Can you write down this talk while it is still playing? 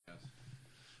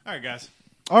All right, guys.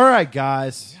 All right,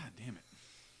 guys. God damn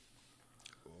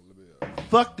it.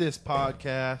 Fuck this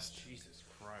podcast. Jesus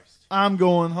Christ. I'm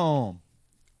going home.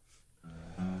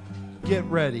 Get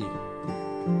ready.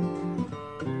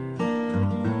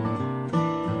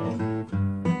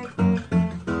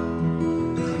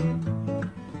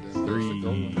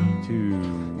 Three,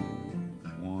 two,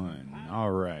 one.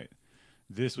 All right.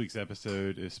 This week's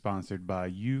episode is sponsored by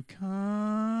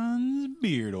Yukon's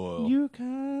Beard Oil.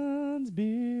 Yukon's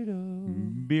beard oil.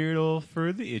 Beard oil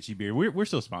for the itchy beard. We're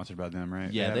still sponsored by them,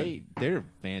 right? Yeah, they're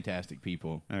fantastic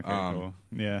people. Okay, cool.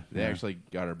 Yeah. They actually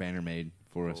got our banner made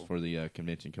for us for the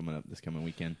convention coming up this coming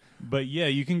weekend. But yeah,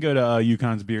 you can go to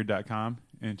yukonsbeard.com,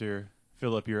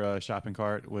 fill up your shopping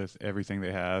cart with everything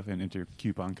they have, and enter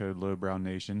coupon code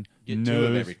LowbrowNation. Get two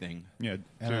of everything. Yeah,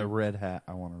 And a red hat.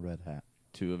 I want a red hat.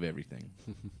 Two of everything.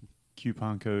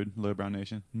 coupon code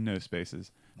LowbrowNation, no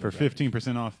spaces, for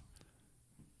 15% off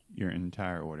your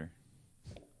entire order.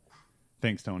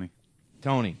 Thanks, Tony.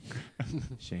 Tony.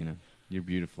 Shayna, you're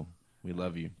beautiful. We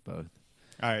love you both.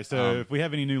 All right, so if we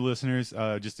have any new listeners,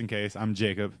 just in case, I'm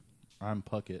Jacob. I'm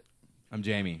Puckett. I'm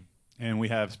Jamie. And we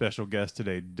have special guest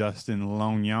today, Dustin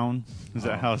Lognion. Is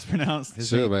that how it's pronounced?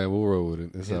 Sure, man. We'll roll with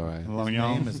it. It's all right. His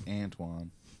Lognion. name is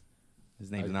Antoine.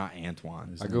 His name's not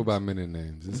Antoine. I go by many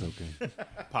names. It's okay.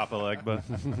 Papa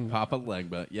Legba. Papa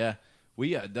Legba. Yeah.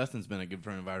 Dustin's been a good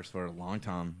friend of ours for a long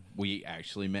time. We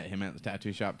actually met him at the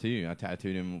tattoo shop, too. I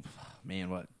tattooed him,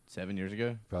 7 years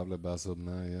ago? Probably about something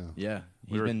now, yeah. Yeah.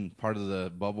 He's been part of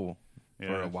the bubble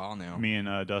for a while now. Me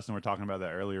and Dustin were talking about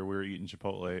that earlier. We were eating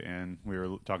Chipotle, and we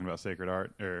were talking about Sacred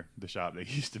Art, or the shop that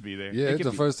used to be there. Yeah, it's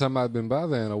the first time I've been by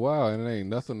there in a while, and it ain't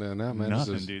nothing there now, man.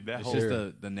 Nothing, it's just, dude. That It's whole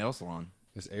just the nail salon.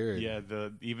 It's airy. Yeah,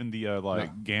 even the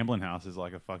gambling house is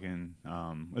like a fucking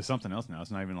it's something else now. It's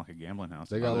not even like a gambling house.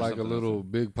 They got like a little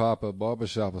big pop-up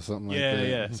barbershop or something like that.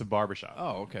 Yeah, it's a barbershop.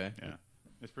 Oh, okay. Yeah,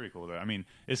 it's pretty cool though. I mean,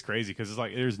 it's crazy because it's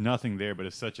like there's nothing there, but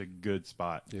it's such a good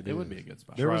spot. It would be a good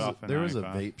spot. There Right was off a of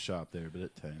 95. vape shop there, but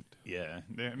it tanked. Yeah,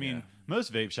 I mean,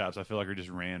 most vape shops I feel like are just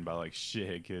ran by like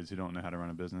shithead kids who don't know how to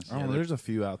run a business. Oh, there's a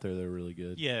few out there that are really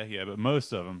good. Yeah, but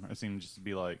most of them seem just to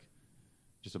be like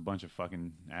just a bunch of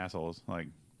fucking assholes. Like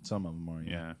Some of them are.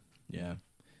 yeah.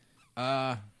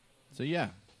 Yeah. So yeah,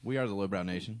 we are the Lowbrow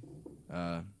Nation.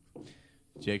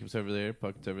 Jacob's over there,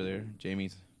 Puckett's over there,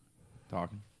 Jamie's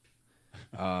talking.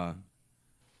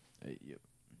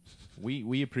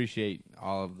 We appreciate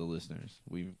all of the listeners.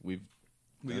 We've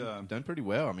done pretty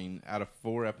well. I mean, out of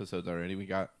 4 episodes already, we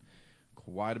got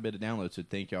quite a bit of downloads. So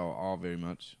thank y'all all very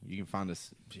much. You can find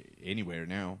us anywhere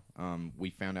now.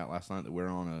 We found out last night that we're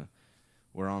on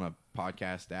a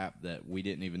podcast app that we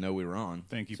didn't even know we were on.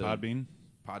 Thank you, Podbean.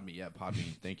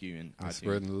 Podbean. Thank you, and iTunes.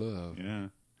 Spreading the love. Yeah.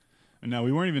 And now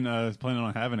we weren't even planning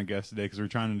on having a guest today because we're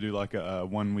trying to do like a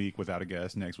 1 week without a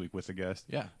guest, next week with a guest.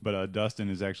 Yeah. But Dustin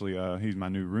is actually he's my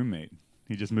new roommate.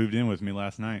 He just moved in with me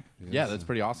last night. Yeah, that's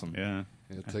pretty awesome. Yeah.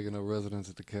 Taking up residence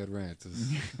at the Cat Ranch.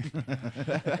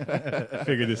 I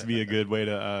figured this would be a good way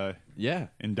to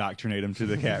indoctrinate him to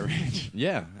the cat ranch.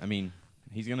 Yeah, I mean,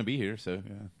 he's going to be here, so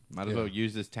might as well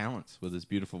use his talents with his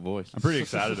beautiful voice. I'm pretty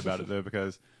excited about it though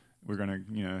because we're gonna,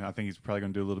 I think he's probably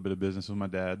gonna do a little bit of business with my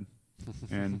dad,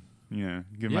 and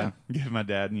give my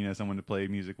dad, someone to play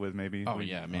music with maybe. Oh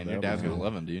yeah, man, your dad's going to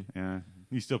love him, dude. Yeah,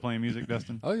 you still playing music,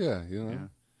 Dustin? Oh yeah,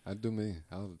 I do me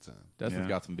all the time. Dustin's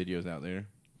got some videos out there.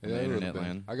 Yeah, The internet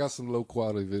land. I got some low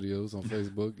quality videos on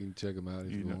Facebook. You can check them out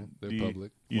if you want. They're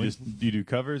public. Do you do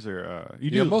covers or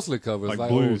you Yeah, do mostly covers like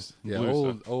blues,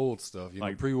 old stuff.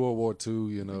 Like pre World War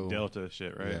II. Delta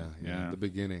shit, right? Yeah, the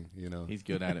beginning. He's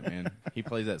good at it, man. He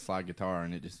plays that slide guitar,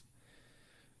 and it just,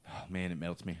 it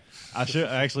melts me. I should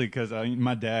actually because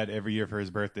my dad every year for his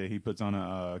birthday he puts on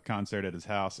a concert at his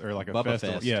house or like a Bubba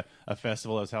festival. Fest. Yeah, a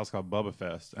festival at his house called Bubba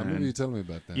Fest. I remember you telling me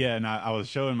about that. Yeah, and I was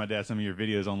showing my dad some of your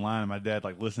videos online, and my dad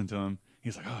listened to him.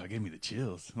 He's like, "Oh, it gave me the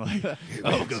chills." Like,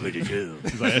 "Oh, give me the chills."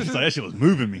 He's like, "That shit was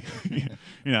moving me."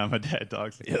 My dad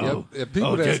talks. Yeah,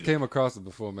 people that came across it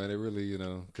before, man, they really,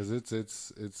 because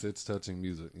it's touching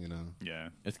music, Yeah,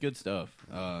 it's good stuff.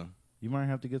 You might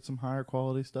have to get some higher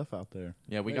quality stuff out there.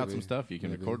 Yeah, we got some stuff you can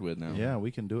record with now. Yeah,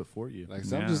 we can do it for you. Like,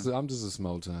 so I'm just a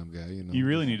small time guy, You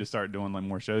really need to start doing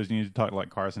more shows. You need to talk to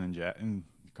Carson and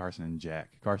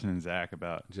Zach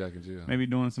about Jack and Jill. maybe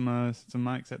doing some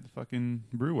mics at the fucking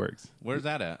Brewworks. Where's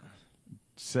that at?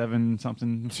 7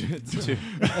 something. I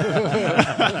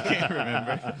can't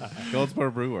remember.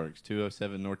 Goldsboro Brewworks,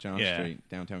 207 North John Street,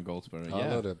 downtown Goldsboro. I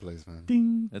love that place, man.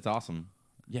 Ding. That's awesome.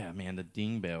 Yeah, man, the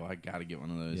ding bell. I got to get one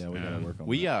of those. Yeah, we got to work on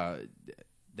that.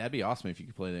 That'd be awesome if you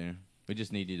could play there. We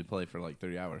just need you to play for like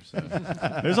 3 hours. So.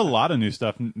 There's a lot of new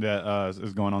stuff that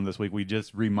is going on this week. We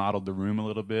just remodeled the room a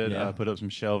little bit, Yeah. put up some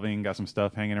shelving, got some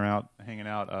stuff hanging out.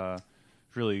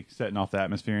 Really setting off the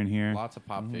atmosphere in here. Lots of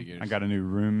pop figures. I got a new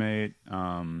roommate.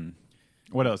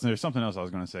 What else? There's something else I was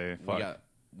going to say. Fuck.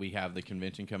 We have the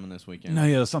convention coming this weekend. No,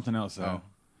 yeah, there's something else though.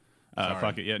 Sorry.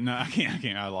 Fuck it. Yeah, no, I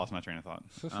can't. I lost my train of thought.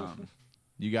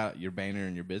 You got your banner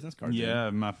and your business card.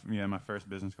 Yeah, my first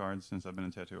business card since I've been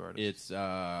a tattoo artist. It's You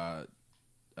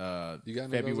got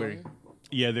any February. of those on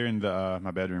Yeah, they're in the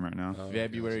my bedroom right now. Oh,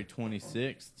 February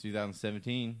 26th,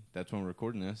 2017. That's when we're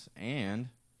recording this, and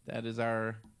that is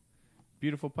our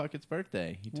beautiful Puckett's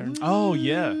birthday. He turned. Oh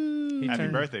yeah, He happy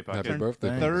turned birthday, Puckett. Happy birthday,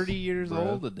 Thanks. 30 years Bro.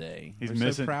 old today. He's We're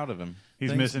missing- so proud of him. He's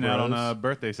Thanks, missing out bros. on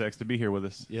birthday sex to be here with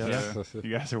us. Yeah. So,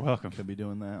 you guys are welcome. Could be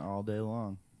doing that all day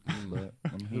long. But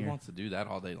I'm Who here. wants to do that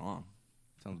all day long?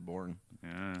 Sounds boring.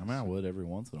 Yeah. I mean, I would every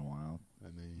once in a while. I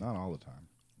mean, Not all the time.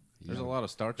 There's a lot of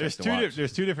Star Trek There's to two. watch.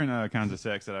 There's two different kinds of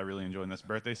sex that I really enjoy, and that's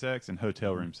birthday sex and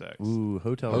hotel room sex. Ooh,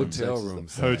 hotel room sex is the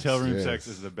best. Hotel room yes. sex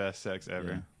is the best sex ever.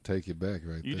 Yeah. take you back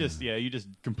right You there. just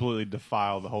completely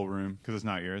defile the whole room because it's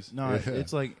not yours. No, Yeah.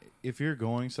 it's like if you're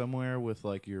going somewhere with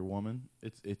like your woman,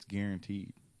 it's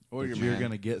guaranteed. Or that your you're man.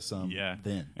 gonna get some. Yeah.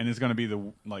 Then. And it's going to be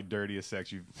the dirtiest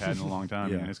sex you've had in a long time.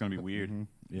 Yeah. And it's going to be weird. Mhm.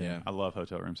 Yeah. I love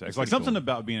hotel room sex. It's Like pretty something cool.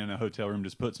 about being in a hotel room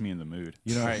just puts me in the mood.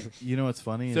 You know, Right. you know what's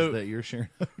funny So- is that you're sharing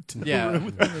a hotel Yeah. room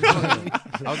with him.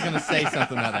 I was going to say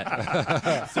something about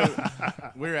that.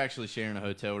 So we're actually sharing a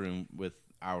hotel room with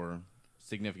our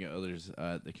significant others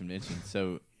at the convention.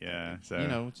 So Yeah. So You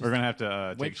know, just we're going to have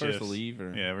to wait take for us shifts. to leave.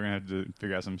 Or, Yeah, we're going to have to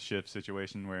figure out some shift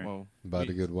situation where. Well, About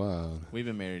to we, get wild. we've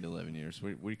been married 11 years.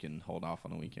 We can hold off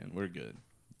on a weekend. We're good.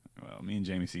 Well, me and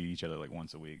Jamie see each other like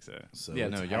once a week. So So Yeah,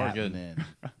 it's no, y'all are good. happening.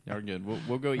 Y'all are good.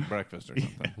 We'll go eat breakfast or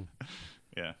something.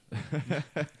 yeah.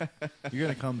 You're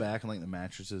gonna come back and like the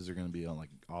mattresses are gonna be on like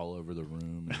all over the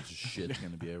room and just shit's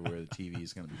gonna be everywhere. The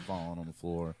TV's gonna be falling on the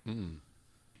floor.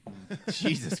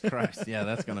 Jesus Christ. Yeah,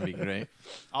 that's going to be great.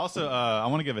 Also, I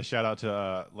want to give a shout out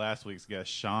to last week's guest,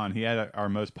 Sean. He had our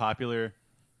most popular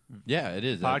Yeah, it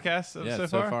is. podcast Yeah, so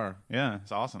so far. far. Yeah,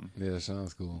 it's awesome. Yeah,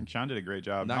 sounds cool. And Sean did a great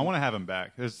job. Not- I want to have him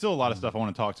back. There's still a lot of stuff I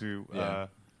want to talk to, Yeah.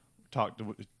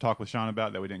 talk with Sean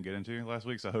about that we didn't get into last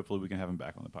week. So hopefully we can have him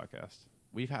back on the podcast.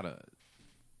 We've had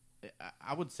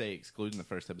I would say excluding the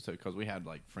first episode because we had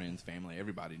like friends, family,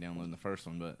 everybody downloading the first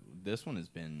one. But this one has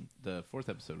been, the fourth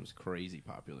episode was crazy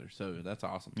popular. So that's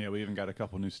awesome. Yeah, we even got a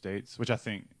couple new states, which I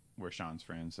think we're Sean's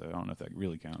friends. So I don't know if that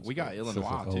really counts. We got but-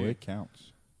 Illinois Oh, too. it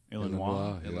counts.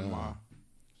 Illinois. Yeah. Illinois.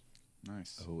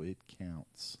 Nice. Oh, it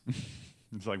counts.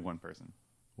 It's like one person.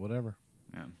 Whatever.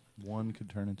 Yeah. One could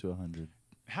turn into 100.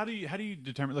 How do you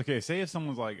determine? Okay, say if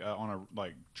someone's like on a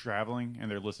like traveling and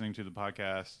they're listening to the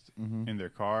podcast in their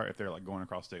car, if they're like going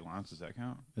across state lines, does that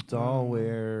count? It's all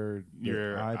where the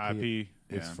Your IP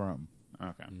is yeah. from.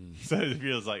 Okay, so it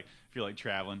feels like if you're like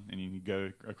traveling and you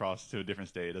go across to a different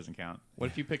state, it doesn't count. What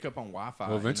if you pick up on Wi-Fi?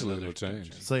 Well, in eventually another it'll change.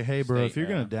 country? It's like, hey, bro, if State, you're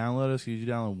gonna download us, could you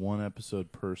download one episode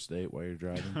per state while you're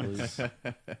driving, please?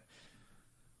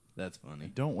 That's funny.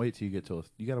 Don't wait till you get to a.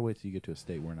 You gotta wait till you get to a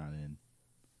state we're not in.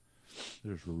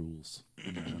 There's rules.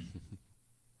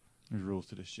 There's rules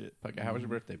to this shit. Puckett, how was your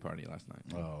birthday party last night?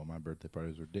 Oh, my birthday party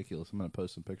was ridiculous. I'm gonna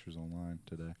post some pictures online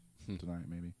today, tonight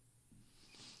maybe.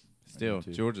 Still, need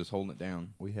to. Georgia's holding it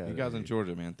down. We had You guys a- in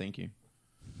Georgia, man. Thank you.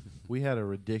 We had a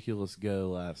ridiculous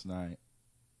go last night.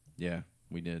 Yeah,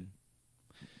 we did.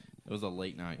 It was a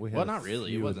late night. We Well, had a not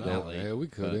really. It few wasn't that adult- late. Yeah, we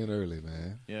cut but- in early,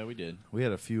 man. Yeah, we did. We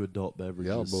had a few adult beverages.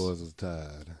 Y'all boys was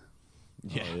tired.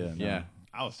 Yeah, yeah, no. yeah.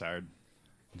 I was tired.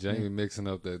 Jamie mixing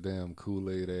up that damn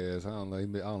Kool-Aid ass. I don't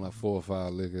know, 4 or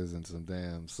 5 liquors and some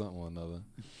damn something or another.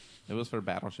 It was for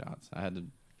battle shots. I had to.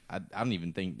 I don't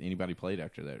even think anybody played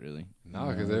after that. Really. No,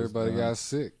 No, because it was everybody done. got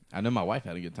sick. I know my wife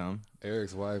had a good time.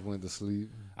 Eric's wife went to sleep.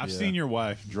 I've Yeah. seen your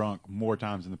wife drunk more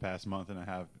times in the past month than I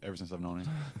have ever since I've known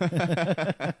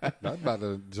her. That's about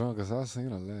the drunkest I seen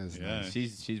her last Yeah. night.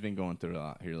 She's been going through a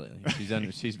lot here lately.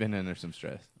 She's been under some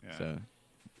stress. Yeah. So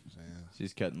Damn.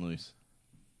 she's cutting loose.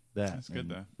 That's good,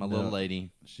 and though. My no, little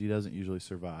lady. She doesn't usually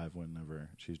survive whenever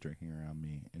she's drinking around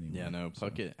me anymore. Yeah, no. so.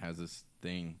 Puckett has this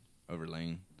thing over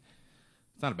Lane.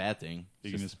 It's not a bad thing. You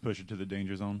It's can just- just push it to the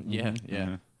danger zone. yeah, Mhm.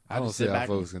 yeah. I don't just see sit how back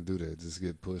folks can do that. Just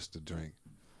get pushed to drink.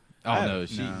 Oh no,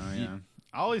 she. yeah.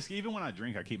 I always, even when I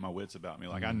drink, I keep my wits about me.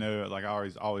 Like I know, like I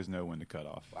always know when to cut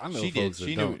off. I know She did. folks that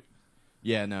She don't. knew.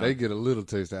 Yeah, no. They get a little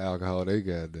taste of alcohol, they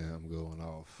goddamn going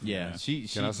off. yeah, Yeah. she.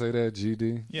 Can I say that,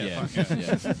 GD? Yeah, fuck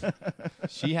yeah. yeah.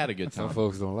 She had a good Some time.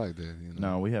 folks don't like that. You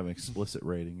know? No, we have an explicit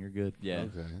rating. You're good. Yeah,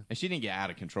 Okay. and she didn't get out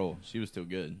of control. She was still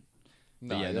good.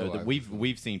 But Nah, yeah, your no, wife we've was-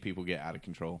 we've seen people get out of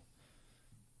control.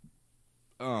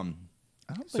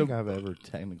 I don't think I've ever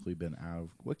technically been out of...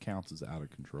 What counts as out of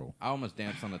control? I almost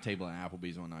danced on the table at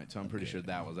Applebee's one night, so I'm pretty sure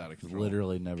that was out of control.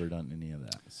 Literally never done any of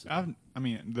that. So. I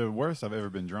mean, the worst I've ever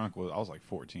been drunk was I was like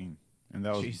 14. And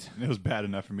that was it was bad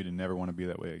enough for me to never want to be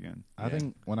that way again. I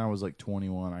think when I was like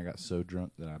 21, I got so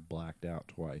drunk that I blacked out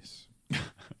twice.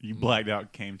 You blacked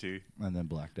out, came to. And then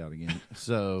blacked out again.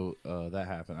 So that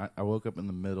happened. I woke up in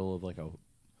the middle of like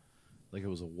it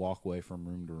was a walkway from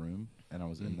room to room, and I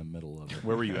was in the middle of it.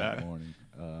 Where were you that at? morning?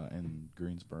 In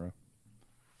Greensboro.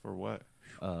 For what?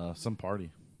 Some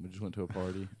party. We just went to a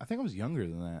party. I think I was younger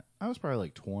than that. I was probably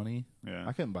like 20. Yeah.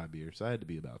 I couldn't buy beer, so I had to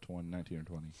be about 19 or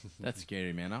 20. That's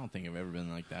scary, man. I don't think I've ever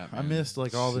been like that, man. I missed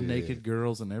like all the naked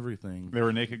girls and everything. There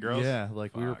were naked girls? Yeah,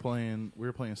 like we were Fuck.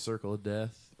 playing Circle of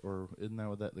Death, or isn't that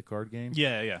what the card game?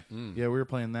 Yeah, yeah. Yeah, we were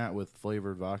playing that with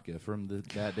flavored vodka. From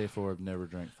that day forward, I've never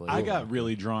drank flavored I got vodka.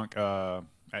 really drunk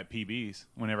at PB's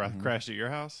whenever I crashed at your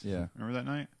house. Yeah. Remember that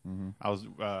night? Mm-hmm. I was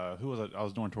who was it? I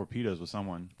was doing torpedoes with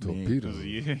someone. Torpedo. Was it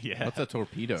you? Yeah. What's a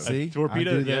torpedo? See?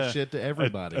 Torpedo, I do that yeah. shit to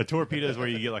everybody. A torpedo is where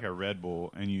you get like a Red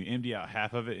Bull and you empty out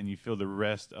half of it and you fill the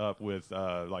rest up with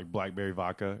like blackberry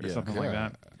vodka or Yeah. something like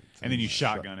that. God. And then you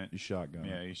shotgun it. You shotgun.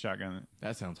 Yeah, you shotgun it.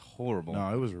 That sounds horrible.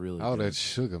 No, it was really All good. that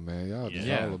sugar, man. Y'all just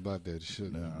Yeah. all about that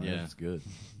sugar. No, Yeah. it's good.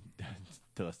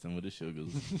 Dustin with the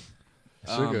sugars.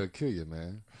 Sugar will kill you,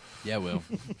 man. Yeah, well,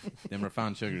 them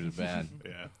refined sugars are bad.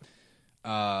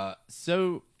 Yeah.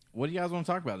 So, what do you guys want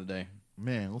to talk about today?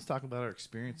 Man, let's talk about our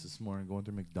experience this morning going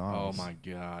through Oh McDonald's. my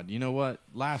God! You know what?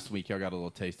 Last week y'all got a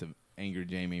little taste of Angry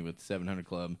Jamie with 700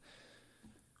 Club.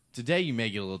 Today you may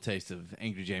get a little taste of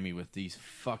Angry Jamie with these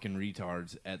fucking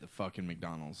retards at the fucking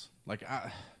McDonald's. Like,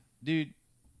 dude,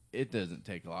 it doesn't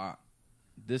take a lot.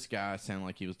 This guy sounded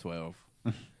like he was 12.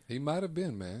 He might have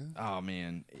been, man. Oh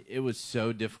man, it was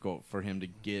so difficult for him to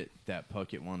get that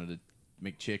Puckett wanted a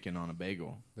McChicken on a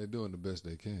bagel. They're doing the best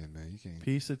they can, man. You can't.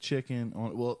 Piece of chicken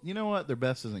on. Well, you know what? Their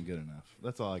best isn't good enough.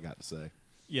 That's all I got to say.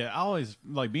 Yeah, I always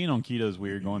like being on keto is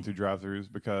weird going through drive-thrus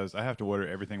because I have to order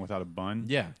everything without a bun.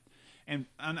 Yeah. And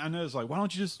I know it's like, why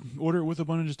don't you just order it with a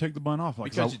bun and just take the bun off?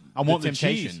 Like, Because I want the the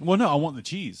cheese. temptation. Well, no, I want the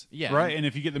cheese. Yeah. Right? And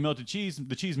if you get the melted cheese,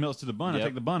 the cheese melts to the bun. Yep. I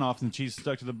take the bun off and the cheese is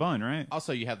stuck to the bun, right?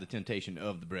 Also, you have the temptation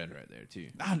of the bread right there too.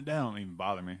 That don't even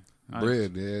bother me.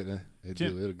 Bread, yeah,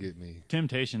 Tim- it'll get me.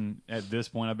 Temptation at this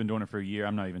point, I've been doing it for a year.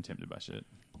 I'm not even tempted by shit.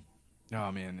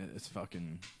 Oh man, it's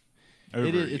fucking. Over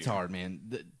It a is. It's year. hard, man.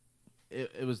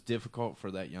 It was difficult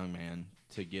for that young man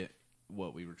to get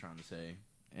what we were trying to say,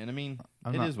 and I mean,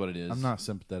 it is what it is. I'm not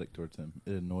sympathetic towards him.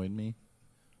 It annoyed me.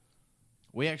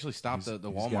 We actually stopped the He's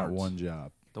Walmart. got one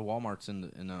job. The Walmart's in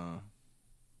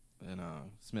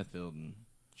Smithfield, and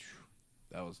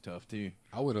that was tough too.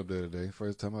 I went up there today.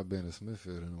 First time I've been to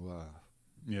Smithfield in a while.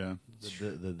 Yeah.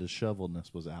 The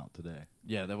disheveledness was out today.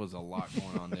 Yeah, there was a lot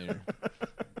going on there.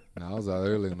 Now I was out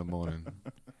early in the morning.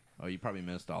 Oh, you probably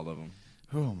missed all of them.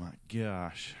 Oh my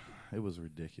gosh, it was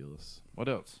ridiculous. What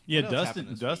else? Yeah, What else happened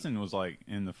this Dustin was like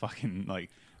in the fucking like.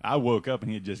 I woke up and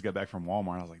he had just got back from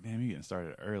Walmart. I was like, damn, you getting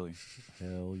started early.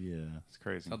 Hell yeah. It's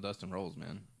crazy. That's how Dustin rolls,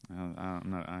 man.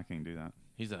 I can't do that.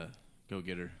 He's a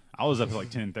go-getter. I was up at like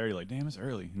 10:30. Like, damn, it's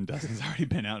early, and Dustin's already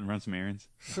been out and run some errands.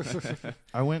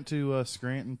 I went to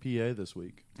Scranton, PA this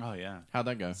week. Oh yeah. How'd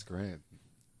that go? That's great.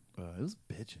 It was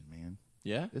bitching, man.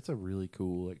 Yeah? It's a really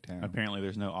cool like town. Apparently,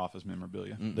 there's no office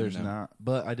memorabilia. There's No. not,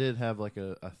 but I did have like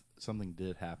a something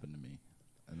did happen to me,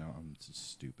 and now I'm just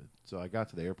stupid. So I got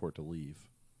to the airport to leave.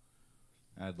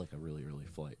 I had like a really early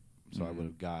flight, so I would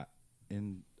have got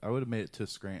in. I would have made it to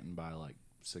Scranton by like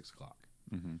 6 o'clock.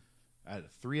 Mm-hmm. I had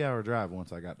a 3-hour drive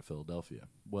once I got to Philadelphia.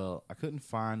 Well, I couldn't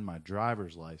find my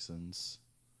driver's license,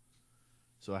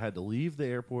 so I had to leave the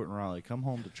airport in Raleigh, come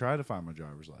home to try to find my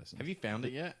driver's license. Have you found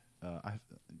it yet? I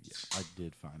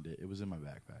did find it. It was in my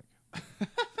backpack.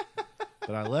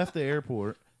 But I left the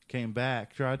airport, came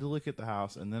back, tried to look at the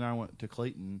house, and then I went to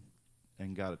Clayton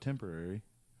and got a temporary,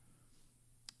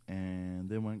 and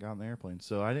then went and got on the airplane.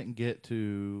 So I didn't get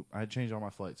to. I had changed all my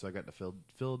flights, so I got to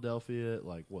Philadelphia at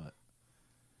like what?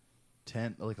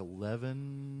 10, like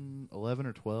 11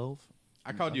 or 12.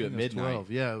 I called you at think it was midnight.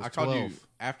 12. Yeah, it was I called 12. you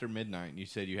after midnight, and you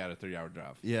said you had a 3-hour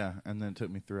drive. Yeah, and then it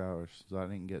took me 3 hours, so I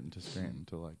didn't get into Scranton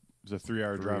until like It was a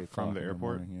 3-hour 3 drive from o'clock the in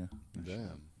airport. morning, yeah.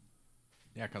 Damn.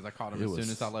 Yeah, because I called him as soon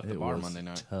as I left the it bar was Monday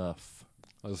night. Tough.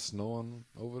 Was it snowing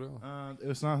over there? It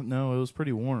was not. No, it was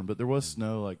pretty warm, but there was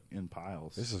snow like in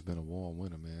piles. This has been a warm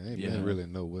winter, man. Ain't Yeah. been really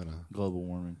no winter. Global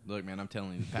warming. Look, man, I'm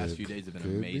telling you, the past few days have been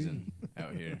Could be. amazing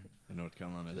out here in North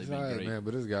Carolina. They've It's been all right, great. man,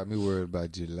 but it's got me worried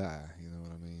about July. You know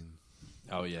what I mean?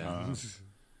 Oh, yeah.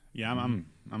 Yeah,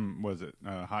 I'm was it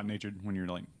hot natured when you're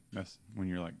like That's when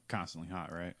you're like constantly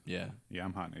hot, right? Yeah. Yeah,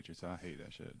 I'm hot natured, so I hate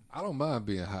that shit. I don't mind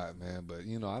being hot, man, but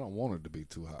I don't want it to be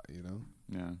too hot.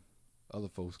 Yeah. Other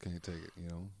folks can't take it.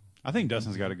 I think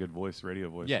Dustin's got a good voice, radio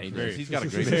voice. Yeah, he does. He's got a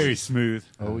great very voice. smooth.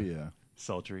 Oh yeah.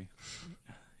 Sultry.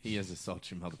 He is a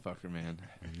sultry motherfucker, man.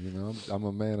 I'm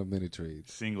a man of many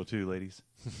trades. Single too, ladies.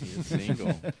 He is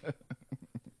single.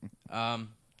 I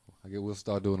guess we'll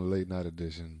start doing a late night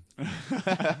edition.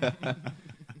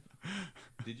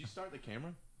 Did you start the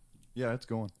camera? Yeah, it's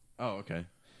going. Oh, okay.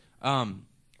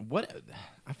 What?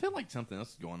 I feel like something else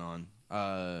is going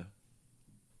on.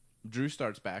 Drew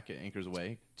starts back at Anchors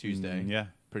Away Tuesday. Yeah.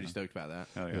 Pretty stoked about that.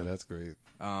 Oh, Yeah, yeah. that's great.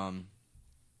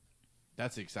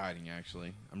 That's exciting,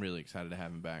 actually. I'm really excited to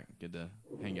have him back. Get to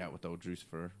hang out with old Drew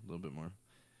for a little bit more.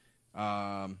 Do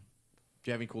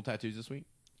you have any cool tattoos this week?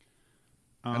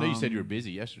 I know you said you were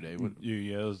busy yesterday. What?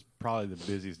 Yeah, it was probably the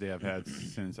busiest day I've had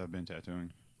since I've been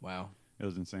tattooing. Wow. It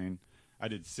was insane. I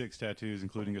did 6 tattoos,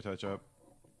 including a touch-up.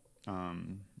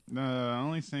 The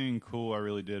only thing cool I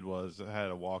really did was I had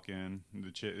a walk-in.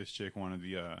 This chick wanted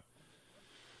the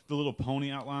little pony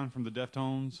outline from the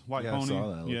Deftones, white Yeah, I pony. saw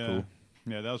that. It looked cool.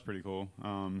 Yeah, that was pretty cool.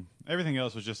 Everything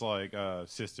else was just like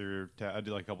sister. I did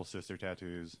like a couple sister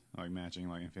tattoos, like matching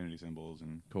like infinity symbols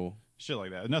and Cool. shit like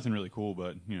that. Nothing really cool,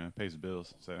 but pays the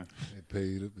bills. So They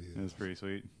paid the it bill. was pretty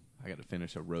sweet. I got to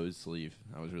finish a rose sleeve.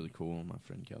 That was really cool on my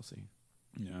friend Kelsey.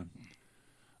 Yeah.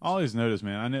 I always notice,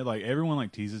 man. I know, like everyone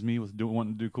like teases me with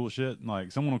wanting to do cool shit.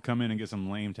 Like someone will come in and get some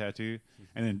lame tattoo,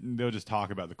 and then they'll just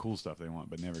talk about the cool stuff they want,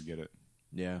 but never get it.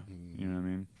 Yeah. You know what I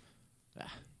mean?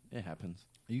 It happens.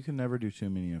 You can never do too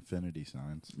many infinity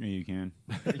signs. Yeah, you can.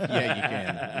 Yeah, you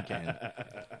can. You can.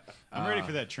 I'm ready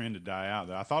for that trend to die out.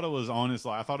 Though I thought it was on its,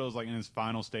 I thought it was like in its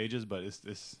final stages, but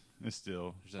it's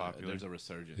still popular. There's a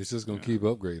resurgence. It's just gonna keep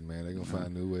upgrading, man. They're gonna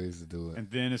find new ways to do it.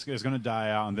 And then it's going to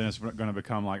die out, and then it's going to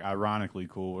become like ironically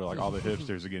cool, where like all the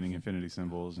hipsters are getting infinity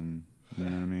symbols, and you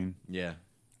know what I mean? Yeah.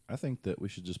 I think that we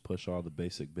should just push all the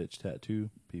basic bitch tattoo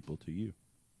people to you.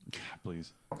 God,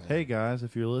 please. Hey guys,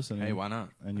 if you're listening, Hey, why not?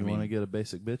 and you want to get a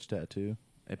basic bitch tattoo,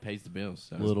 It pays the bills.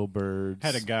 So. little birds,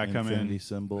 Had a guy come in. infinity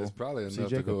symbol. There's probably See, enough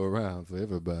to Jacob. go around for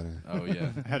everybody. Oh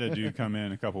yeah. I had a dude come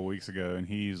in a couple weeks ago, and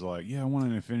he's like, "Yeah, I want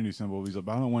an infinity symbol." He's like,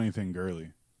 "But I don't want anything girly."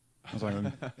 I was like,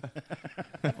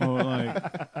 "Well,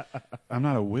 like, I'm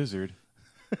not a wizard.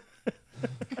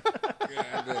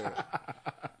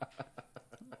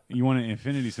 You want an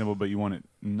infinity symbol, but you want it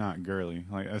not girly.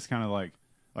 Like that's kind of like,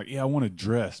 yeah, I want a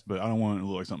dress, but I don't want it to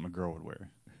look like something a girl would wear.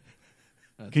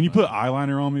 Can you put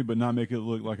eyeliner on me, but not make it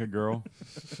look like a girl?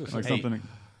 Like Hey. something."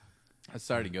 I'm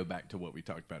sorry to go back to what we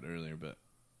talked about earlier, but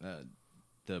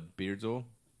the beard oil,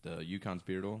 the Yukon's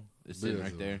beard oil, is sitting Beard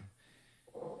right oil. there.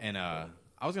 And I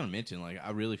was gonna mention, like, I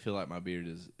really feel like my beard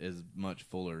is much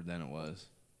fuller than it was.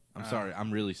 I'm sorry.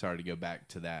 I'm really sorry to go back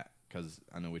to that because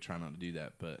I know we try not to do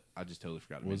that, but I just totally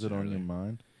forgot to Was mention it on earlier. your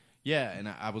mind? Yeah, and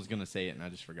I was gonna say it and I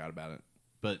just forgot about it.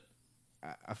 But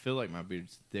I feel like my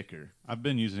beard's thicker. I've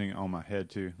been using it on my head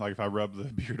too. Like if I rub the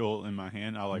beard oil in my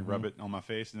hand, I'll like rub it on my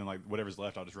face, and then like whatever's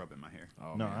left, I'll just rub it in my hair.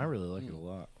 Oh, No, man. I really like it a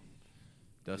lot.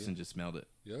 Dustin just smelled it.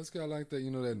 Yeah, it's got like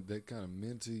that, that kind of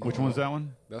minty. Which one's that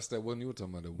one? That's that one you were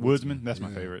talking about. The Woodsman? That's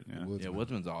my favorite, yeah. Yeah,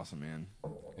 Woodsman's awesome, man.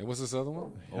 And what's this other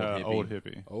one? Old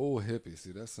hippie. Old hippie.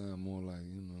 See, that sounds more like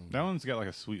That one's got like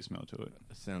a sweet smell to it.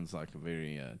 It sounds like a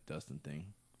very Dustin thing.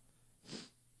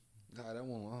 Nah, that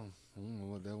one. I don't know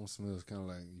what that one smells. Kind of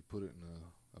like you put it in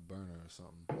a burner or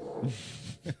something.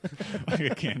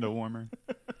 Like a candle warmer,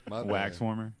 My wax bad.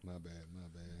 warmer. My bad.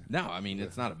 No, I mean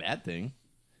it's not a bad thing.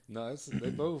 No, it's they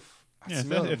both. I Yeah, if,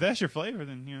 smell if them. that's your flavor,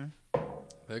 then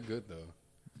They're good though.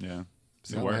 yeah.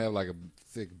 So I work. have like a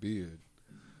thick beard.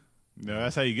 No,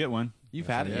 that's how you get one. You've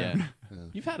had it, Yeah. yeah. Yeah.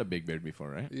 You've had a big beard before,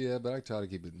 right? Yeah, but I try to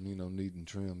keep it, neat and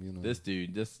trim. This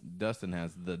dude, Dustin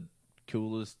has the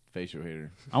coolest facial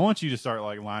hair. I want you to start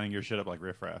like lining your shit up like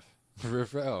Riff Raff,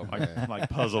 Oh, like man. like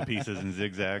puzzle pieces and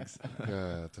zigzags.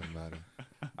 God, almighty.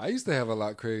 I used to have a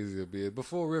lot crazier beard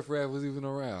before Riff Raff was even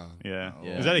around. Yeah.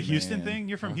 Yeah. Is that a Houston Man. thing?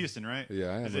 You're from Houston, right? Yeah,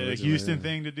 I am Is it a originally, Houston yeah.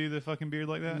 thing to do the fucking beard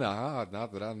like that? Nah,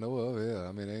 not that I know of. Yeah,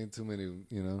 I mean, ain't too many,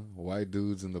 white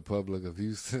dudes in the public of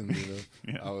Houston.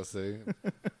 Yeah. I would say.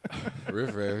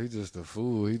 Riff Raff, he just a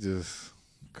fool. He just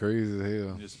crazy as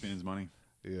hell. He just spends money.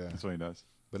 Yeah, That's what he does.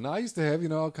 but now I used to have,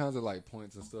 all kinds of like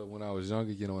points and stuff when I was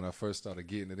younger. When I first started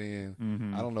getting it in,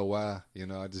 Mm-hmm. I don't know why.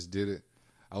 I just did it.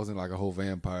 I was in like a whole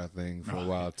vampire thing for a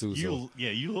while too.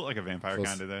 You look like a vampire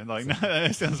kind of there. Like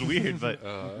that sounds weird, but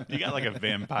you got like a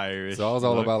vampire. So I was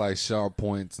all about like sharp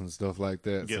points and stuff like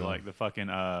that. Get like the fucking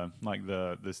like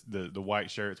the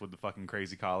white shirts with the fucking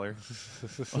crazy collar,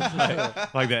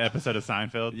 like that episode of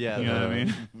Seinfeld. Yeah, you know what I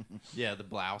mean. Yeah, the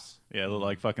blouse. Yeah, look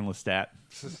like fucking Lestat.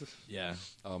 Yeah.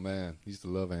 Oh man, used to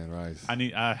love Anne Rice.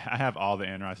 I have all the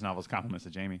Anne Rice novels. Compliments to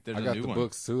Jamie. There's I a got new the one.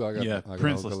 books too. I got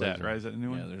Prince the whole Lestat, collection. right? Is that the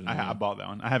new Yeah, one? there's a new I one. bought that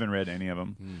one. I haven't read any of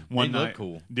them. One They look night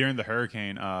cool. during the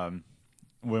hurricane,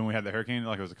 when we had the hurricane,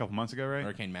 like it was a couple months ago, right?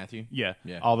 Hurricane Matthew. Yeah.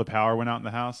 Yeah. All the power went out in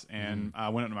the house, and I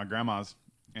went up to my grandma's,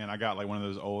 and I got like one of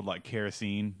those old like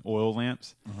kerosene oil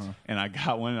lamps, and I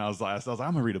got one, and I was like, I'm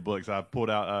gonna read a book, so I pulled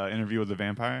out Interview with the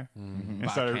Vampire, and By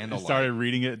candlelight. started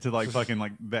reading it to like fucking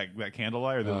like that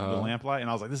candlelight or the lamplight, and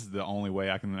I was like, this is the only way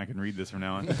I can read this from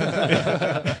now on.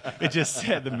 It just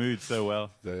set the mood so well.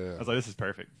 Yeah. I was like, this is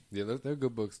perfect. Yeah, they're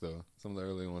good books though. Some of the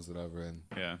early ones that I've read.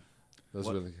 Yeah. Those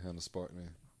really kind of sparked me.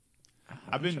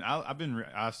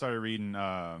 I started reading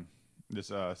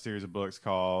this series of books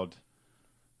called.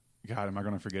 God, am I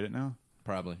going to forget it now?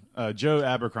 Probably. Joe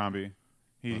Abercrombie.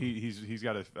 He's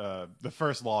got the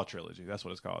First Law trilogy. That's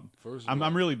what it's called.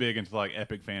 I'm really big into like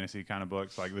epic fantasy kind of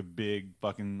books, like the big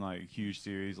fucking like huge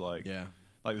series, like Yeah.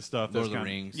 like the stuff Lord that's of the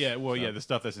Rings Yeah, well, stuff. yeah, the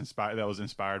stuff that was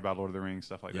inspired by Lord of the Rings,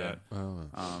 stuff like Yeah.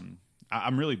 that.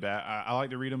 I'm really bad. I like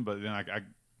to read them, but then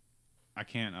I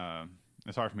can't.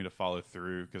 It's hard for me to follow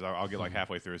through because I'll get like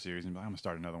halfway through a series and be like, I'm gonna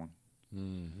start another one.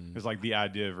 It's like the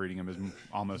idea of reading them is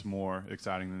almost more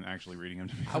exciting than actually reading them.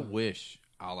 To me. I wish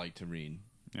I like to read.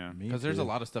 Yeah, Because there's a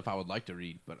lot of stuff I would like to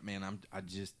read, but man, I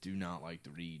just do not like to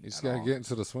read. You just gotta get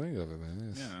into the swing of it,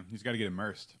 man. yeah, you just got to get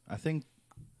immersed. I think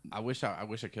I wish I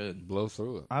could. Blow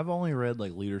through it. I've only read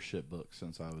like leadership books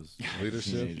since I was a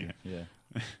Leadership? teenager. Yeah.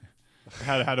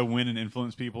 How to win and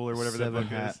influence people or whatever that book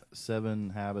is. 7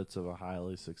 Habits of a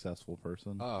Highly Successful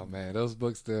Person. Oh man, those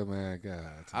books there, man.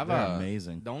 God, They're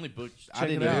amazing. The only book Check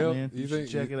it out, help? man. You You should think-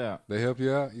 check it out. they help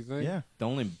you out. You think? Yeah. The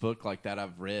only book like that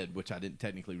I've read, which I didn't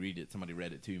technically read it, somebody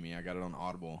read it to me. I got it on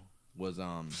Audible. Was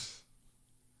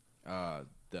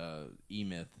the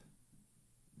E-Myth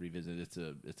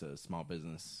Revisited. It's a small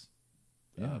business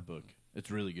book. It's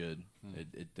really good.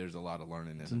 There's a lot of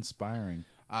learning in It's it. inspiring.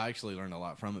 I actually learned a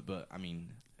lot from it, but I mean,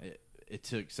 it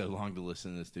took so long to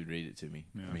listen to this dude read it to me.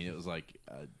 Yeah. I mean, it was like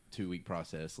a 2-week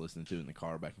process listening to it in the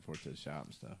car back and forth to the shop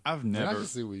and stuff. I've Man, I never can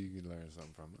see where you can learn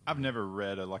something from it. I've never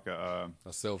read a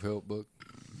self-help book.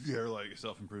 like a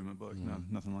self improvement book. No,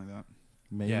 nothing like that.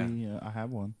 Maybe I have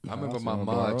one. I remember also my wanna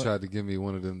mom borrow it. tried to give me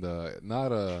one of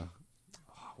them.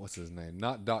 What's his name?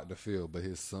 Not Dr. Phil, but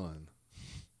his son.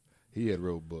 He had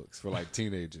wrote books for like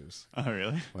teenagers. Oh,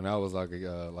 really? When I was like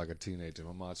a teenager,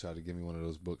 my mom tried to give me one of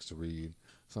those books to read.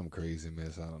 Some crazy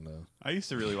mess. I don't know. I used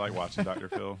to really like watching Dr.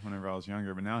 Phil whenever I was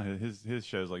younger, but now his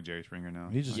show's like Jerry Springer now.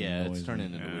 He just Yeah, annoys it's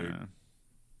turning me. into weird.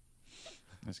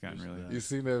 It's gotten really. You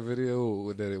seen that video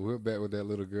with that? It went back with that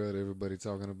little girl that everybody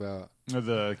talking about.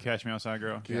 The Catch Me Outside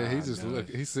girl. Yeah, he just no.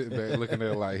 he's sitting back looking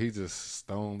at it like he just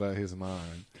stoned out his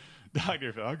mind.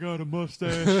 Dr. Phil, I got a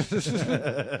mustache. Man,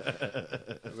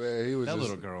 he was That just,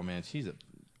 little girl, man, she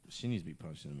needs to be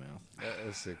punched in the mouth.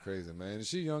 That shit crazy, man. And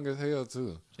she young as hell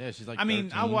too. Yeah, she's like. I mean,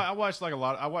 13. I watched like a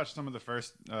lot. I watched some of the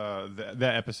first that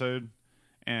episode,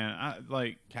 and I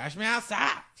like. Cash me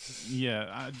outside.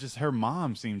 Yeah, her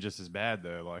mom seemed just as bad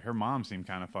though. Like her mom seemed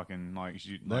kind of fucking like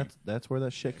she. Like, That's where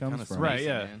that shit comes Kinda from. right, spacey,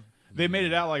 yeah. man. They made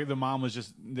it out like the mom was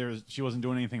just she wasn't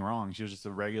doing anything wrong. She was just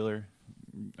a regular,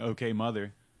 okay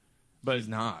mother. But She's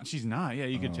not. She's not. Yeah,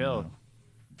 you could Oh, tell.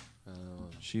 no.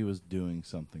 She was doing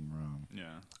something wrong. Yeah.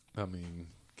 I mean,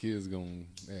 kids gonna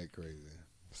act crazy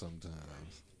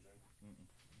sometimes.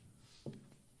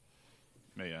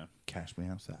 But yeah. Cash me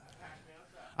outside.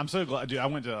 I'm so glad, dude. I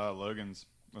went to Logan's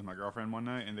with my girlfriend one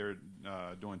night, and they were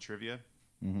doing trivia.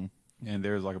 Mm-hmm. And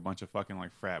there was like a bunch of fucking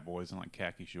like frat boys in like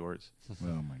khaki shorts Oh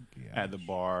my god. at the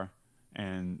bar,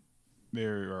 and they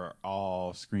were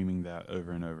all screaming that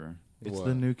over and over. It's What?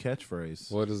 the new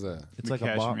catchphrase. What is that? It's The like a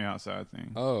Cash bottle. Me Outside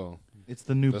thing. Oh, It's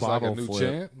the new that's like bottle a new flip.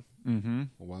 chant. Mm-hmm.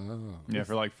 Wow. Yeah,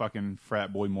 for like fucking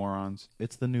frat boy morons.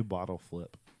 It's the new bottle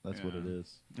flip. That's what Yeah. it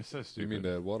is. It's so You stupid. mean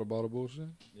that water bottle bullshit?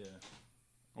 Yeah.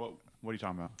 What are you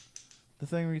talking about? The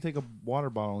thing where you take a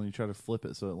water bottle and you try to flip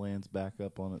it so it lands back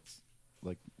up on its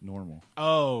like normal.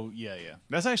 Oh yeah.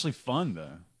 That's actually fun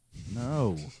though.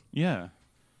 No. Yeah,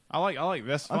 I like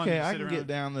that's fun. Okay, to I sit can around. get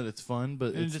down that it's fun,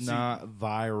 but And it's just not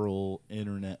viral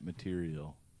internet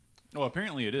material. Well,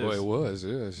 apparently it is. Well, it was.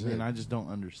 Yeah, shit. And I just don't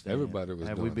understand. Everybody was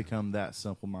Have doing we it. become that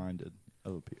simple-minded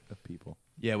of people?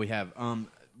 Yeah, we have.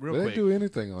 real They quick. do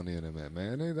anything on the internet,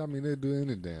 man. They do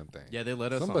any damn thing. Yeah, they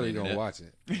let us. Somebody on the gonna internet. watch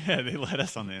it. Yeah, they let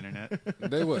us on the internet.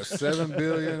 They what 7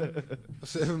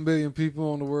 billion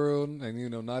people in the world,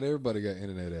 and not everybody got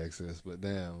internet access, but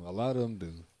damn, a lot of them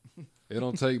do. It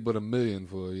don't take but 1 million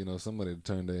for somebody to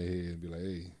turn their head and be like,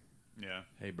 "Hey, Yeah.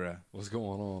 Hey, bruh. what's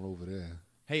going on over there?"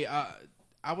 Hey,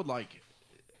 I would like.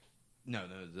 No,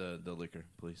 the liquor,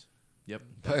 please. Yep.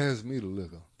 Pass me the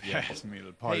liquor. Pass me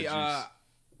the party juice.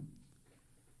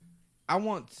 I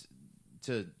want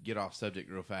to get off subject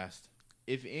real fast.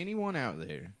 If anyone out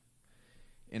there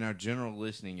in our general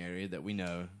listening area that we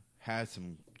know has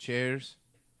some chairs,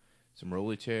 some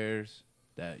rolly chairs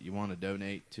that you want to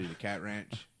donate to the Cat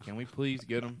Ranch, can we please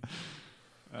get them?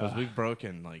 Because we've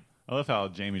broken I love how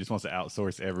Jamie just wants to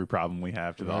outsource every problem we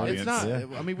have to the audience. It's not. Yeah.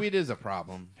 I mean, it is a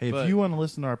problem. Hey, but if you want to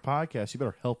listen to our podcast, you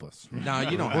better help us. no,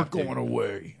 you don't. We're have to. going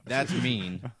away. That's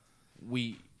mean.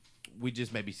 We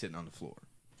just may be sitting on the floor.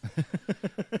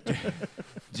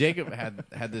 Jacob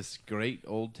had this great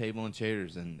old table and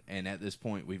chairs, and at this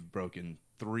point we've broken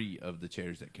 3 of the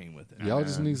chairs that came with it. Y'all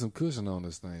just need some cushion on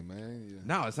this thing, man. Yeah.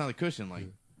 No, it's not a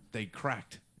cushion. They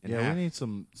cracked in Yeah, half. we need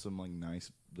some nice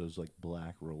those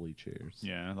black rolly chairs.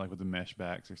 Yeah, like with the mesh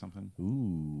backs or something.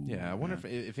 Ooh. Yeah, I wonder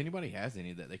if anybody has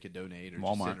any that they could donate or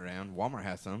Walmart. just sitting around. Walmart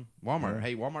has some. Walmart. Yeah.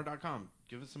 Hey, Walmart.com.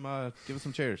 Give us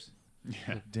some chairs.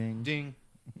 Yeah. Ding. Ding.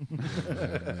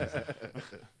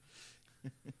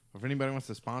 If anybody wants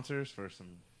to sponsor us for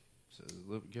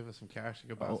give us some cash to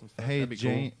go buy some stuff. Hey, That'd be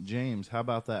cool. James, how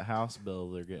about that House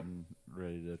bill they're getting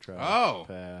ready to try Oh! to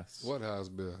pass? What house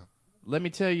bill? Let me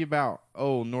tell you about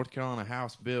North Carolina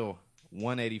House Bill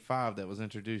 185 that was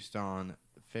introduced on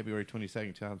February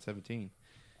 22nd, 2017.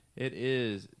 It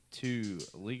is to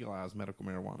legalize medical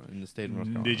marijuana in the state of North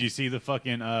Carolina. Did you see the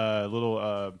fucking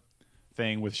little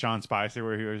thing with Sean Spicer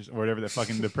where he was, or whatever, that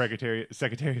fucking the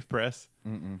Secretary of Press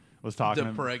was talking the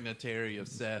about? pregnatary of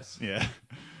cess? Yeah.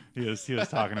 He was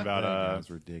talking about That was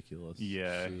ridiculous.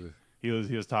 yeah. Sure. He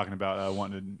was talking about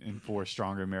wanting to enforce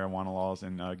stronger marijuana laws,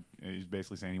 and he's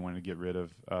basically saying he wanted to get rid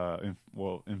of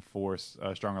enforce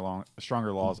stronger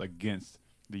laws against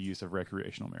the use of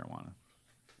recreational marijuana.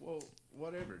 Well,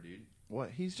 whatever, dude. What?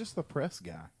 He's just the press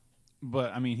guy.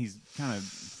 But I mean, he's kind of.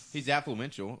 He's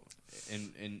affluential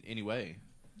in any way.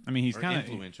 I mean, he's Or kind of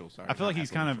influential. Sorry, I feel not like he's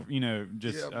kind of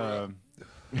just. Yeah,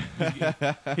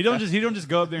 he don't just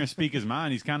go up there and speak his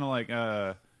mind. He's kind of like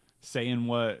saying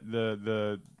what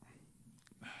the.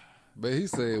 But he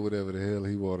said whatever the hell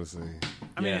he want to say.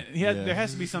 I mean, Yeah. there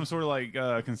has to be some sort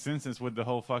of consensus with the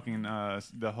whole fucking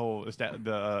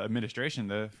administration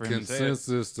though for him to say it.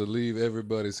 Consensus to leave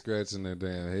everybody scratching their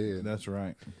damn head. That's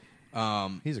right.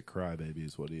 He's a crybaby,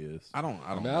 is what he is. I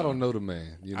don't know the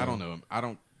man. I don't know him. I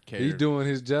don't care. He's doing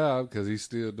his job because he's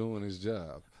still doing his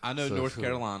job. I know North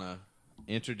Carolina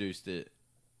introduced it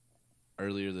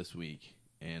earlier this week,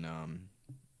 and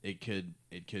it could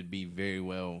be very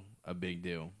well a big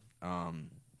deal.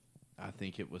 I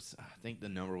think the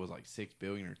number was like $6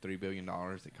 billion or $3 billion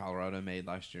that Colorado made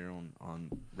last year on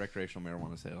recreational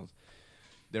marijuana sales.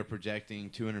 They're projecting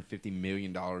 $250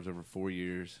 million over 4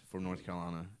 years for North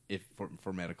Carolina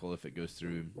for medical if it goes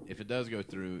through. If it does go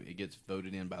through, it gets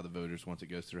voted in by the voters once it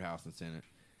goes through House and Senate.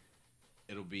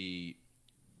 It'll be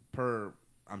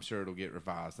I'm sure it'll get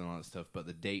revised and all that stuff, but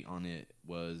the date on it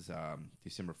was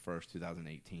December 1st,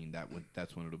 2018.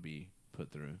 That's when it'll be put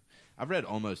through. I've read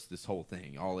almost this whole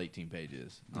thing, all 18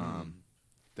 pages.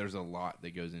 There's a lot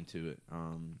that goes into it.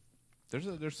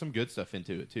 There's some good stuff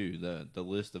into it too. The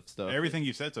list of stuff. Everything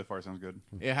you've said so far sounds good.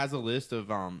 It has a list of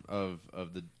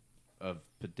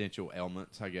potential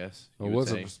ailments, I guess. Well,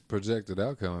 what's a projected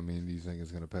outcome? I mean, do you think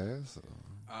it's going to pass?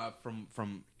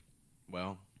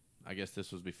 Well, I guess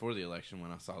this was before the election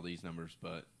when I saw these numbers,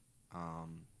 but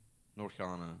North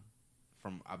Carolina,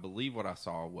 from I believe what I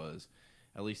saw was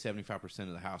at least 75%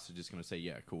 of the House is just going to say,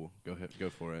 "Yeah, cool, go ahead, go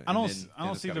for it." I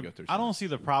don't see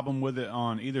the problem with it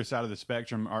on either side of the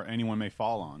spectrum, or anyone may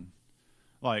fall on.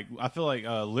 Like, I feel like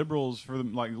liberals, for the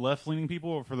left-leaning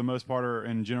people, for the most part, are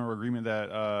in general agreement that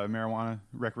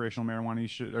recreational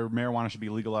marijuana should be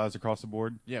legalized across the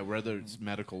board. Yeah, whether it's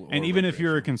medical. And or even if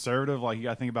you're a recreational. conservative, you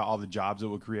got to think about all the jobs it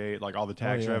would create, all the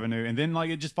tax yeah. revenue, and then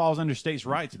it just falls under states'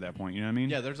 rights at that point. You know what I mean?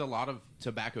 Yeah, there's a lot of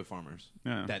tobacco farmers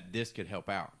Yeah. that this could help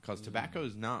out because tobacco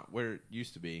is not where it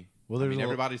used to be. Well, I there's mean, a-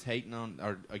 everybody's hating on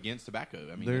or against tobacco.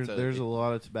 I mean, There's a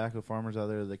lot of tobacco farmers out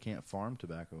there that can't farm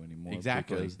tobacco anymore.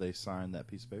 Exactly. Because they signed that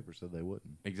piece of paper so they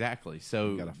wouldn't. exactly.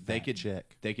 So Got a they fat could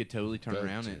check. they could totally turn Fat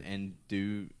around check. and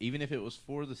do, even if it was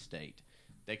for the state,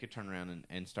 they could turn around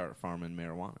and start farming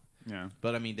marijuana. Yeah.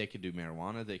 But I mean, they could do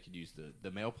marijuana. They could use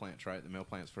the male plants, right? The male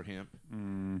plants for hemp.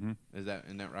 Mm-hmm.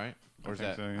 Isn't that right? Or is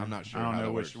think that? so, yeah. I'm not sure. I don't how know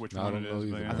that which works. one it is.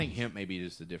 either. But yeah. I think hemp may be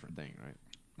just a different thing, right?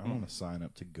 I want to sign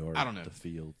up to guard I don't know. the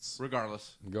fields.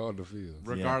 Regardless, Guard the field.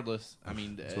 regardless. I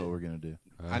mean, That's what we're gonna do.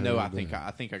 I know. I think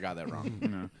I got that wrong.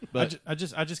 No. But I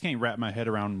just can't wrap my head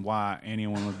around why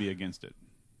anyone would be against it.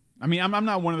 I mean, I'm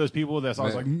not one of those people that's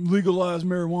always like legalize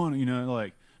marijuana, you know,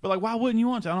 like. But like, why wouldn't you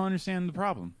want to? I don't understand the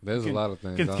problem. There's a lot of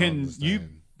things. I don't Can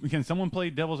understand. Can someone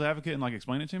play devil's advocate and like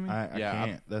explain it to me? I Yeah,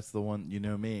 can't. That's the one. You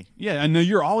know me. Yeah, I know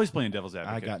you're always playing devil's I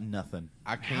advocate. got nothing.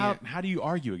 I can't. How do you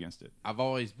argue against it? I've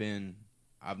always been.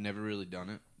 I've never really done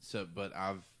it. But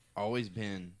I've always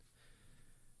been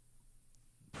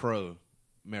pro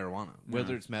marijuana,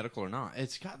 whether it's medical or not.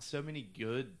 It's got so many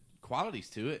good qualities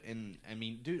to it, and I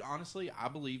mean, dude, honestly, I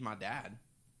believe my dad.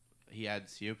 He had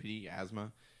COPD,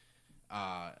 asthma.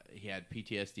 He had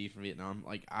PTSD from Vietnam.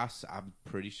 Like I'm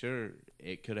pretty sure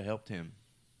it could have helped him.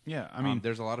 Yeah, I mean,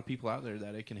 there's a lot of people out there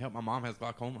that it can help. My mom has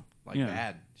glaucoma, like Yeah.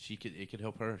 bad. It could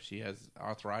help her. She has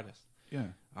arthritis. yeah,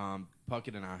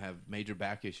 Puckett and I have major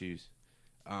back issues.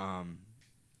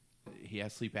 He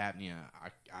has sleep apnea.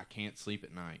 I can't sleep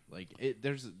at night. Like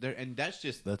and that's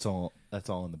just That's all. That's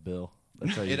all in the bill.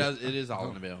 That's how you. it is all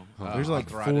in the bill. There's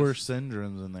like Arthritis. 4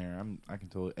 syndromes in there. I can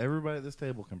tell you. Everybody at this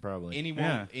table can probably.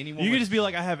 Anyone. you with- could just be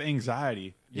like, I have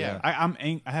anxiety. Yeah.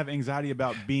 I have anxiety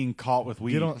about being caught with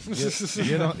weed. Get on.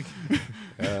 Get on.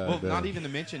 Well, not even to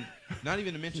mention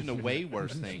the way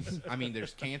worse things. I mean,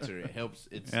 there's cancer. It helps.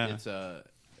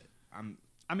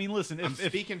 I mean, listen, I'm if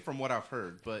speaking from what I've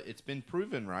heard, but it's been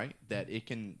proven, right, that it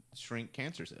can shrink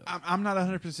cancer cells. I'm not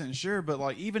 100% sure, but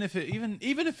like even if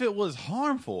it was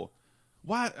harmful,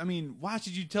 why? I mean, why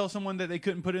should you tell someone that they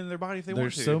couldn't put it in their body if they want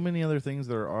There's to? so many other things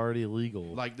that are already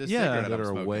legal. Like this Yeah, cigarette that I'm are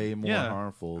smoking. way more Yeah.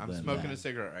 harmful I'm than smoking that. a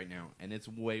cigarette right now, and it's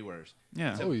way worse.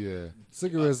 Yeah, Oh yeah,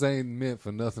 cigarettes ain't meant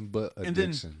for nothing but And then-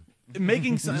 addiction.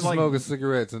 making You something like smoke a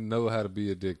cigarette to know how to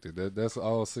be addicted. That's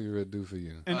all cigarette do for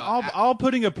you. and all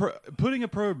putting a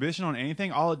prohibition on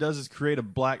anything, all it does is create a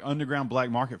underground black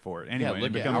market for it. Anyway, look it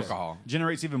at becomes- alcohol.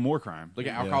 generates even more crime. Look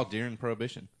at alcohol during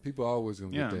Prohibition. People always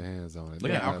gonna Yeah. get their hands on it. Look No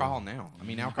at matter- alcohol now. I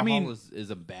mean, alcohol is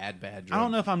a bad drug. I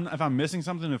don't know if I'm missing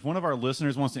something. If one of our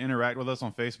listeners wants to interact with us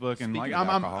on Facebook and Speaking like of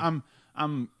alcohol.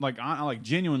 I'm like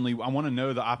genuinely I want to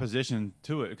know the opposition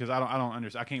to it because I don't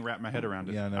understand. I can't wrap my head around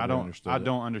it. Yeah, I never don't understood I it.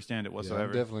 don't understand it Yeah, whatsoever.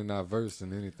 I'm definitely not versed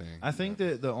in anything. I think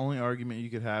that the only argument you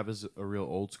could have is a real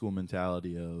old school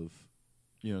mentality of,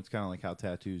 you know, it's kind of like how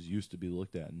tattoos used to be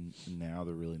looked at, and now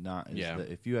they're really not. Is Yeah. that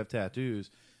if you have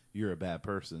tattoos, you're a bad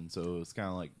person. So it's kind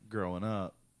of like growing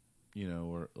up, you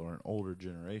know, or an older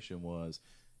generation was,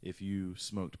 if you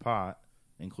smoked pot,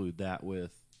 include that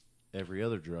with every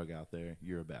other drug out there,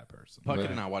 you're a bad person. Puckett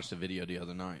But- and I watched a video the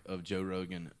other night of Joe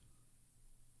Rogan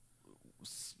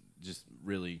just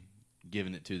really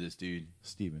giving it to this dude.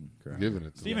 Stephen Crowder. Giving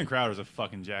it to Steven Crowder's a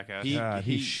fucking jackass.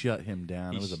 He shut him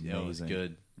down. It was amazing. It was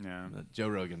good. yeah. Joe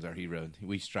Rogan's our hero.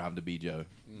 We strive to be Joe.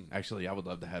 Actually, I would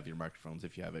love to have your microphones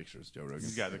if you have extras, Joe Rogan.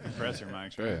 He's got the compressor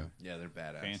mics, right? Yeah. Yeah, they're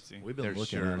badass. Fancy. We've been They're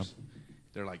looking at them. Sures.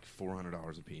 They're like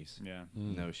 $400 a piece. Yeah.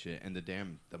 No shit. And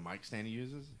the mic stand he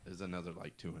uses is another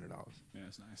like $200. Yeah,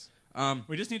 it's nice.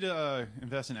 We just need to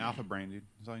invest in Alpha Brain, dude.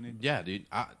 That's all you need. Yeah, dude.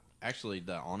 Actually,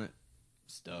 the On It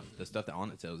stuff, the stuff that On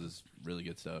It sells is really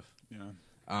good stuff.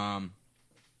 Yeah.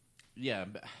 Yeah,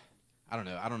 but I don't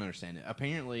know. I don't understand it.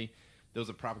 Apparently, there was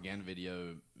a propaganda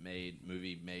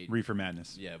movie made. Reefer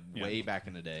Madness. Yeah, Yeah. way back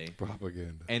in the day,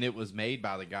 Propaganda. and it was made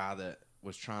by the guy that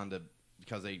was trying to,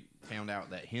 because they found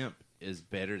out that hemp is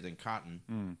better than cotton,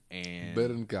 and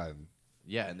Better than cotton.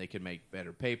 yeah, and they could make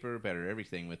better paper, better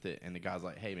everything with it. And the guy's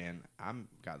like, "Hey, man, I'm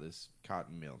got this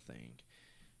cotton mill thing,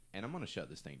 and I'm gonna shut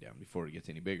this thing down before it gets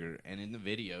any bigger." And in the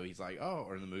video, he's like, "Oh,"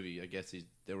 or in the movie, I guess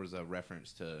there was a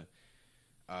reference to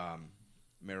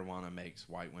marijuana makes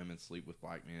white women sleep with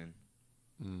black men,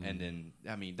 and then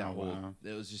I mean that wow.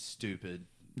 it was just stupid.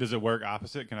 Does it work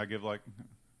opposite? Can I give like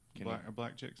Can a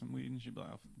black chick some weed and she'd be like,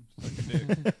 "Oh, suck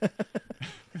a dick"?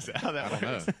 Is that how that I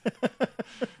don't works? know,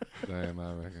 Damn,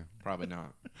 I reckon. probably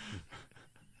not,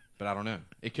 but I don't know.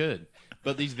 It could,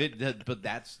 but but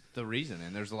that's the reason.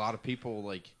 And there's a lot of people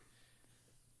like.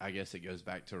 I guess it goes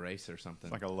back to race or something.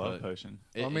 It's like a love potion.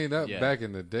 I mean, that yeah. back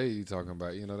in the day you talking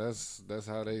about, you know, that's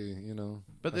how they, you know,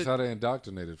 But that's how they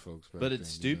indoctrinated folks. Back But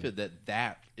it's then, you know. stupid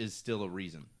that is still a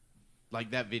reason. Like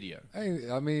that video. Hey,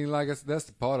 I mean, like that's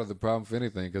the part of the problem for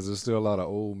anything because there's still a lot of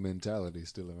old mentality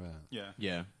still around. Yeah.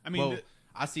 Yeah. I mean, well,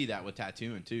 I see that with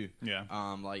tattooing too. Yeah.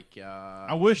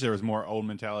 I wish there was more old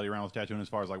mentality around with tattooing as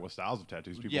far as like what styles of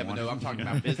tattoos people yeah, but want. no, I'm talking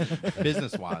about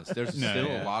business wise. There's No, still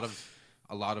yeah. a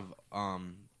a lot of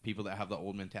people that have the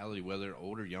old mentality, whether they're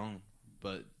old or young,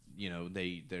 but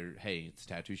they're hey, it's a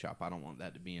tattoo shop. I don't want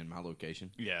that to be in my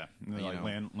location. Yeah, like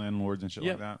landlords and shit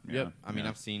like that. Yeah. Yep. I mean,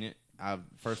 I've seen it. I've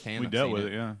firsthand. We dealt with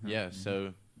it. Yeah. Yeah.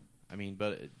 So, I mean,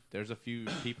 but there's a few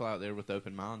people out there with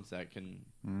open minds that can.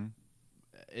 Mm-hmm.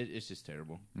 It's just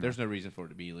terrible. Mm-hmm. There's no reason for it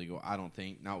to be illegal. I don't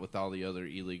think. Not with all the other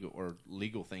illegal or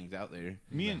legal things out there.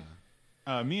 Me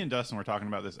and Dustin were talking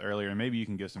about this earlier, and maybe you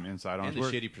can give some insight on it. And the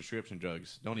shitty prescription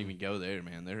drugs. Don't even go there,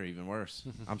 man. They're even worse.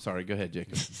 I'm sorry. Go ahead,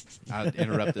 Jacob. I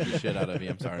interrupted the shit out of you.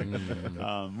 I'm sorry.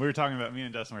 Me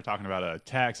and Dustin were talking about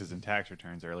taxes and tax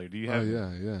returns earlier. Do you have?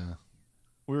 Oh yeah.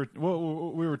 We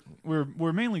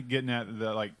were mainly getting at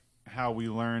the like how we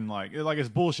learn like it's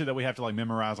bullshit that we have to like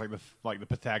memorize like the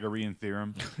Pythagorean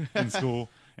theorem in school.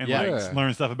 And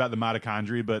learn stuff about the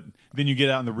mitochondria, but then you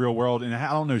get out in the real world, and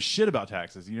I don't know shit about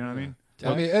taxes. You know what I mean?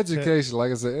 I mean, education,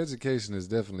 like I said, education is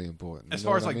definitely important. As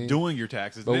far as like doing your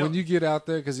taxes. But when you get out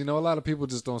there, because, a lot of people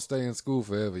just don't stay in school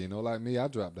forever. Like me, I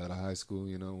dropped out of high school,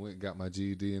 went and got my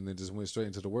GED and then just went straight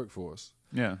into the workforce.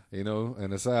 Yeah.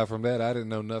 And aside from that, I didn't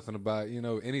know nothing about,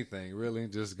 anything really.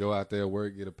 Just go out there,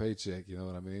 work, get a paycheck. You know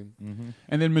what I mean? Mm-hmm.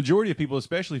 And then majority of people,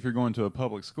 especially if you're going to a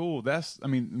public school,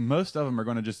 most of them are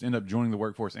going to just end up joining the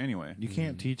workforce anyway. You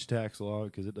can't teach tax law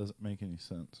because it doesn't make any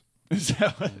sense.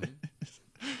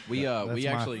 We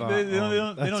actually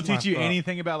they don't teach you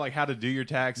anything about like how to do your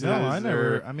taxes. No, I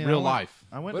never. I mean, real life.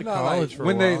 I went to college for a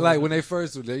while. When they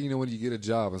first, when you get a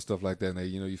job and stuff like that, and they,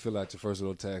 you fill out your first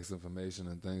little tax information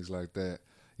and things like that.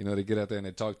 They get out there and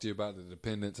they talk to you about the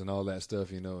dependents and all that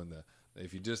stuff. And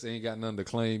if you just ain't got none to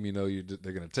claim,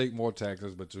 they're gonna take more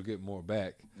taxes, but you'll get more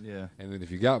back. Yeah. And then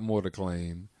if you got more to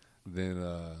claim, then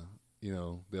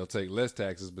they'll take less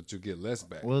taxes, but you get less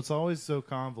back. Well, it's always so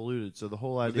convoluted. So the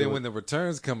whole idea. But then when the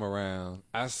returns come around,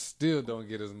 I still don't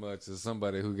get as much as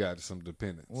somebody who got some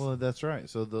dependents. Well, that's right.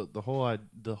 So the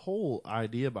whole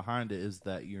idea behind it is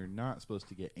that you're not supposed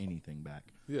to get anything back.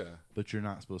 Yeah. But you're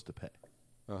not supposed to pay.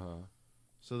 Uh-huh.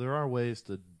 So there are ways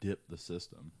to dip the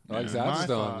system. Like I just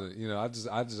don't, I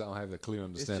just don't have a clear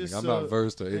understanding. I'm not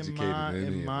versed or educated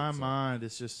in my mind.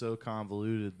 It's just so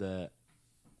convoluted that.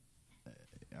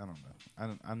 I don't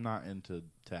know. I'm not into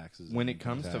taxes. When it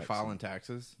comes to filing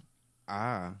taxes,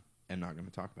 I am not going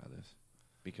to talk about this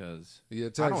because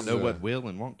I don't know what will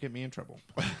and won't get me in trouble.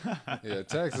 Yeah,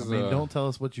 taxes. Don't tell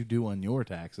us what you do on your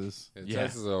taxes. Yeah,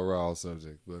 taxes are a raw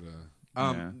subject, but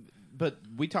but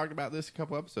we talked about this a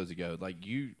couple episodes ago. Like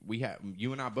you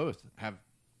and I both have.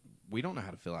 We don't know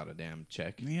how to fill out a damn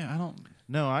check. Yeah, I don't.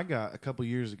 No, I got a couple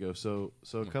years ago. So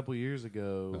a couple years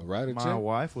ago, my check?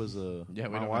 wife was a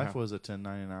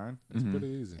 1099. It's pretty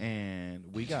easy, and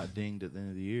we got dinged at the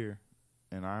end of the year,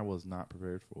 and I was not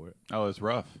prepared for it. Oh, it's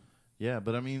rough. Yeah,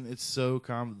 but I mean, it's so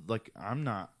common. Like I'm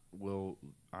not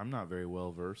very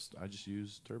well versed. I just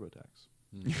use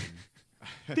TurboTax,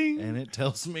 Ding. and it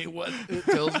tells me what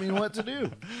to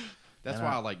do. That's why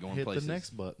I like going hit places. The next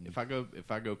button. If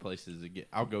I go places,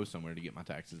 I'll go somewhere to get my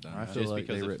taxes done. I feel like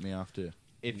they rip me off too.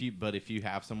 If you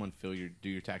have someone do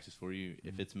your taxes for you,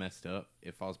 if it's messed up,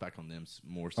 it falls back on them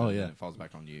more so than it falls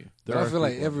back on you. I feel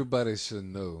like everybody should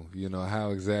know, how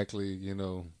exactly,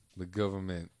 the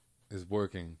government is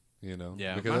working,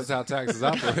 Yeah, because that's how taxes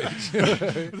operate. It's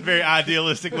a very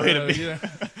idealistic way to be.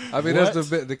 I mean, that's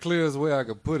the clearest way I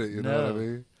could put it. You know what I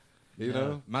mean? You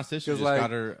know, my sister just got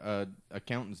her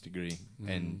accountant's degree,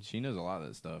 and she knows a lot of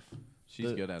that stuff.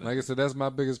 She's good at it. Like I said, that's my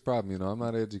biggest problem. I'm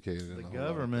not educated. The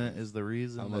government is the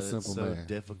reason that it's so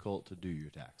difficult to do your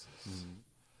taxes. Mm-hmm.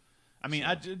 I mean,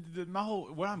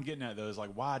 what I'm getting at though is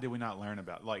like, why did we not learn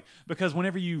about because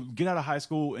whenever you get out of high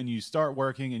school and you start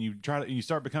working and you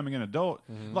start becoming an adult,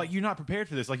 like you're not prepared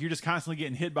for this. Like you're just constantly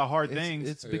getting hit by hard things.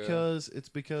 It's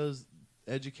because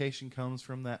education comes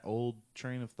from that old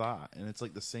train of thought, and it's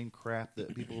like the same crap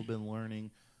that people have been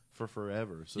learning for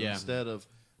forever. So instead of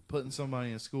putting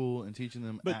somebody in school and teaching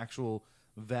them actual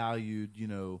valued,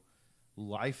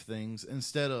 life things,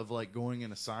 instead of like going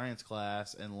in a science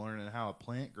class and learning how a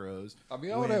plant grows. I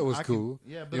mean, all that was cool.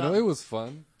 But it was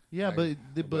fun. Yeah, but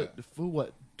for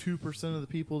what? 2% of the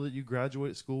people that you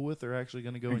graduate school with are actually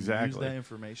going to go and use that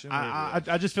information.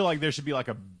 I just feel like there should be like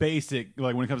a basic,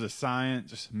 like when it comes to science,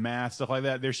 just math, stuff like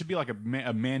that. There should be like a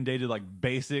mandated like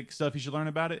basic stuff you should learn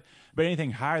about it. But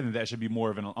anything higher than that should be more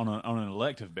of on an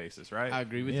elective basis, right? I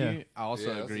agree with you. I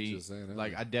also agree.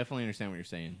 Like I definitely understand what you're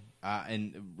saying.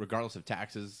 And regardless of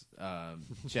taxes,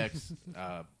 checks,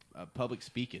 public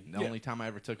speaking. The only time I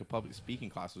ever took a public speaking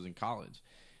class was in college.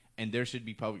 And there should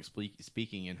be public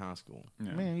speaking in high school.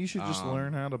 Yeah. Man, you should just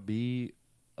learn how to be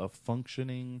a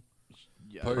functioning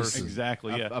person.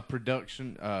 Exactly. Yeah. A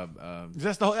production.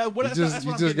 That's the whole. What, You that's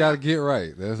what just I'm got to getting get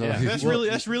right. That's all. Yeah.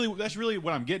 at. That's really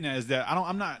what I'm getting at. Is that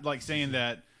I'm not like saying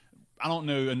that I don't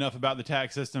know enough about the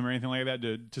tax system or anything like that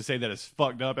to say that it's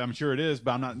fucked up. I'm sure it is,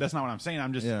 but I'm not. That's not what I'm saying.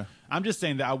 I'm just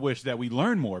saying that I wish that we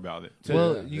learn more about it.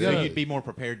 So you'd be more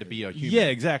prepared to be a human. Yeah,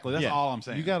 exactly. That's all I'm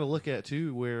saying. You got to look at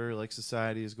too where like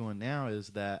society is going now is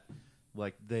that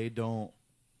like they don't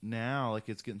now like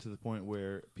it's getting to the point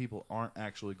where people aren't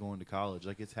actually going to college.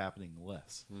 Like it's happening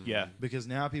less. Yeah, because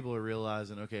now people are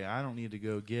realizing, okay, I don't need to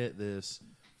go get this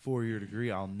 4-year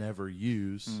degree I'll never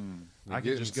use. I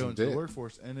can just go into the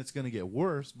workforce, and it's going to get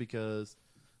worse because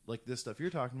like this stuff you're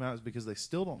talking about is because they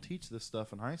still don't teach this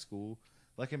stuff in high school.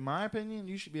 Like in my opinion,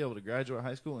 you should be able to graduate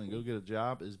high school and go get a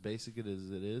job as basic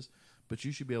as it is, but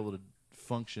you should be able to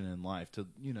function in life to,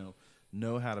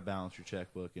 know how to balance your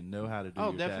checkbook and know how to do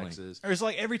your taxes. Or it's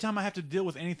like every time I have to deal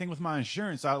with anything with my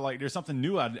insurance, there's something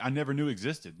new I never knew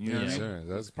existed. You know what I mean?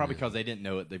 That's probably because they didn't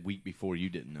know it the week before you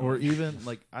didn't know. Or it. even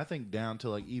like I think down to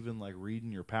like even like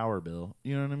reading your power bill.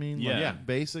 You know what I mean? Yeah. Like,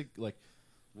 basic like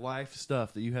life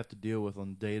stuff that you have to deal with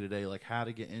on day to day, like how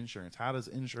to get insurance. How does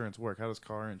insurance work? How does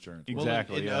car insurance work?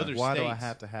 Exactly. Well, in other Why states, do I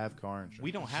have to have car insurance?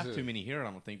 We don't have too many here,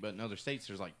 I don't think, but in other states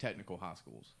there's like technical high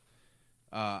schools.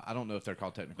 I don't know if they're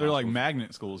called technical. They're like schools.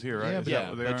 magnet schools here, right?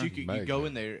 Yeah, but you go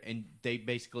in there and they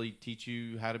basically teach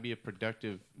you how to be a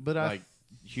productive,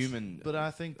 human. But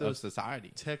I think those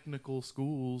society technical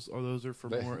schools those are for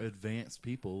more advanced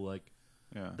people. Like,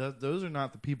 yeah, those are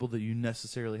not the people that you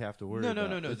necessarily have to worry about.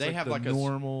 No. It's They have like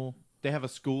normal. They have a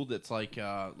school that's like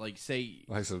say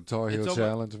like some Tar Heel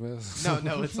Challenge mess.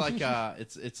 No, it's like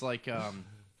it's like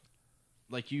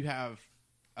you have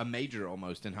a major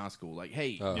almost in high school. Like,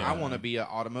 hey, I want to be an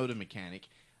automotive mechanic.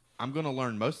 I'm going to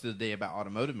learn most of the day about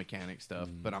automotive mechanic stuff,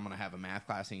 but I'm going to have a math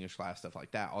class, English class, stuff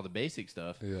like that, all the basic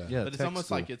stuff. Yeah. But it's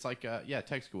almost like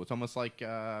tech school. It's almost like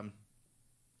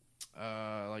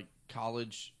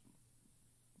college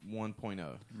 1.0.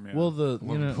 Yeah. Well,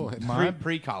 my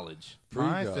pre-college.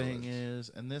 My thing is,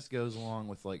 and this goes along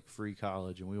with like free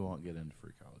college, and we won't get into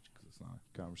free college because it's not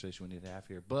a conversation we need to have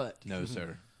here. But No,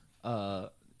 sir.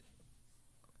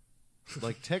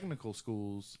 Like technical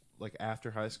schools, like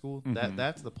after high school,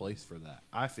 that's the place for that.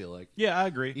 I feel like. Yeah, I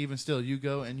agree. Even still, you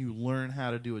go and you learn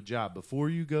how to do a job before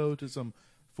you go to some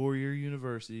 4-year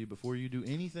university. Before you do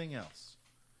anything else,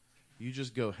 you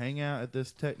just go hang out at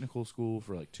this technical school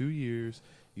for like 2 years.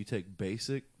 You take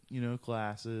basic,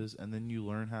 classes, and then you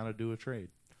learn how to do a trade.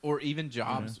 Or even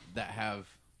jobs that have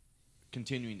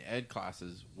continuing ed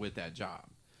classes with that job.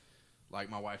 Like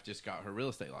my wife just got her real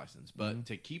estate license, but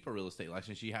to keep a real estate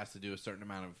license, she has to do a certain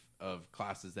amount of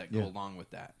classes that go along with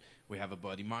that. We have a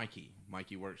buddy, Mikey.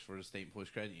 Mikey works for the State Employees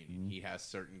Credit Union. He has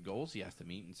certain goals he has to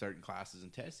meet and certain classes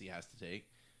and tests he has to take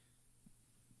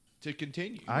to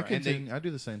continue. I do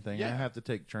the same thing. Yeah. I have to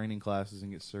take training classes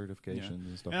and get certifications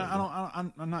and stuff. And like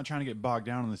that. I'm not trying to get bogged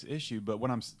down on this issue, but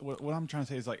what I'm trying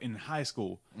to say is like in high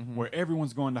school, where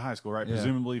everyone's going to high school, right? Yeah.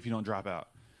 Presumably, if you don't drop out.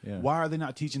 Yeah. Why are they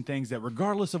not teaching things that,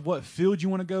 regardless of what field you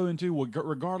want to go into,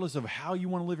 regardless of how you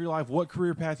want to live your life, what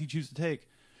career path you choose to take,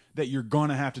 that you're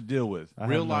gonna have to deal with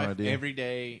real life,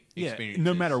 everyday experiences.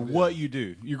 No matter what you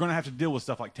do, you're gonna have to deal with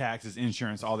stuff like taxes,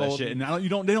 insurance, all that shit. And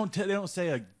they don't say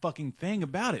a fucking thing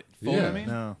about it. You know what I mean?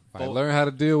 No. I learn how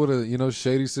to deal with a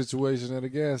shady situation at a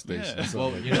gas station. Yeah.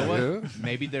 Well, you know what?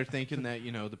 Maybe they're thinking that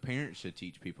the parents should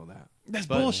teach people that. That's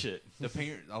bullshit.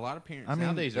 A lot of parents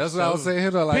nowadays. That's what I was saying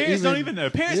here. Though, like, Parents don't even know.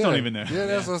 Parents don't even know. Yeah,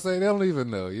 that's what I'm saying. They don't even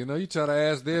know. You try to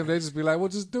ask them, they just be like, "Well,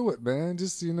 just do it, man.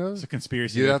 Just It's a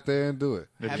conspiracy. get out there and do it."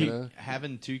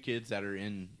 Having 2 kids that are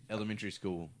in elementary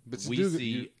school, But we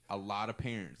see a lot of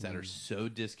parents that are so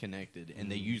disconnected,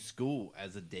 and they use school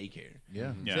as a daycare.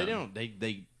 Yeah. Yeah. So they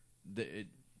don't.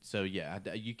 So yeah,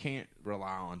 you can't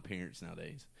rely on parents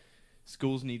nowadays.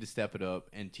 Schools need to step it up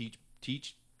and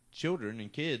teach children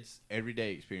and kids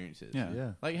everyday experiences.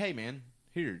 Yeah. Like, hey man,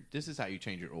 here, this is how you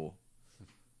change your oil.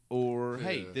 Or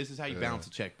hey, this is how you balance a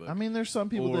checkbook. I mean, there's some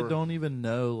people that don't even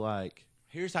know, like,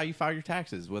 here's how you file your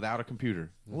taxes without a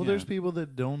computer. well, there's people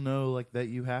that don't know, like, that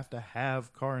you have to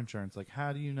have car insurance. Like,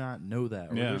 how do you not know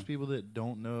that? Or there's people that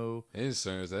don't know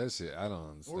Insurance, that shit, I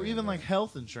don't understand. or even that. like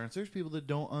health insurance. There's people that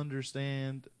don't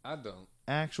understand I don't.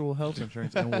 actual health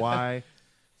insurance and why,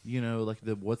 like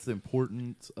what's the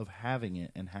importance of having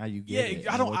it and how you get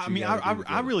it. I don't. I mean,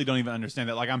 I really don't even understand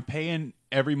that. Like, I'm paying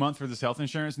every month for this health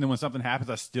insurance, and then when something happens,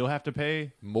 I still have to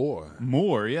pay More.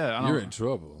 Yeah, You're in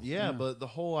trouble. Yeah, but the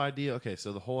whole idea. Okay,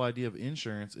 so the whole idea of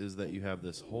insurance is that you have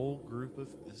this whole group of.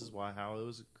 This is how it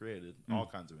was created. All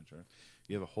kinds of insurance.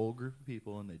 You have a whole group of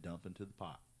people, and they dump into the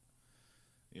pot.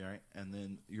 right? And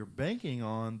then you're banking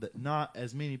on that not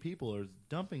as many people are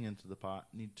dumping into the pot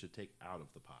need to take out of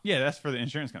the pot. Yeah, that's for the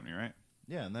insurance company, right?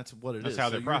 Yeah, and that's what it is. That's how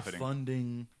they're you're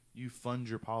profiting. You fund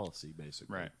your policy,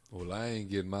 basically. Right. Well, I ain't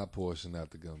getting my portion out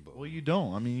the gumbo. Well, you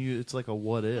don't. I mean, it's like a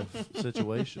what-if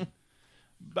situation.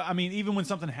 But I mean, even when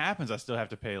something happens, I still have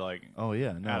to pay like Oh,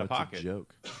 yeah. No, out of it's pocket. a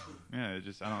joke. Yeah,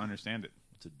 I don't understand it.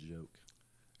 It's a joke.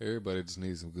 Everybody just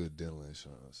needs some good dental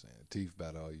insurance. And teeth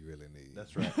about all you really need.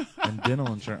 That's right. And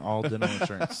all dental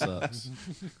insurance sucks.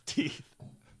 Teeth.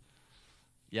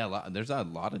 Yeah, there's a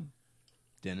lot of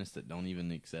dentists that don't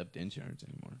even accept insurance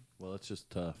anymore. Well, it's just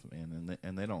tough, man.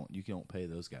 And they don't. You don't pay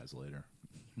those guys later.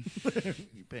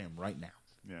 You pay them right now.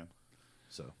 Yeah.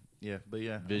 So yeah, but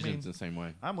yeah, Vision's the same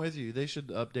way. I'm with you. They should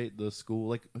update the school.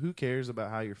 Like, who cares about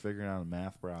how you're figuring out a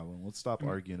math problem? Let's stop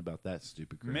arguing about that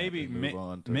stupid crap. Maybe and move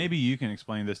on to maybe you can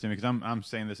explain this to me, because I'm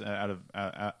saying this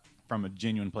from a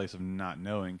genuine place of not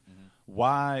knowing. Mm-hmm.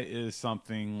 Why is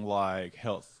something like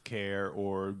health care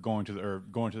or going to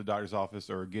the doctor's office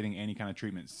or getting any kind of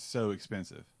treatment so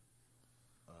expensive?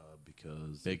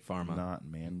 because Big pharma. not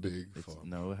mandated. Big pharma.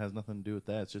 No, it has nothing to do with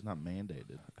that. It's just not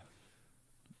mandated.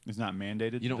 It's not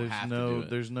mandated. You don't have to do it.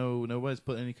 There's nobody's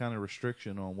put any kind of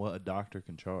restriction on what a doctor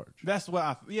can charge. That's what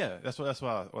I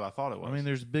thought it was. I mean,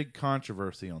 there's big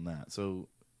controversy on that. So,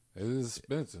 It is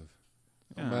expensive.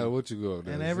 No Yeah. matter what you go up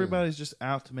there. and everybody's just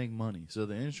out to make money. So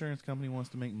the insurance company wants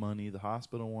to make money, the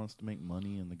hospital wants to make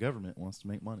money, and the government wants to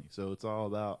make money. So it's all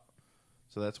about.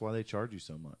 So that's why they charge you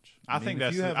so much. I mean, think if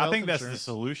that's you have I think health that's the insurance-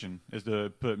 solution, is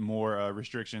to put more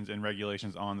restrictions and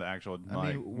regulations on the actual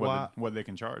what they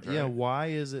can charge. Right? Yeah, why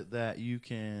is it that you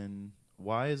can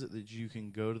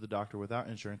go to the doctor without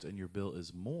insurance and your bill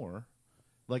is more?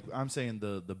 Like I'm saying,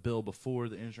 the bill before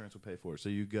the insurance will pay for it. So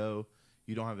you go,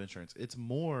 you don't have insurance. It's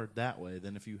more that way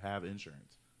than if you have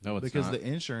insurance. No, it's because not. the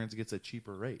insurance gets a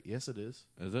cheaper rate. Yes, it is.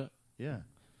 Is it? Yeah,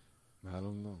 I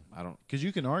don't know. I don't. because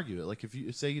you can argue it. Like if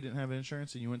you say you didn't have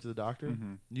insurance and you went to the doctor,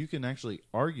 Mm-hmm. you can actually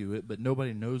argue it, but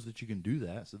nobody knows that you can do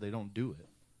that, so they don't do it.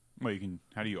 Well, you can.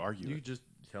 How do you argue You it? just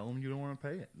tell them you don't want to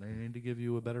pay it. They need to give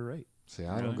you a better rate. See,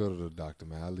 I don't go to the doctor,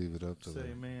 man. I leave it up to Say,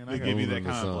 the. man, They I got give you Rule that in the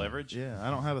kind of sun. leverage. Yeah, I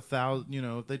don't have 1,000. You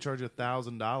know, if they charge you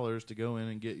 $1,000 to go in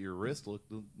and get your wrist looked,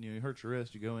 you hurt your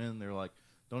wrist. You go in, they're like,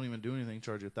 don't even do anything.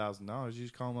 Charge you $1,000. You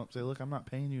just call them up, and say, look, I'm not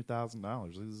paying you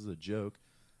 $1,000. This is a joke.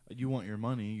 You want your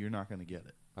money, you're not going to get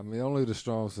it. I mean, only the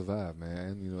strong survive,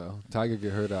 man. You know, Tiger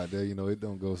get hurt out there. You know, it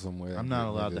don't go somewhere. I'm not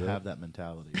allowed to have that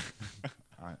mentality,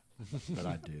 but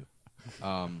I do.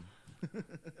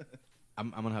 I'm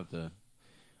gonna have to.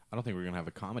 I don't think we're gonna have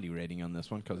a comedy rating on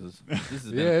this one because this has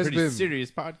been Yeah, a it's pretty been-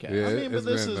 serious podcast. Yeah. I mean, but it's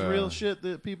this been, is real shit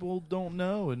that people don't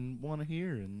know and want to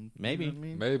hear, and Maybe. you know what I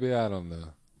mean? Maybe I don't know.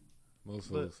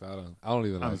 Most But- folks, I don't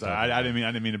even. I'm like sorry. talking I about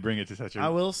didn't mean to bring it to such a. I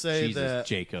will say Jesus, that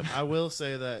Jacob. I will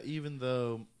say that even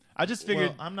though I just figured.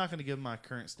 well, I'm not going to give my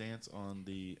current stance on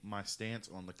my stance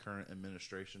on the current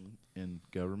administration in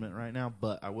government right now,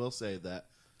 but I will say that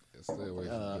it. Stay away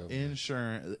from government.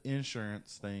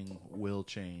 insurance thing will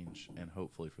change, and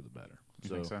hopefully for the better. You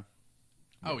think so?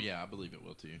 Oh yeah, I believe it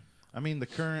will too. I mean, the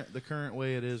current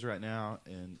way it is right now,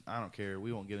 and I don't care.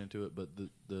 We won't get into it, but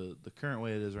the current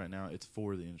way it is right now, it's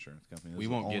for the insurance company. We It's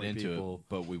the won't get only into it, people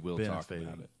but we will talk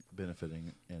about it.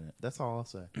 benefiting in it. That's all I'll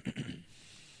say.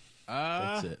 Uh,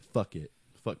 That's it. Fuck it.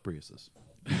 Fuck Priuses.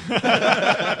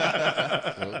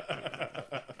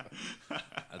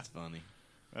 That's funny.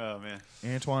 Oh man.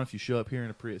 Antoine, if you show up here in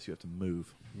a Prius, you have to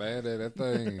move. Man, that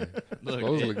thing Look,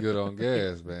 supposedly good on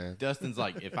gas, man. Dustin's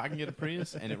like, if I can get a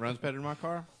Prius and it runs better than my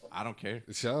car, I don't care.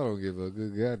 Y'all don't give a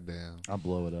good goddamn. I'll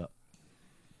blow it up.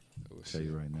 Oh, I'll tell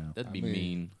you right now. That'd I be mean,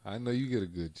 mean. I know you get a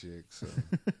good chick, so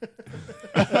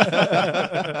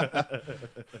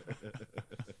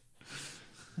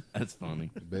That's funny.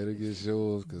 you better get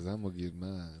yours because I'm gonna get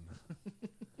mine.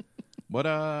 What do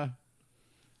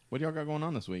y'all got going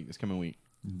on this coming week?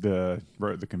 The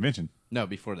convention. No,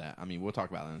 before that. I mean, we'll talk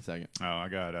about that in a second. Oh, I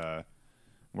got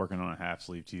working on a half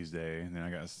sleeve Tuesday, and then I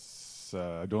got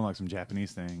doing like some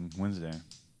Japanese thing Wednesday.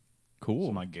 Cool.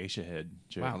 So my geisha head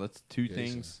chick. Wow, that's two Geisha.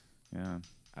 things Yeah,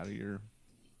 out of your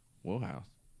wheelhouse.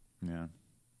 yeah.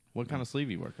 What kind of sleeve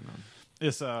are you working on?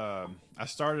 It's I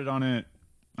started on it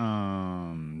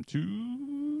 3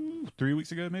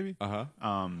 weeks ago maybe. Uh-huh.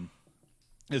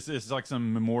 It's like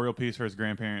some memorial piece for his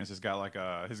grandparents. It's got like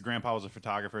his grandpa was a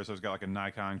photographer, so it's got like a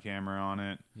Nikon camera on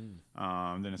it.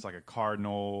 Then it's like a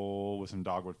cardinal with some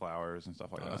dogwood flowers and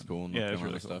stuff like Oh, that. that's cool. Yeah, North it's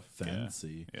really Carolina cool. stuff.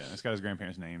 Fancy. Yeah, it's got his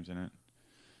grandparents' names in it.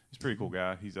 He's a pretty cool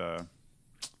guy. He's I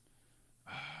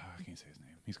can't say his name.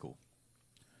 He's cool.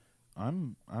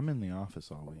 I'm in the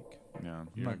office all week. Yeah. I'm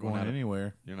You're not not going going out of-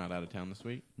 anywhere. You're not out of town this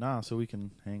week? Nah, so we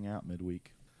can hang out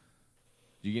midweek.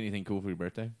 Did you get anything cool for your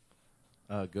birthday?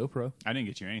 GoPro. I didn't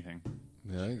get you anything.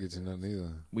 Yeah, I didn't get you nothing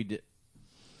either. We did.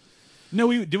 No,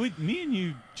 me and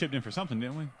you chipped in for something,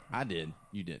 didn't we? I did.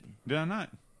 You didn't. Did I not?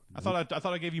 I thought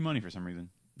I gave you money for some reason.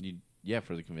 Yeah,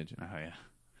 for the convention. Oh yeah.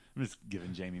 I'm just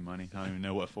giving Jamie money. I don't even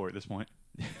know what for at this point.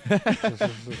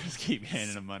 Just keep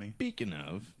handing him money. Speaking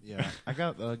of, Yeah, I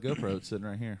got a GoPro sitting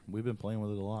right here. We've been playing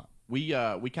with it a lot. we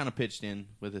kind of pitched in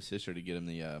with his sister to get him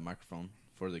the microphone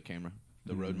for the camera,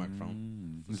 the Rode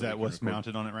microphone. Is So that we what's can record.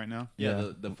 mounted on it right now?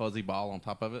 Yeah, the fuzzy ball on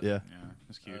top of it. Yeah, Yeah,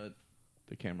 that's cute.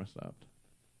 The camera stopped.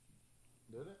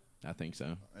 Did it? I think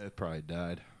so. it probably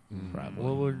died. Probably.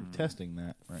 Well, we're testing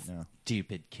that right now.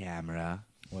 Stupid camera.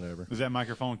 Whatever. Is that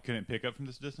microphone couldn't pick up from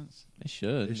this distance? It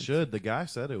should. It should. The guy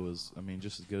said it was. I mean,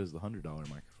 just as good as the $100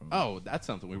 microphone. Oh, that's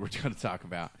something we were going to talk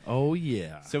about. Oh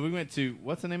yeah. So we went to,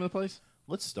 what's the name of the place?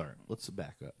 Let's start. Let's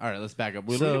back up. All right, let's back up.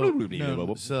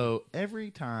 So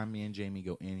every time me and Jamie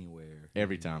go anywhere,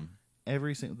 Every time.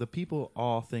 the people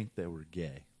all think that we're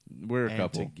gay We're a and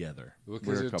couple. together. Because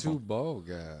We're a you're couple. two bald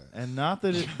guys. And not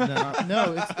that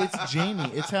it's Jamie.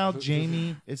 It's how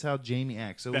Jamie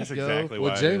acts. So That's we go. exactly why.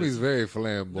 Well, it Jamie's is. very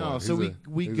flamboyant. No, so He's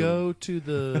we he's go to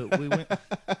the we went.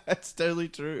 That's totally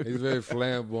true. He's very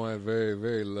flamboyant, very,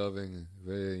 very loving,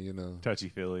 very, touchy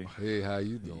feely. hey, how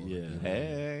you doing? Yeah. You know?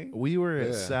 Hey. We were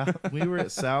at Yeah. we were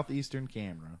at Southeastern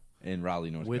Camera, In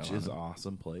Raleigh, North which Carolina. is an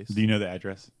awesome place. Do you know the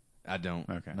address? I don't.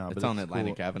 Okay. No, It's but on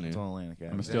Atlantic cool. Avenue. It's on Atlantic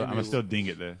Avenue. I'm gonna still ding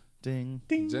it there. Ding.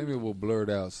 Jamie will blurt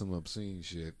out some obscene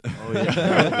shit. Oh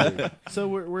yeah. So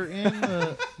we're in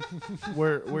the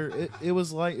it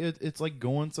was like it's like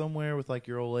going somewhere with like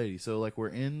your old lady. So like we're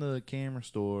in the camera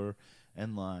store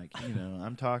and like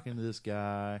I'm talking to this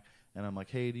guy and I'm like,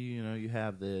 hey, do you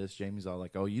have this? Jamie's all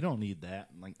like, oh, you don't need that.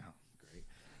 I'm like, oh, great.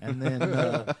 And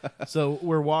then so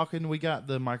we're walking. We got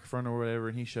the microphone or whatever,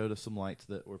 and he showed us some lights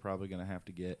that we're probably gonna have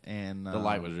to get. And The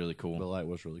light was really cool. The light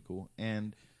was really cool.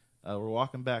 And we're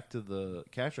walking back to the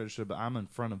cash register, but I'm in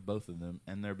front of both of them,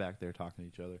 and they're back there talking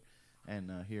to each other. And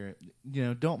here,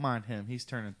 don't mind him. He's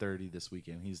turning 30 this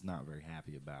weekend. He's not very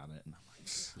happy about it. And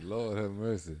I'm Lord have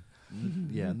mercy. like,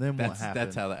 yeah. And then what That's happened?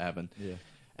 that's how that happened. Yeah.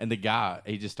 And the guy,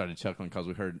 he just started chuckling because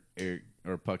we heard Eric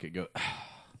or Puckett go,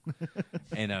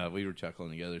 and we were chuckling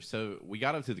together. So we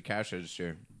got up to the cash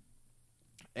register.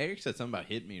 Eric said something about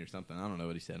hit me or something. I don't know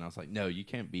what he said. And I was like, no, you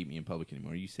can't beat me in public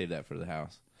anymore. You save that for the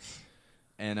house.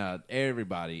 And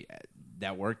everybody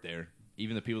that worked there,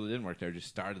 even the people that didn't work there, just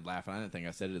started laughing. I didn't think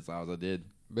I said it as loud as I did.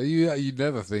 But you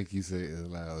never think you say it as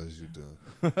loud as you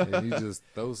do. And you just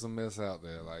throw some mess out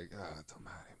there like, don't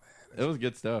mind it, man. It was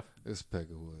good stuff. It's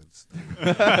Peckerwoods.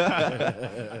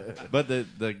 But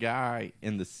the guy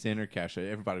in the center cash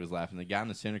register, everybody was laughing. The guy in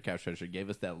the center cash register gave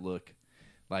us that look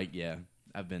like, yeah,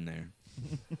 I've been there.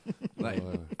 Like,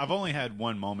 I've only had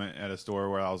one moment at a store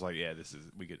where I was like, yeah,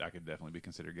 I could definitely be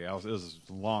considered gay. It was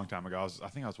a long time ago. I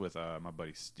think I was with my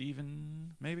buddy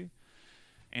Steven, maybe.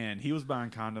 And he was buying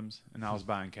condoms, and I was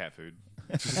buying cat food.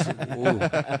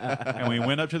 And we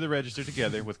went up to the register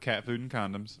together with cat food and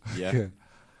condoms. yeah,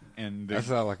 And That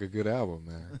sounds like a good album,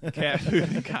 man. cat food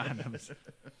and condoms.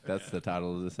 that's the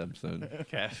title of this episode.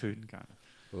 Cat food and condoms.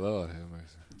 Lord have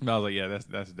mercy. But I was like, yeah,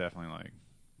 that's definitely like,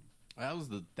 That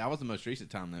was the most recent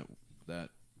time that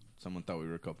someone thought we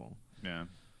were a couple. yeah.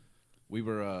 We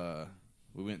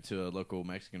went to a local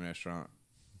Mexican restaurant,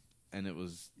 and it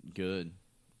was good.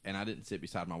 And I didn't sit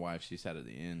beside my wife; she sat at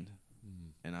the end,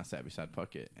 and I sat beside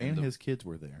Puckett. And his kids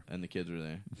were there. And the kids were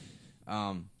there.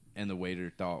 And the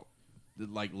waiter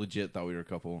legit thought we were a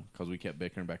couple because we kept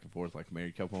bickering back and forth like a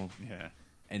married couple. Yeah.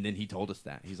 And then he told us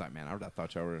that. He's like, man, I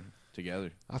thought y'all were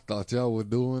together. I thought y'all were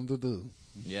doing the do.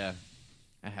 Yeah.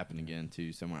 That happened again,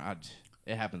 too, somewhere.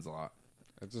 It happens a lot.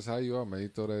 That's just how you are, man. You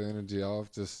throw that energy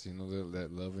off, just, that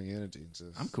loving energy.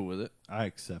 Just I'm cool with it. I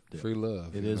accept it. free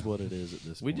love. It is what it is at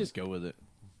this We point. just go with it.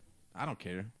 I don't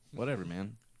care. Whatever,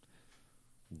 man.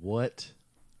 Whatever.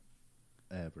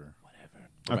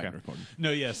 Okay.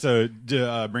 No, yeah. So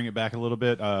to bring it back a little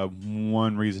bit,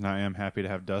 one reason I am happy to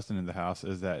have Dustin in the house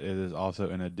is that it is also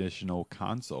an additional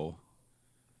console,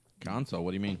 Console? What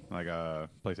do you mean? like a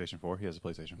PlayStation 4. He has a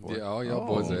PlayStation 4. Yeah, all y'all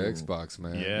boys are Xbox,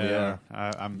 man. Yeah, We are.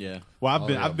 I'm. Yeah. Well,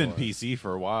 All I've been boys. PC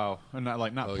for a while, and not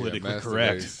Oh, politically Master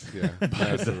correct. Race. Yeah,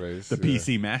 Master Race. The yeah.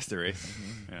 PC master race.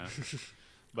 Yeah.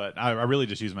 But I really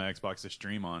just use my Xbox to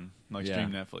stream on, like Yeah.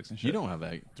 stream Netflix and shit. You don't have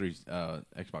a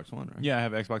Xbox One, right? Yeah, I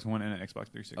have Xbox One and an Xbox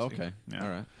 360. Okay. Yeah. All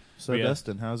right. So, Yeah.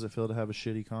 Dustin, how does it feel to have a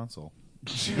shitty console?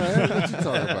 Man, what you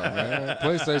talking about, man?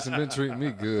 PlayStation been treating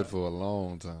me good for a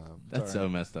long time. That's so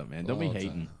messed up, man. Don't be Long hating.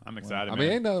 time. I'm excited. I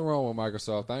mean, ain't nothing wrong with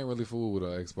Microsoft. I ain't really fooled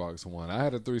with an Xbox One. I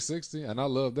had a 360, and I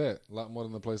love that a lot more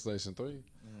than the PlayStation 3.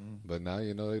 But now,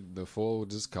 the 4 would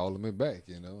just calling me back,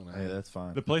 And Hey, that's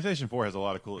fine. The PlayStation 4 has a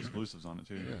lot of cool exclusives on it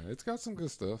too. yeah, it's got some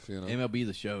good stuff, MLB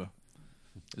The Show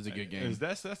is a good game.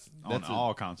 That's on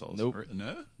all consoles? Nope.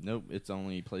 No. Nope, it's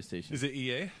only PlayStation. Is it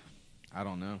EA? I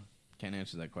don't know. Can't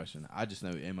answer that question. I just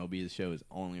know MLB The Show is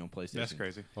only on PlayStation. That's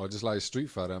crazy. Or just like Street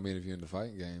Fighter. I mean, if you're into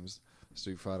fighting games,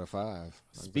 Street Fighter 5.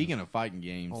 Speaking of fighting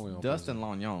games, Only on Dustin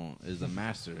Lognion is a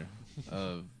master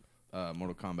of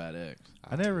Mortal Kombat X.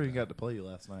 I never even got to play you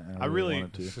last night. And I really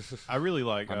wanted to. I really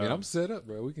like. I mean, I'm set up,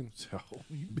 bro. We can.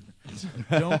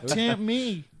 Don't tempt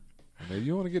me. I mean,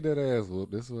 you want to get that ass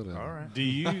whooped? This whatever. All right. Do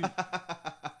you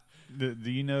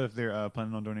do you know if they're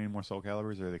planning on doing any more Soul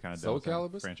Calibers, or are they kind of done Soul with that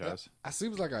Calibers franchise? I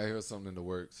seems like I heard something in the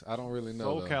works. I don't really know.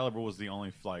 Soul though. Calibur was the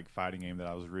only fighting game that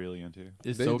I was really into.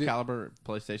 Is They Soul did- Calibur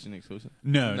PlayStation exclusive?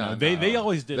 No, they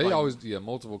always did. They always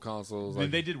multiple consoles.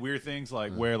 They did weird things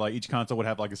where each console would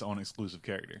have its own exclusive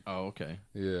character. Oh, okay.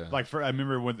 Yeah. I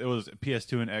remember when it was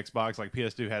PS2 and Xbox.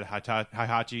 PS2 had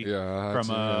Hihachi Yeah, from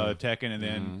Hihachi, Tekken, and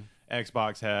then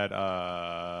Xbox had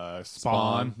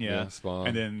Spawn, Yeah, Spawn.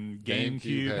 and then GameCube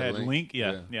GameCube had had Link,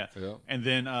 Yeah. and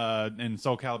then in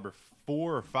Soul Calibur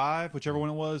 4 or 5, whichever one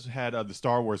it was, had the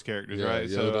Star Wars characters, Yeah, right?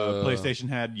 So Yoda, PlayStation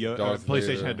had Darth PlayStation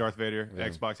Vader. had Darth Vader, Yeah.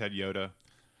 Xbox had Yoda,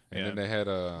 and then they had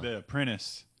the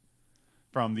Apprentice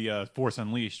from the Force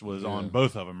Unleashed was on Yeah.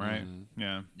 both of them, right? Mm-hmm.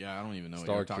 Yeah. Yeah, I don't even know what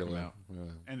Star you're talking Killer. about. Yeah.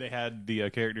 And they had the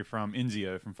character from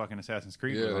Enzio from fucking Assassin's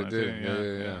Creed. was Yeah, on they it, did.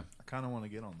 too. Yeah. I kind of want to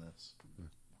get on this.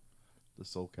 The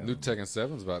Soul Calibur. New Tekken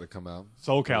 7's about to come out.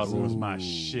 Soul Calibur was my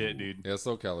shit, dude. Yeah,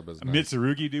 Soul Calibur's nice.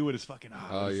 Mitsurugi, dude, with his fucking yeah,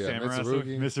 samurai sword.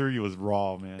 Mitsurugi. Mitsurugi was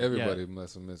raw, man. Everybody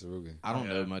mess with Mitsurugi. I don't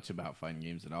Yeah. know much about fighting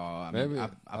games at all. I mean, Maybe I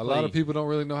a lot play- of people don't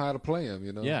really know how to play them.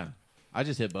 Yeah, I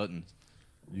just hit buttons.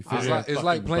 You It's figure like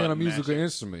fucking playing a button musical mashing.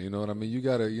 instrument. You know what I mean? You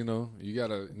gotta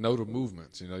know the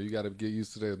movements. You got to get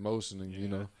used to their motion and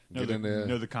get in there.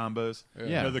 Know the combos.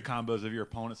 Yeah. Know the combos of your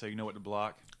opponent so you know what to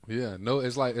block. Yeah, no,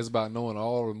 it's about knowing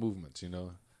all the movements.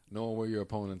 Knowing where your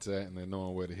opponent's at and then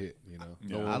knowing where to hit.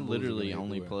 Knowing I what moves literally you're gonna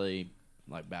only hit play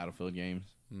like Battlefield games,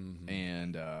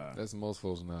 and where. That's most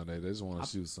folks nowadays. They just want to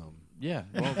shoot something. yeah,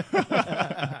 well,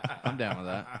 I'm down with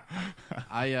that.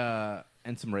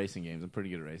 And some racing games. I'm pretty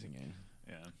good at racing games.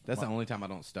 Yeah. That's the only time I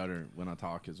don't stutter when I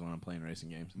talk is when I'm playing racing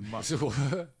games.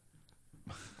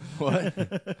 What?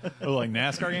 Oh, like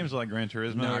NASCAR games or like Gran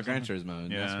Turismo? No, or Gran something?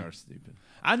 Turismo. Yeah. NASCAR's stupid.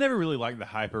 I never really liked the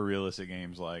hyper realistic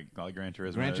games like Gran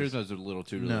Turismo. Gran is. Turismo's a little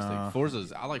too No. realistic.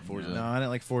 Forza's. I like Forza. No, I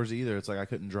didn't like Forza either. It's like I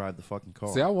couldn't drive the fucking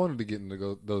car. See, I wanted to get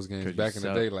into those games 'Cause you back in the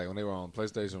suck. day, like when they were on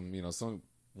PlayStation. Some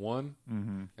one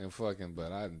and fucking,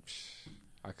 but I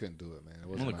couldn't do it, man. It One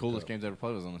wasn't of the my coolest cup. games I ever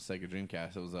played was on the Sega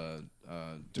Dreamcast. It was a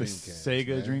The Dreamcast, Sega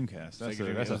man. Dreamcast. That's Sega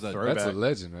a, that's Dreamcast. a It was a- throwback. That's a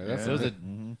legend, right? Yeah. it was a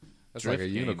That's like a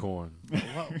drift game. unicorn.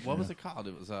 what was it called?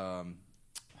 It was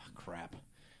crap.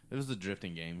 It was a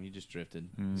drifting game. You just drifted.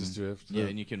 Just drift. Yeah,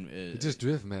 and you can just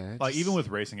drift, man. Like even with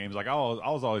racing games, like I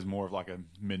was always more of like a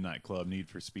Midnight Club, Need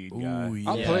for Speed guy. Ooh,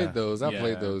 I yeah. played those. I Yeah.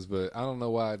 played those, but I don't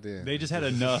know why I didn't. They just had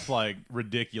enough like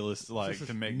ridiculous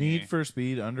to make Need me. for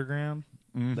Speed Underground.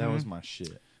 That was my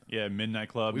shit. Yeah, Midnight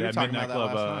Club. we They were had talking Midnight about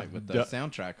that Club. last night, but the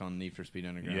soundtrack on Need for Speed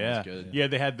Underground yeah, was good. yeah.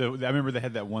 They had I remember they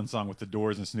had that one song with the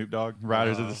Doors and Snoop Dogg,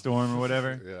 "Riders of the Storm" or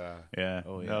whatever. Yeah. Yeah,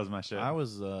 Oh, yeah. that was my shit. I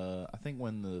was, I think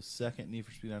when the second Need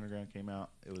for Speed Underground came out,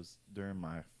 it was during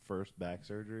my first back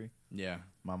surgery. Yeah.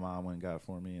 My mom went and got it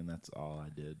for me, and that's all I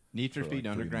did. Need for For, Speed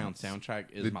like, 3 Underground months.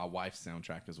 soundtrack is Did- my wife's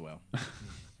soundtrack as well.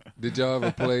 Did y'all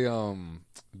ever play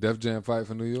Def Jam Fight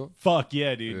for New York? Fuck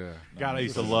yeah, dude. Yeah. God, I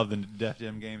used to love the Def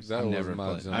Jam games. That I've was never my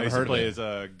played. jam. I used heard to of play it.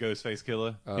 as Ghostface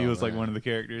Killer. Oh, He was like man. one of the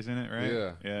characters in it, right?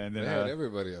 Yeah. yeah. And then They had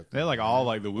everybody up they there. had like all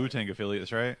like the Wu-Tang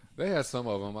affiliates, right? They had some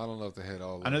of them. I don't know if they had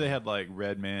all of them. I know they had like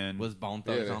Redman. Was Bone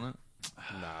Thugs Yeah. on it?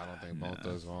 Nah, I don't think both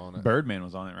those were on it. Birdman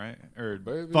was on it, right? Or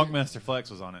Birdman? Funkmaster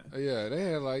Flex was on it. Yeah, they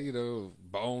had like,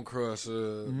 Bone Crusher,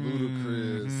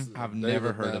 Ludacris. I've David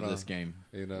never heard of Banner, this game.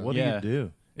 What Yeah. do you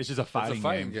do? It's just a It's fighting, a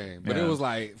fighting game. But Yeah. it was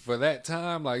like, for that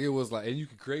time, like, it was like, and you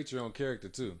could create your own character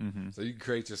too. Mm-hmm. So you can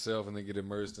create yourself and then get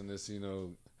immersed in this,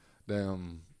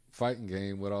 damn fighting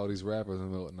game with all these rappers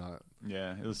and whatnot.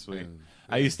 Yeah, it was sweet. And-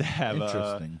 I used to have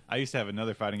Interesting. I used to have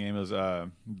another fighting game. It was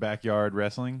backyard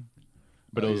wrestling,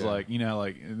 but Oh, it was yeah. like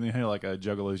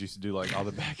juggalos used to do like all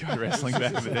the backyard wrestling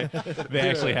back in the day. They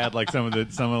actually had like some of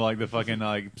the fucking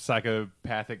like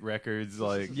psychopathic records,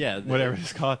 like Yeah, whatever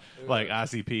it's called, like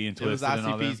ICP and It was Twisted and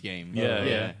all ICP's that. game.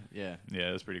 Yeah, yeah. Yeah,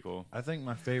 it was pretty cool. I think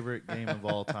my favorite game of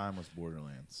all time was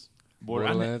Borderlands.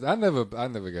 Borderlands. I never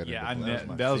got Yeah, into That was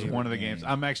my that was one of the favorite games.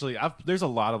 game. I'm actually. There's a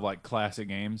lot of like classic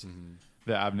games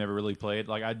that I've never really played.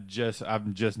 Like I'm just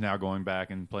now going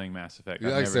back and playing Mass Effect. Yeah,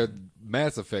 like I said,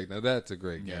 Mass Effect. Now that's a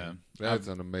great game. Yeah. That's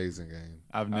an amazing game.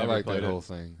 I've never I like played that it. whole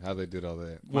thing. How they did all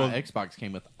that. My Xbox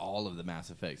came with all of the Mass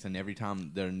Effects, and every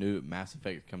time their new Mass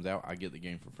Effect comes out, I get the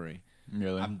game for free.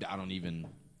 Really?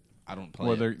 I don't play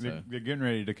Well, it. they're getting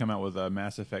ready to come out with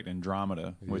Mass Effect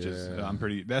Andromeda, which is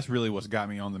that's really what's got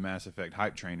me on the Mass Effect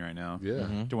hype train right now.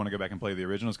 Yeah. To want to go back and play the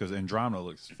originals because Andromeda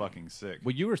looks fucking sick.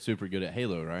 Well, you were super good at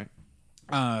Halo, right?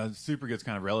 Super good's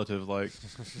kind of relative. Like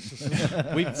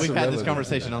We've had this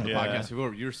conversation on the Yeah. podcast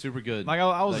before. You were super good.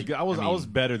 I was Like, I was I I was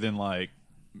mean- better than like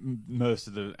most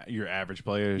of your average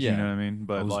players. Yeah. You know what I mean?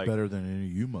 But I was like better than any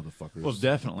of you motherfuckers. well,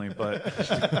 definitely, but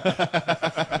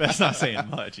that's not saying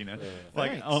much, you know.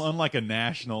 Like on like a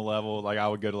national level, like I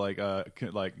would go to like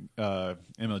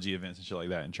MLG events and shit like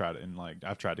that, and try to like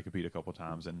I've tried to compete a couple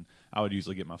times, and I would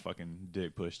usually get my fucking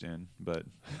dick pushed in, but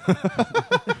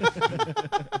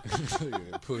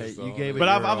You gave it but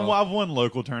your I've won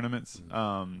local tournaments.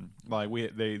 Like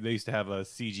they used to have a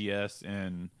CGS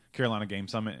in Carolina Game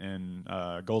Summit in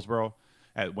Goldsboro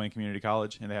at Wayne Community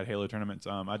College, and they had Halo tournaments.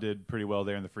 I did pretty well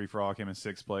there in the free for all. I came in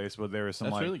 6th place, but there was some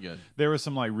That's really good. There was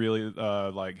some like really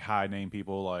like high name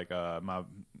people. Like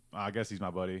I guess he's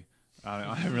my buddy.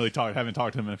 I haven't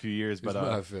talked to him in a few years, He's but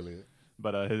my affiliate.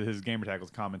 But his gamer tag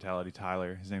was Common Mentality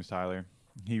Tyler. His name's Tyler.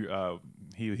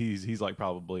 He's like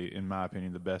probably, in my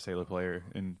opinion, the best Halo player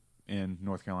in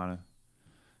North Carolina.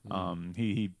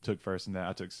 He took first in that.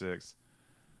 I took 6th.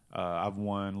 I've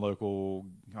won local.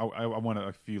 I won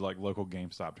a few like local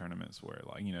GameStop tournaments where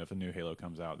like if a new Halo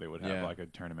comes out, they would have like a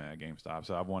tournament at GameStop.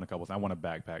 So I've won a couple. I won a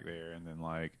backpack there, and then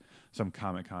like some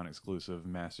Comic-Con exclusive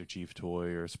Master Chief toy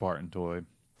or Spartan toy.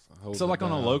 So like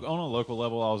on a local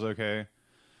level, I was okay.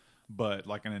 But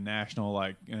like in a national,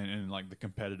 like in like the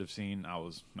competitive scene,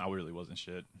 I really wasn't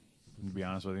shit. To be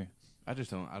honest with you, I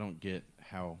don't get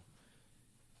how.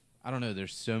 I don't know.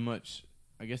 There's so much.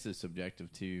 I guess it's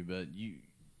subjective too, but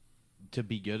to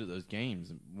be good at those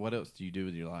games, what else do you do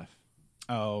with your life?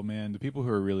 oh man, the people who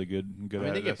are really good I at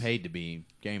mean, they it, get paid to be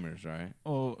gamers, right?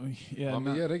 Oh yeah, I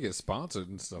mean, they get sponsored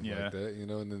and stuff Yeah. like that,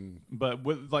 and then But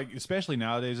with like, especially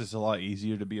nowadays, it's a lot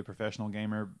easier to be a professional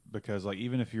gamer because like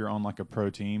even if you're on like a pro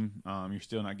team, you're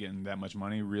still not getting that much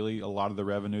money. Really, a lot of the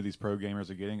revenue these pro gamers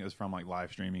are getting is from like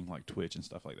live streaming, like Twitch and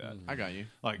stuff like that. I got you.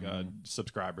 Like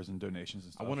subscribers and donations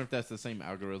and I stuff. wonder if that's the same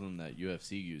algorithm that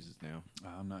UFC uses now,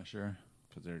 I'm not sure.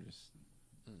 because they're just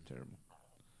terrible.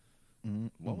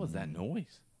 What was that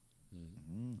noise?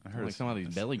 I Heard like somebody's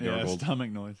belly yeah, gurgled.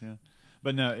 stomach noise. Yeah,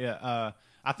 but no, yeah.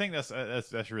 I think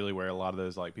that's really where a lot of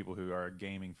those like people who are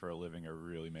gaming for a living are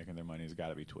really making their money. Has got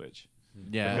to be Twitch.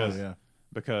 Yeah,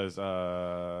 Because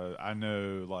I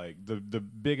know like the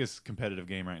biggest competitive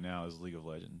game right now is League of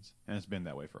Legends, and it's been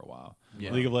that way for a while.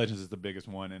 Yeah. League of Legends is the biggest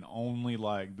one, and only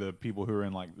like the people who are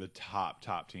in like the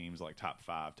top teams, like top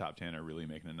 5, top 10, are really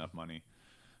making enough money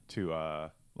to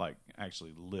like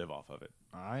actually live off of it.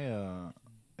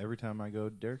 Every time I go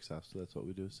to Derek's house, that's what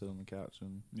we do: sit on the couch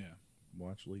and Yeah.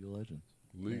 watch League of Legends.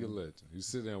 League of Legends. You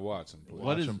sit there and watch them play.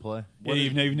 Watch them play. Yeah,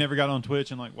 you've never got on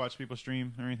Twitch and like watch people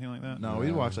stream or anything like that. No,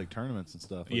 we watch like tournaments and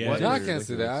stuff. Like, Yeah. what Yeah, I is can't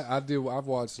say ridiculous. that. I've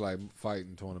watched like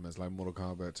fighting tournaments, like Mortal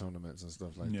Kombat tournaments and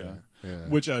stuff like Yeah. that. Yeah.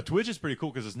 Which Twitch is pretty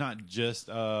cool because it's not just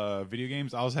video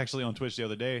games. I was actually on Twitch the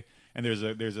other day, and there's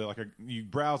a like you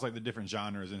browse like the different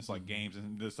genres, and it's like games,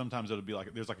 and sometimes it'll be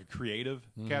like there's like a creative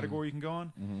category you can go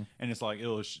on, and it's like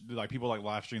it'll like people like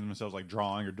live stream themselves like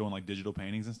drawing or doing like digital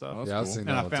paintings and stuff. Oh, Yeah, I've cool. seen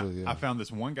And that one too. Yeah. I found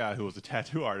this one guy who was a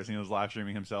tattoo artist, and he was live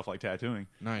streaming himself like tattooing.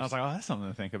 Nice. I was like, oh, that's something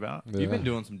to think about. Yeah. You've been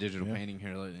doing some digital painting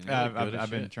here lately. and you look good as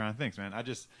I've been shit. trying. Thanks, man. I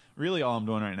just really all I'm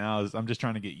doing right now is I'm just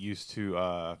trying to get used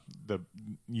to the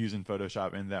using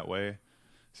Photoshop in that way.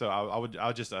 So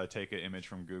I'll just take an image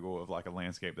from Google of like a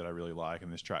landscape that I really like,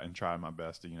 and just try my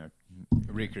best to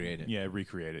recreate it.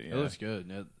 recreate it. Yeah, It looks good.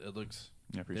 It looks.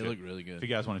 I They appreciate look it. really good. If you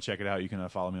guys want to check it out, you can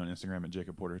follow me on Instagram at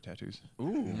Jacob Porter Tattoos.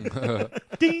 Ooh,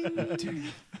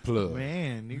 Plug.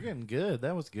 Man, you're getting good.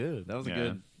 That was good. that was Yeah. a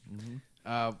good.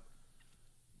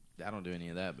 I don't do any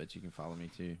of that, but you can follow me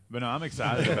too. But no, I'm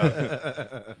excited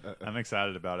about. I'm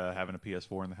excited about having a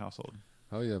PS4 in the household.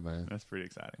 Oh yeah, man. That's pretty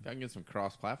exciting. If I can get some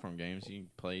cross-platform games, you can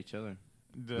play each other.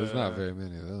 There's not very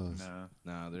many of those. No.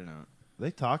 No, they're not.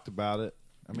 They talked about it.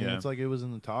 I mean, Yeah. it's like it was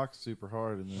in the talks super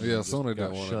hard, and then Yeah, it just Sony got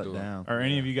don't wanna shut do it. down. Are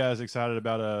any of you guys excited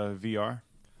about VR?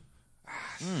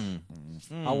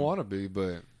 I want to be,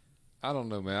 but I don't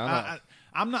know, man.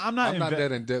 I'm not I'm not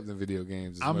that in depth in video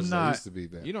games as much as I used to be.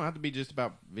 That you don't have to be just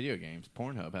about video games.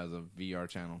 Pornhub has a VR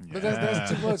channel, but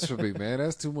that's too much for me, man.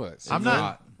 That's too much. I'm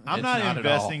not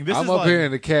investing. This I'm is up like, here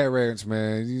in the cat ranch,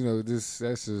 man. You know this.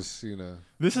 That's just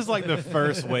This is like the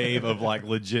first wave of like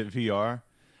legit VR.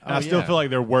 And Oh, I still yeah. feel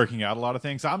like they're working out a lot of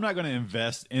things. So I'm not going to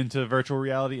invest into virtual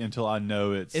reality until I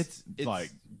know it's like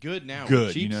good now good,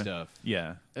 with cheap you know? stuff.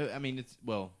 Yeah. I mean, it's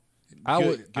I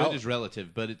good is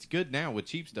relative, but it's good now with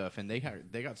cheap stuff, and they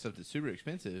got stuff that's super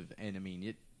expensive, and I mean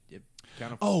it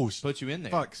kind of puts you in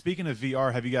there. Fuck. Speaking of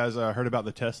VR, have you guys heard about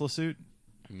the Tesla suit?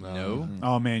 No.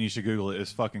 Oh man, you should Google it.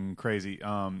 It's fucking crazy.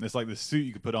 It's like the suit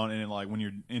you could put on, and like when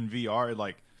you're in VR,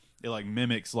 it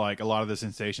mimics like a lot of the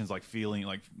sensations, like feeling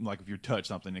like if you touch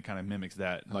something, it kind of mimics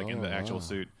that like in the actual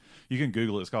suit. You can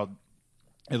Google it. It's called.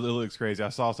 It looks crazy. I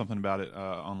saw something about it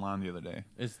online the other day.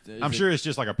 I'm sure it's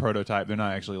just like a prototype. They're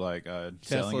not actually like selling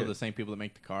Tesla, it. the same people that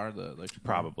make the car, the electric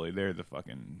car? Probably they're the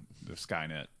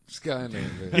Skynet. Skynet,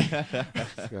 man.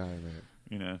 Skynet.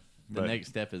 You know, The next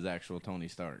step is actual Tony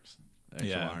Stark's.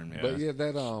 Actual Iron Man. But yeah,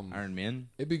 that Iron Man.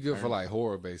 it'd be good for like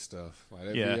horror based stuff. Like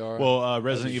that yeah. VR. Well,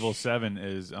 Resident Evil 7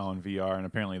 is on VR, and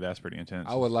apparently that's pretty intense.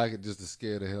 I would like it just to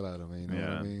scare the hell out of me. You know what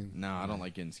Yeah. I mean? No, I don't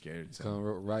like getting scared. So. Come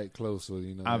right close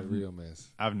with that real mess.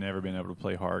 I've never been able to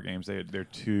play horror games. They're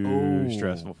too Oh.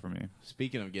 stressful for me.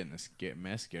 Speaking of getting the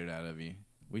mess scared out of you,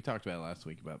 we talked about it last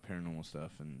week about paranormal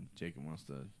stuff, and Jacob wants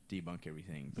to debunk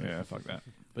everything. But, Yeah, fuck that.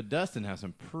 But Dustin has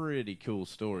some pretty cool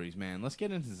stories, man. Let's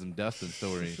get into some Dustin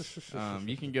stories.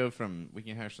 We can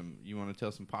have some. You want to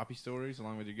tell some Poppy stories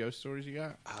along with your ghost stories you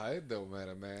got? It don't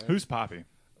matter, man. Who's Poppy?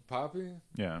 Poppy?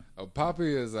 Yeah. Oh,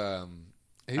 Poppy is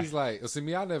he's like. See,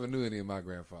 me, I never knew any of my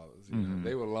grandfathers. You know,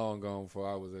 they were long gone before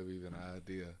I was ever even an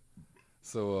idea.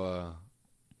 So,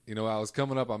 I was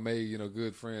coming up. I made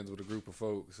good friends with a group of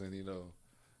folks, and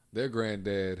their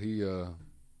granddad, he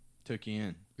Took you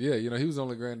in. yeah, he was the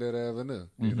only granddad I ever knew.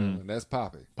 You know, and that's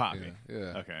Poppy. Poppy.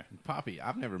 Yeah. Okay. Poppy.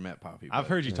 I've never met Poppy. I've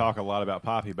heard you talk a lot about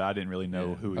Poppy, but I didn't really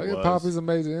know who he was. Poppy's a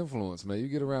major influence, man. You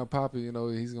get around Poppy,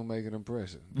 he's gonna make an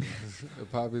impression.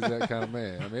 Poppy's that kind of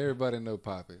man. I mean, everybody know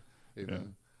Poppy. You know,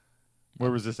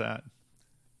 Where was this at?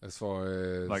 as far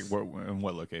as Like, in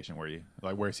what location were you?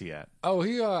 Like, where's he at? oh,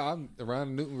 I'm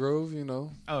around Newton Grove.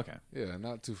 Oh, okay. Yeah,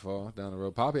 not too far down the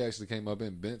road. Poppy actually came up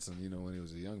in Benson, when he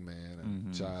was a young man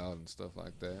and child and stuff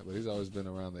like that. But he's always been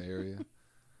around the area.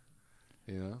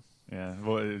 Yeah.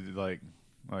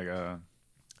 Well,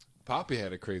 Poppy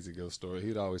had a crazy ghost story.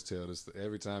 He'd always tell this.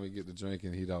 Every time he'd get to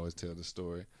drinking, he'd always tell the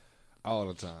story. All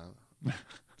the time.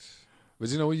 But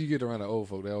when you get around the old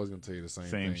folk, they're always going to tell you the same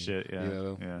thing. shit,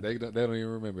 yeah. Yeah. They don't even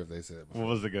remember if they said it before.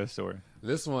 what was the ghost story?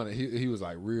 This one, he was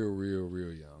like real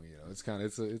young.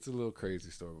 It's a little crazy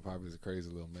story. But Poppy's a crazy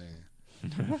little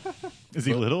man. Is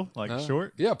he little? Like,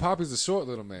 short? Yeah, Poppy's a short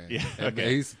little man. Yeah, And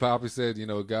okay. Poppy said,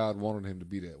 God wanted him to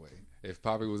be that way. If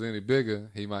Poppy was any bigger,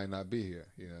 he might not be here.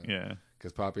 Yeah.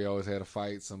 Because Poppy always had to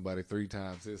fight somebody 3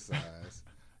 times his size.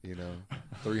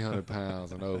 300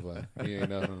 pounds and over. He ain't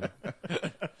nothing.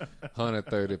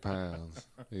 130 pounds.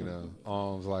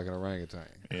 Arms like an orangutan.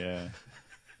 Yeah.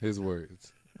 His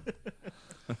words.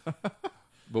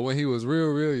 But when he was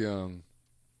real young,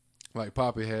 like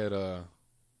Poppy had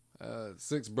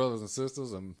 6 brothers and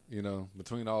sisters, and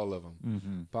between all of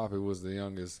them, Poppy was the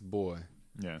youngest boy.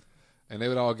 Yeah. And they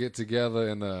would all get together,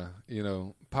 and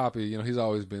Poppy, he's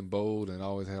always been bold and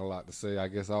always had a lot to say. I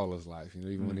guess all his life,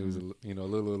 even when he was a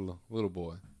little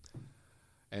boy.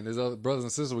 And his other brothers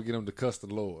and sisters would get him to cuss the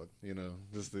Lord,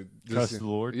 just Cuss the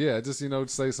Lord? Yeah, just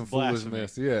say some Blasphemy.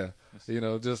 foolishness.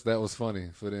 Yeah, just that was funny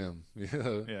for them.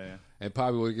 Yeah. And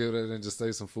Poppy would get it and just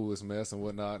say some foolish mess and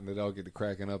whatnot, and they'd all get to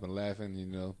cracking up and laughing,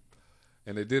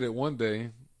 And they did it one day.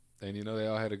 And, they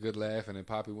all had a good laugh, and then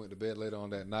Poppy went to bed later on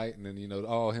that night, and then,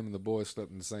 all him and the boys slept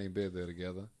in the same bed there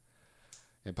together.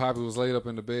 And Poppy was laid up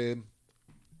in the bed,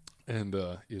 and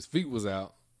his feet was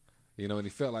out, and he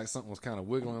felt like something was kind of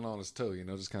wiggling on his toe,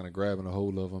 just kind of grabbing a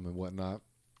hold of him and whatnot.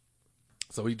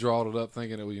 So he drawed it up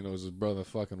thinking it was his brother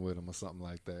fucking with him or something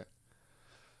like that.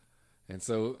 And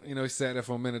so, he sat there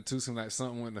for a minute, too, seemed like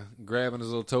something went to grabbing his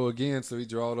little toe again, so he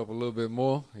drawed up a little bit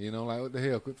more, like, what the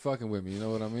hell, quit fucking with me, you know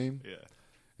what I mean? Yeah.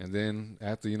 And then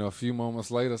after, a few moments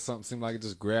later, something seemed like it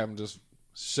just grabbed him, just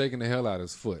shaking the hell out of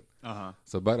his foot. Uh-huh.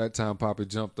 So by that time, Poppy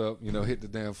jumped up, hit the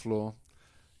damn floor,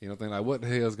 thinking like, what the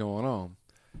hell's going on?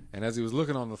 And as he was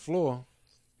looking on the floor,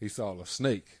 he saw a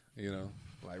snake,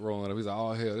 like rolling up. He's like,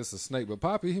 oh, hell, this is a snake. But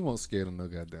Poppy, he wasn't scared of no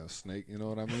goddamn snake, you know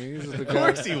what I mean? He's just Of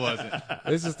course he wasn't.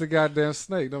 It's just a goddamn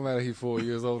snake, no matter he 4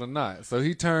 years old or not. So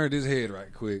he turned his head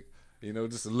right quick,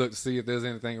 just to look to see if there's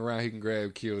anything around he can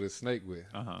grab, kill this snake with.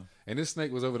 And this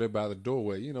snake was over there by the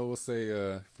doorway. We'll say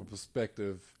for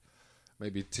perspective,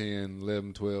 maybe 10,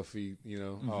 11, 12 feet,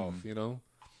 off,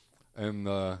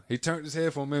 And he turned his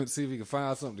head for a minute to see if he could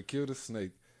find something to kill the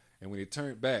snake. And when he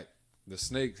turned back, the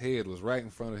snake's head was right in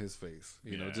front of his face,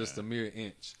 just a mere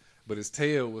inch. But his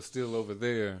tail was still over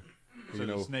there. So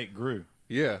the snake grew.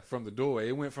 Yeah, from the doorway.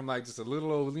 It went from like just a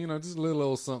little old, just a little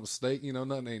old something snake,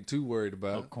 nothing ain't too worried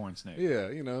about. Oh, corn snake. Yeah,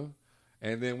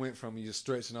 And then went from just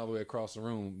stretching all the way across the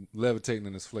room, levitating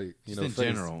in his flake. In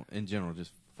general,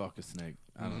 just fuck a snake.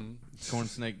 I don't corn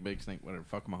snake, big snake, whatever.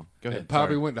 Fuck them all. Go ahead. And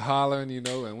Poppy went to hollering,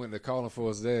 and went to calling for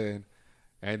his dad.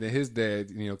 And then his dad,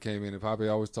 came in, and Poppy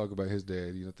always talk about his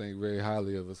dad, think very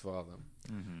highly of his father.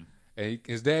 And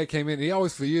his dad came in. He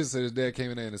always, for years, said his dad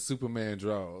came in there in the Superman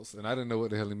drawers. And I didn't know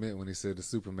what the hell he meant when he said the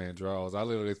Superman drawers. I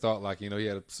literally thought, like, he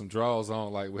had some drawers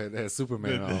on, like, where it had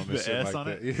Superman on and shit like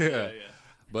that. Yeah.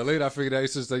 But later I figured out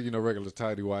it's just like, regular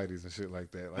tidy whities and shit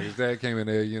like that. Like his dad came in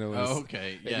there,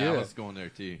 okay. Yeah, I was going there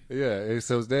too. Yeah. And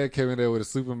so his dad came in there with his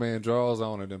Superman drawers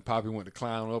on, and then Poppy went to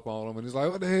clown up on him, and he's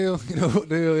like, "What the hell? What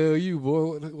the hell are you,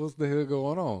 boy? What's the hell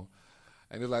going on?"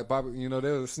 And it's like, Poppy, there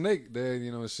was a snake there,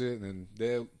 and shit. And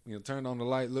dad, turned on the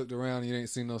light, looked around, you ain't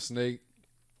seen no snake.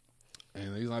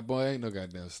 And he's like, "Boy, ain't no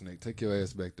goddamn snake. Take your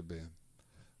ass back to bed."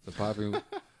 So Poppy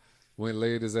went,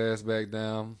 laid his ass back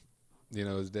down.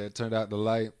 His dad turned out the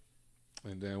light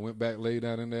and then went back, laid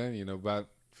down in there. About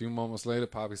a few moments later,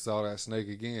 Poppy saw that snake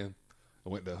again. I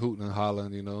went to hooting and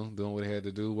hollering, doing what he had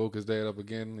to do. Woke his dad up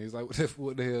again. And he's like,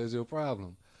 what the hell is your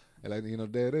problem? And like,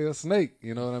 Dad, there's a snake.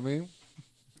 You know what I mean?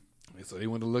 And so he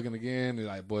went to looking again. And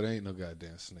like, boy, there ain't no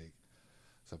goddamn snake.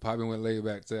 So Poppy went laid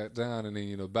back down. And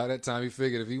then, by that time, he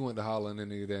figured if he went to hollering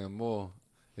any damn more,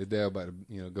 his dad about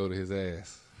to, go to his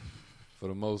ass for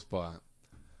the most part.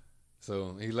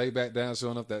 So he laid back down,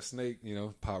 showing up that snake,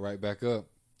 popped right back up.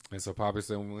 And so Poppy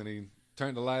said when he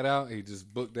turned the light out, he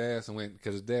just booked ass and went,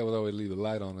 because his dad would always leave the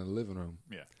light on in the living room.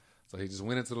 Yeah. So he just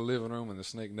went into the living room, and the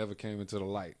snake never came into the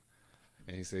light.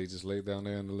 And he said he just laid down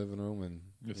there in the living room. And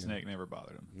the snake never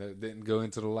bothered him. Didn't go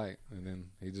into the light. And then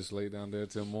he just laid down there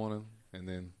till morning. And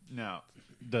then. Now,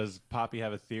 does Poppy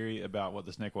have a theory about what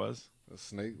the snake was? The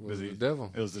snake was the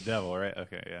devil. It was the devil, right?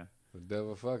 Okay, yeah. The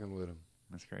devil fucking with him.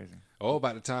 That's crazy. Oh,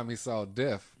 by the time he saw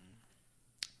death,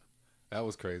 that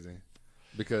was crazy.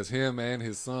 Because him and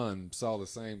his son saw the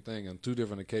same thing on 2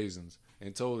 different occasions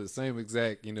and told the same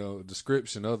exact,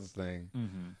 description of the thing,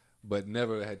 but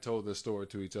never had told their story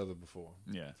to each other before.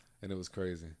 Yeah. And it was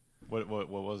crazy. What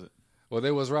was it? Well,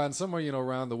 they was riding somewhere,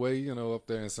 around the way, up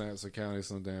there in Sampson County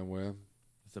some damn where.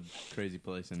 It's a crazy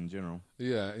place in general.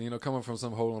 Yeah, coming from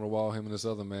some hole in the wall, him and this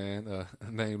other man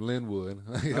named Linwood.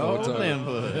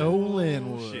 Linwood. Oh,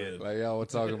 Linwood. Shit. Like y'all were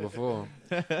talking before.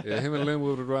 Yeah, him and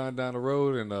Linwood were riding down the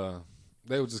road, and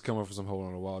they were just coming from some hole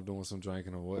in the wall, doing some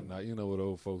drinking and whatnot. You know what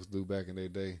old folks do back in their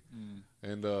day.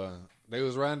 And they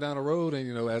was riding down the road,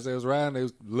 and, as they was riding, they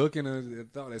was looking, and they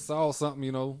thought they saw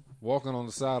something, walking on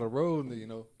the side of the road.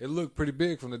 And, it looked pretty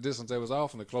big from the distance they was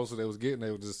off, and the closer they was getting,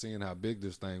 they were just seeing how big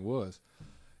this thing was.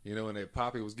 And that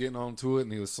Poppy was getting onto it,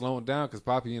 and he was slowing down because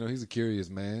Poppy, he's a curious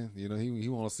man. He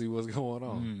want to see what's going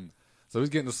on. So he's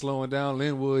getting to slowing down.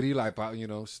 Linwood, he like, Pop,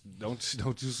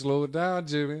 don't you slow it down,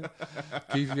 Jimmy.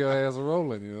 Keep your ass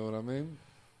rolling, you know what I mean?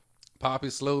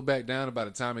 Poppy slowed back down. And by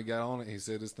the time he got on it, he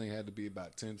said this thing had to be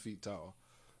about 10 feet tall.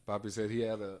 Poppy said he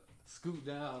had to scoot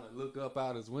down and look up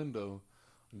out his window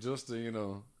just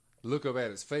to, look up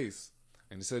at his face.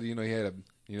 And he said, he had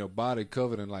a, body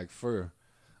covered in like fur.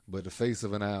 But the face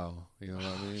of an owl, you know what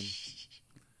I mean?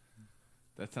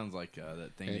 That sounds like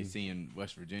that thing they see in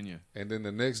West Virginia. And then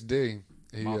the next day,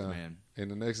 they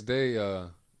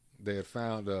had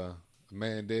found a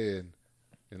man dead,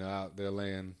 out there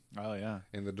laying. Oh yeah.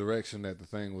 In the direction that the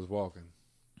thing was walking.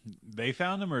 They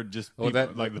found him, or just people,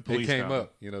 like the police? It came found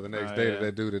up, the next day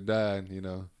that dude had died,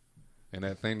 and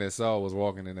that thing they saw was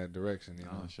walking in that direction.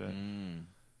 Oh shit.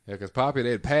 Yeah, because Poppy,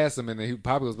 they'd pass him, and then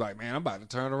Poppy was like, man, I'm about to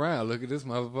turn around. Look at this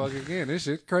motherfucker again. This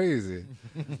shit crazy.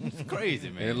 It's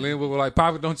crazy, man. And Linwood was like,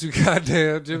 Poppy, don't you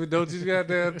goddamn, Jimmy, don't you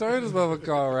goddamn turn this motherfucker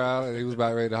car around. And he was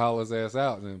about ready to holler his ass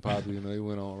out. And then Poppy, he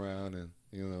went on around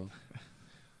and,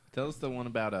 Tell us the one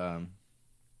about,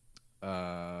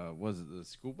 was it the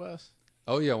school bus?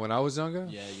 Oh, yeah, when I was younger?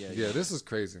 Yeah, this is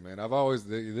crazy, man.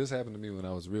 This happened to me when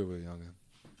I was real, real younger.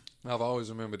 I've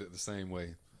always remembered it the same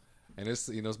way. And it's,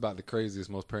 it's about the craziest,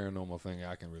 most paranormal thing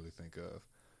I can really think of.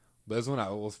 But it's when I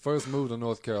was first moved to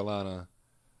North Carolina.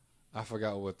 I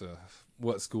forgot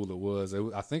what school it was.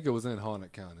 I think it was in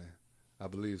Harnett County. I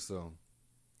believe so.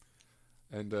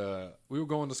 And we were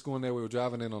going to school in there. We were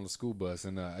driving in on the school bus,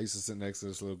 and I used to sit next to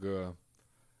this little girl.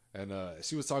 And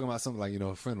she was talking about something like,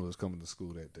 her friend was coming to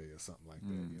school that day or something like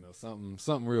that.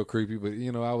 Something real creepy. But,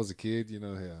 I was a kid,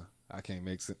 hell, I can't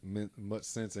make much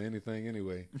sense of anything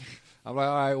anyway. I'm like,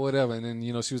 all right, whatever. And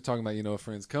then, she was talking about, her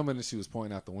friends coming, and she was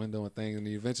pointing out the window and things. And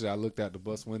eventually I looked out the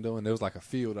bus window, and there was like a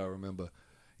field, I remember.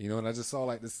 And I just saw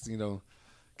like this,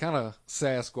 kind of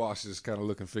Sasquatch kind of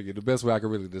looking figure. The best way I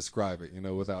could really describe it,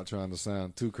 without trying to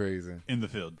sound too crazy. In the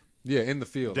field. Yeah, in the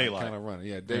field. Daylight. Like, kind of running.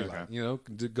 Yeah, daylight.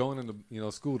 Okay. Going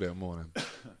into, school that morning.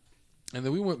 And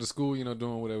then we went to school,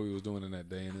 doing whatever we was doing in that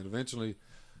day. And then eventually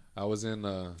I was in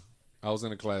a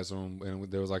classroom,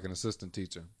 and there was like an assistant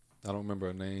teacher. I don't remember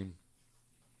her name.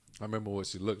 I remember what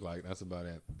she looked like. That's about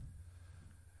it.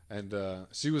 And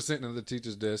she was sitting at the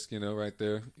teacher's desk, right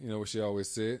there, where she always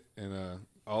sit. And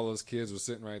all those kids were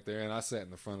sitting right there. And I sat in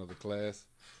the front of the class,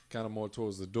 kind of more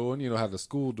towards the door. And how the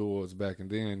school doors back and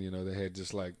then, they had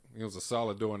just like, it was a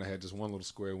solid door, and they had just one little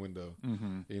square window,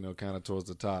 kind of towards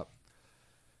the top.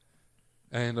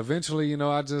 And eventually,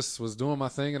 I just was doing my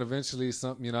thing, and eventually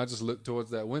something, I just looked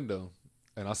towards that window,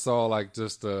 and I saw like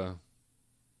just a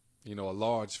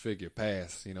large figure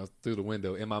pass, through the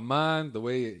window. In my mind, the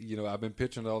way, I've been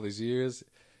picturing it all these years,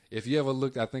 if you ever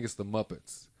looked, I think it's the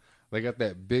Muppets. They got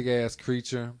that big ass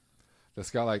creature that's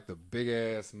got like the big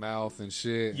ass mouth and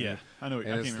shit. Yeah, I know. I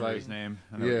can't remember his name.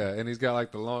 Yeah, and he's got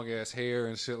like the long ass hair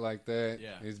and shit like that.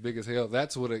 Yeah, he's big as hell.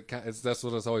 That's what that's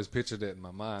what it's always pictured it in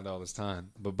my mind all this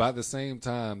time. But by the same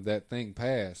time that thing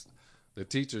passed, the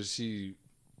teacher, she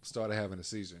started having a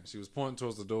seizure. She was pointing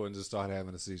towards the door and just started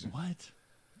having a seizure. What?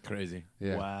 Crazy.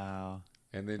 Yeah. Wow.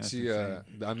 And then That's she, insane.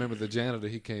 I remember the janitor,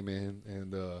 he came in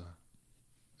and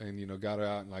got her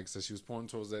out, and like I said, she was pointing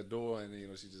towards that door, and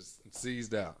she just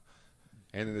seized out.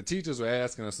 And then the teachers were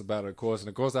asking us about it, of course. And,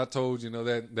 of course, I told,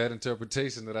 that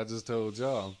interpretation that I just told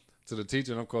y'all to the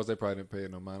teacher. And, of course, they probably didn't pay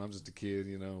it no mind. I'm just a kid,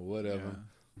 whatever.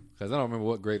 Because I don't remember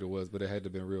what grade it was, but it had to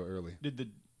have been real early.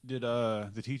 Did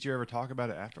the teacher ever talk about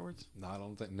it afterwards? No, I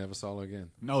don't think. Never saw her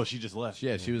again. No, she just left.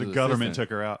 Yeah, she was the an government assistant. took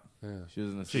her out. Yeah. She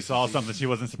was an She assistant saw teacher. something she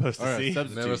wasn't supposed to Or a see.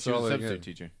 substitute. Never She saw was a her substitute again.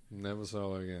 teacher. Never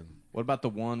saw her again. What about the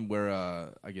one where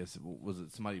I guess was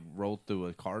it somebody rolled through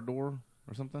a car door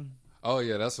or something? Oh,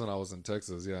 yeah, that's when I was in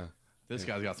Texas, yeah. This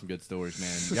guy's got some good stories,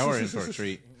 man. Y'all were in for a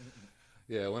treat.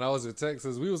 Yeah, when I was in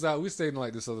Texas, we stayed in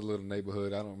like this other little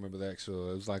neighborhood. I don't remember the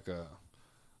actual. It was like a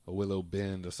Willow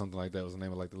Bend or something like that was the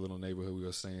name of like the little neighborhood we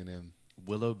were staying in.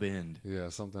 Willow Bend. Yeah,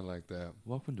 something like that.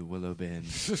 Welcome to Willow Bend.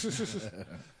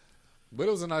 But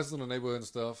it was a nice little neighborhood and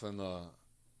stuff. And I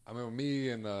remember me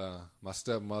and my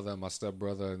stepmother and my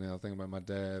stepbrother, and then I think about my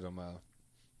dad and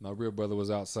my real brother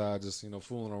was outside just,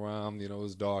 fooling around. It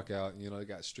was dark out. They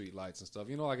got street lights and stuff.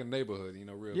 Like a neighborhood,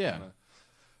 real Yeah. kind of.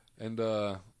 And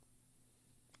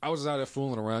I was out there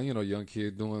fooling around, young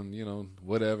kid doing,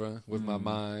 whatever with my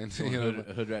mind.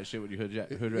 Hood rat shit with your hood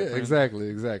rat Yeah, friends.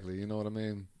 exactly. You know what I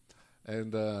mean?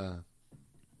 And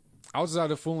I was out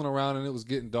there fooling around, and it was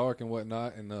getting dark and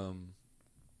whatnot. And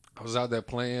I was out there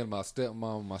playing. My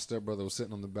stepmom and my stepbrother was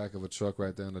sitting on the back of a truck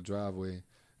right there in the driveway,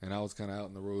 and I was kind of out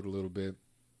in the road a little bit.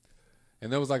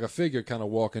 And there was like a figure kind of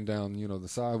walking down, the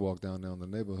sidewalk down there in the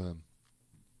neighborhood.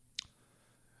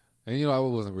 And, I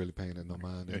wasn't really paying it no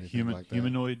mind. Or anything like that.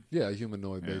 Humanoid? Yeah, a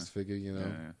humanoid-based figure,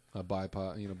 Yeah. a biped.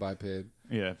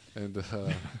 Yeah. And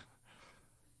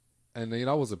and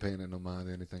I wasn't paying it no mind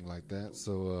or anything like that.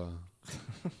 So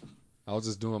I was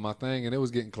just doing my thing, and it was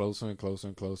getting closer and closer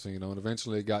and closer, and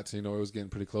eventually it got to, it was getting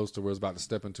pretty close to where it was about to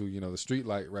step into, the street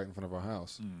light right in front of our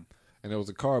house. And there was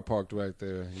a car parked right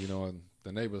there, in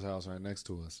the neighbor's house right next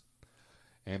to us.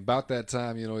 And about that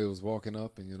time, it was walking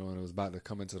up, and, and it was about to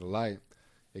come into the light.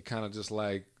 It kind of just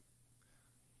like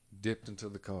dipped into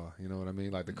the car. You know what I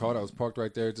mean? Like the car that was parked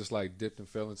right there just like dipped and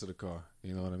fell into the car.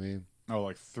 You know what I mean? Oh,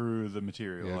 like through the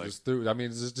material. Yeah, like, just through. I mean,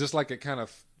 it's just like it kind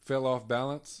of fell off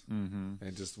balance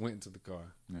and just went into the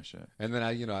car. no shit. And then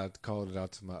I called it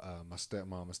out to my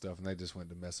stepmom and stuff, and they just went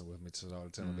to messing with me,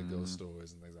 started telling me ghost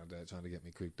stories and things like that, trying to get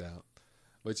me creeped out.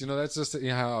 But that's just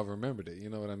how I remembered it. You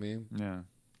know what I mean? Yeah.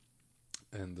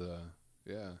 And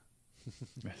yeah,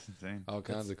 That's insane. all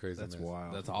kinds of crazy. That's mess.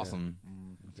 wild. That's awesome.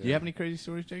 Yeah. Do you have any crazy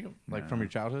stories, Jacob? Like from your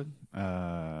childhood?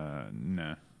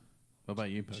 No. What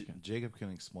about you, Pumpkin? Jacob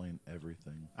can explain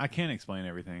everything. I can't explain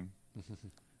everything,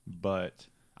 but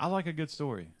I like a good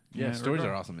story. Yeah, stories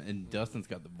are awesome. And Dustin's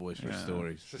got the voice for Yeah.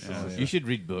 stories. Yeah. You should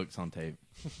read books on tape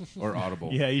or Audible.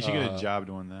 Yeah, you should get a job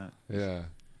doing that. Yeah.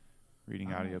 Reading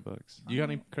audiobooks. You got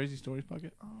any crazy stories,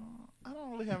 Puckett? I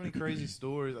don't really have any crazy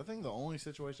stories. I think the only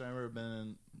situation I've ever been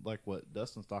in, like what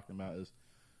Dustin's talking about, is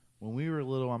when we were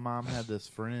little, my mom had this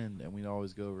friend, and we'd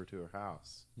always go over to her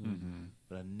house. Mm-hmm.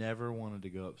 But I never wanted to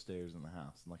go upstairs in the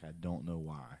house. Like, I don't know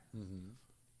why. Mm-hmm.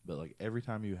 But, like, every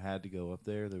time you had to go up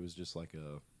there, there was just, like,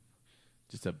 a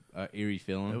eerie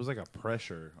feeling. it was like a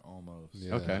pressure almost.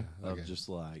 Yeah, Okay. Of like just,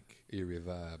 like, eerie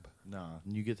vibe. nah.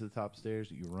 And you get to the top stairs,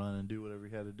 you run and do whatever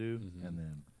you had to do, Mhm. and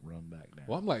then run back down.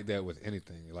 Well, I'm like that with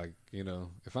anything. Like, you know,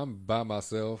 if I'm by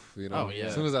myself, you know, Oh, yeah.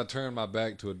 as soon as I turn my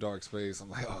back to a dark space, I'm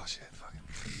like, oh shit, fucking.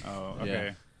 Oh, okay.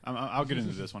 Yeah. I'll get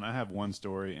into this one. I have one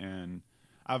story, and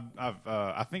I'm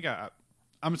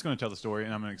just going to tell the story,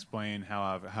 and I'm going to explain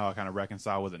how I kind of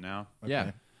reconcile with it now.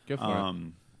 Yeah. Go for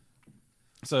it.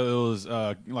 So it was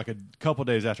like a couple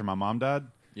days after my mom died.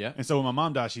 Yeah. And so when my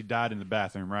mom died, she died in the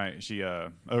bathroom, right? She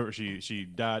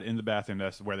died in the bathroom.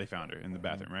 That's where they found her, in the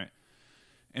bathroom, right?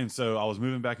 And so I was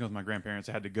moving back in with my grandparents.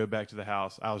 I had to go back to the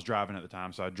house. I was driving at the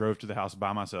time, so I drove to the house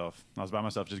by myself. I was by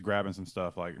myself, just grabbing some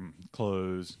stuff like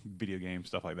clothes, video games,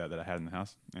 stuff like that I had in the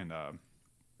house. And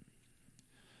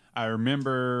I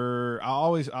remember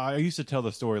I used to tell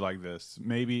the story like this.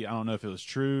 Maybe, I don't know if it was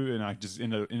true, and I just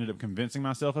ended up convincing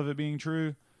myself of it being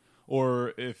true,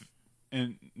 or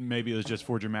maybe it was just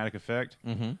for dramatic effect.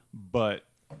 Mm-hmm. But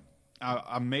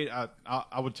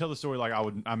I would tell the story like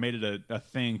I made it a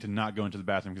thing to not go into the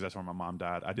bathroom because that's where my mom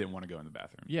died. I didn't want to go in the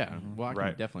bathroom. Yeah. Well, I can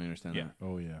Right. definitely understand Yeah. that.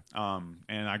 Oh, yeah.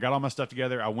 And I got all my stuff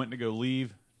together. I went to go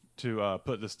leave to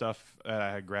put the stuff that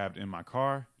I had grabbed in my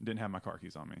car. Didn't have my car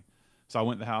keys on me. So I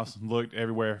went to the house, looked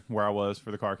everywhere where I was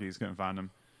for the car keys, couldn't find them.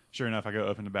 Sure enough, I go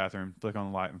open the bathroom, click on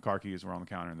the light, and the car keys were on the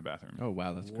counter in the bathroom. Oh,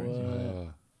 wow. That's crazy.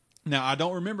 Now, I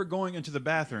don't remember going into the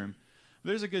bathroom.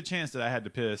 There's a good chance that I had to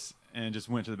piss and just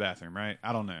went to the bathroom, right?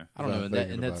 I don't know. I don't know. In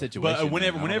thinking that about it. situation. But man,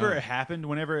 I don't whenever know. it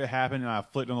happened, and I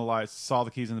flicked on the lights, saw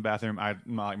the keys in the bathroom,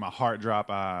 my heart dropped.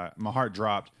 My heart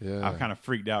dropped. Yeah. I kind of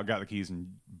freaked out, got the keys, and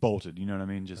bolted. You know what I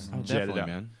mean? Just Oh, jetted definitely, out.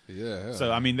 man. Yeah.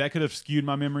 So I mean, that could have skewed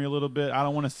my memory a little bit. I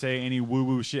don't want to say any woo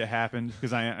woo shit happened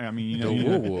because I mean, you know,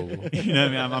 Whoa, whoa, whoa. you know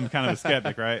what I mean? I'm kind of a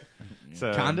skeptic, right?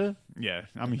 So Kinda? yeah,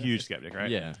 I'm a huge skeptic, right?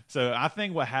 Yeah. So I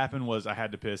think what happened was I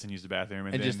had to piss and use the bathroom,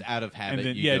 and And then, just out of habit, and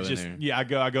then you go in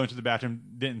there. I go into the bathroom.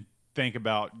 Didn't think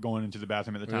about going into the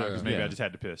bathroom at the time because maybe Yeah. I just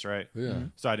had to piss, right? Yeah.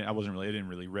 So it didn't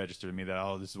really register to me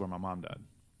that this is where my mom died.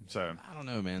 So I don't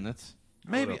know, man. That's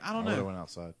maybe I don't would've know. went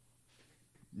outside.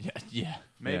 yeah.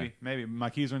 Maybe my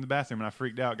keys were in the bathroom and I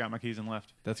freaked out, got my keys and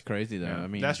left. That's crazy though. Yeah. I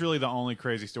mean, that's really the only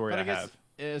crazy story but I I guess have.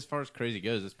 as far as crazy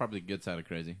goes, it's probably the good side of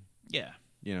crazy. Yeah,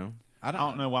 You know, I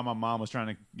don't know why my mom was trying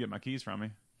to get my keys from me.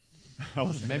 I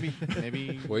was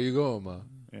Maybe. Where you going, ma?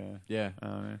 yeah. Yeah.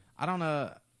 Man. I don't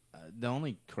know. The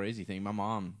only crazy thing, my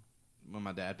mom, when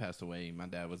my dad passed away, my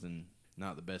dad was in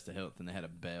not the best of health, and they had a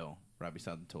bell right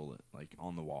beside the toilet, like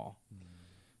on the wall.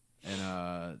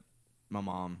 And my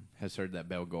mom has heard that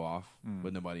bell go off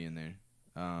with nobody in there.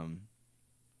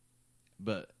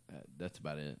 But that's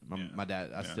about it. My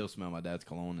dad, I still smell my dad's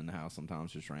cologne in the house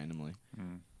sometimes, just randomly.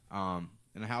 And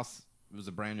the house, it was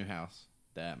a brand new house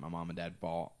that my mom and dad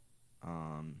bought.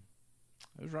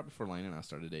 It was right before Lane and I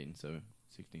started dating, so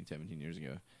 16, 17 years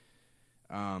ago.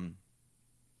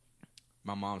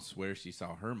 My mom swears she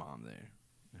saw her mom there.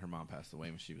 Her mom passed away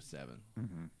when she was 7.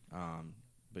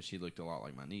 But she looked a lot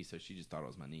like my niece, so she just thought it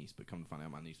was my niece. But come to find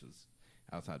out, my niece was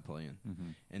outside playing.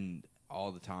 And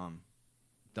all the time,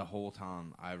 the whole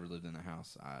time I ever lived in the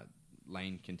house,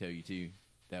 Lane can tell you too,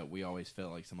 that we always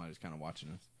felt like somebody was kind of watching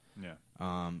us.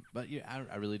 Yeah. But yeah,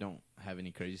 I really don't have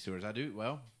any crazy stories. I do.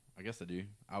 Well, I guess I do.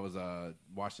 I was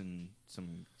washing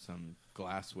some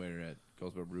glassware at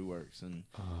Goldsboro Brew Works, and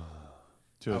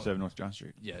 207 North John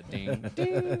Street. yeah, ding,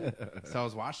 ding. So I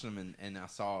was washing them, and I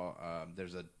saw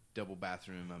there's a double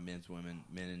bathroom, a men's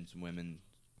and women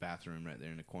bathroom right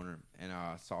there in the corner, and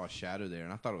I saw a shadow there,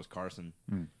 and I thought it was Carson.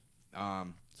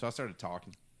 So I started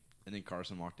talking, and then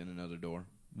Carson walked in another door.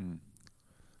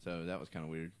 So that was kind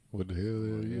of weird. What the hell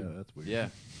are you? Yeah, that's weird.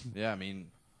 Yeah. I mean,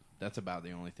 that's about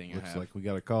the only thing I Looks have. like we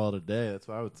got to call it a day. That's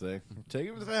what I would say. Take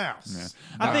him to the house.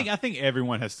 Yeah. I think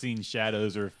everyone has seen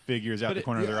shadows or figures out But the it-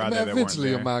 corner of their I eye mean, that weren't eventually,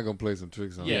 there. your mind gonna play some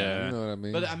tricks on you. Yeah. You know what I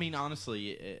mean? But I mean,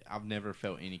 honestly, I've never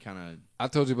felt any kind of I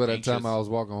told you about that time anxious. I was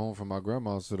walking home from my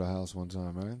grandma's to the house one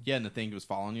time, right? and the thing was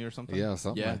following you or something. Yeah,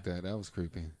 something Yeah. like that. That was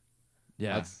creepy.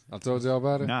 Yeah, I told y'all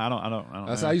about it. No, I don't.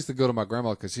 That's know. I used to go to my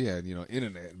grandma because she had,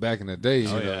 internet back in the day.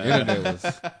 yeah.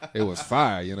 Internet was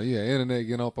fire. You had internet,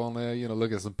 get up on there,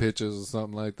 look at some pictures or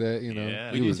something like that.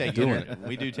 Yeah. we we do was take doing internet.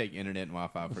 We do take internet and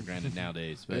Wi-Fi for granted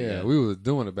nowadays. But Yeah, we was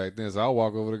doing it back then. So I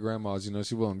walk over to grandma's.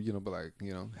 She wasn't, but like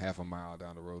half a mile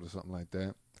down the road or something like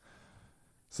that.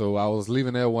 So I was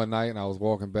leaving there one night and I was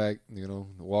walking back,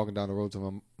 walking down the road to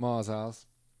my mom's house,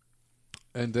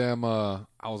 And then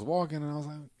I was walking, and I was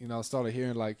like, I started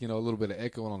hearing like, a little bit of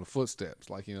echoing on the footsteps,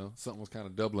 like, something was kind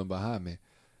of doubling behind me.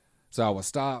 So I would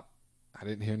stop. I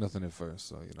didn't hear nothing at first,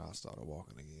 so I started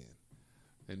walking again,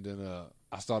 and then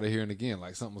I started hearing again,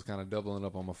 like something was kind of doubling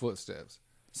up on my footsteps.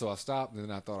 So I stopped, and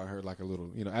then I thought I heard like a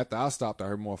little, after I stopped, I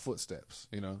heard more footsteps,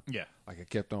 Yeah. like I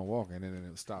kept on walking, and then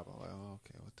it stopped. I was like, oh,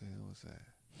 okay, what the hell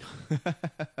was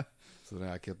that? So then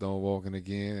I kept on walking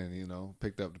again, and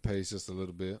picked up the pace just a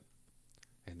little bit.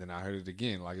 And then I heard it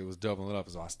again, like it was doubling up.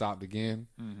 So I stopped again,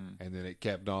 and then it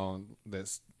kept on.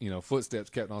 That's footsteps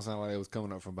kept on sounding like it was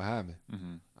coming up from behind me.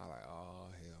 I was like, oh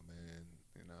hell,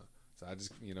 man, So I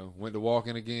just went to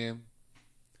walking again.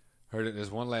 Heard it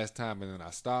this one last time, and then I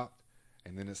stopped,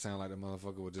 and then it sounded like the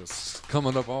motherfucker was just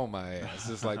coming up on my ass,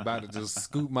 just like about to just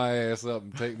scoop my ass up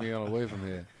and take me on away from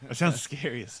here. That sounds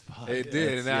scary as fuck. It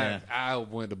did, and I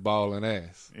went to bawling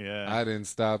ass. Yeah. I didn't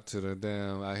stop to the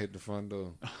damn. I hit the front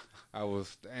door. I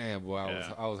was I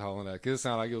was hauling out. Cause it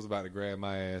sounded like it was about to grab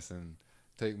my ass and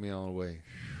take me on the way.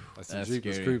 Like some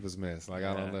Jeepers Creepers mess. Like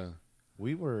I don't know.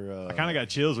 We were. I kind of got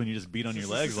chills when you just beat on your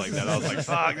legs like that. I was like,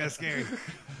 "Fuck, that's scary."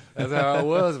 That's how it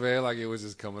was, man. Like it was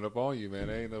just coming up on you, man.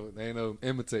 There ain't no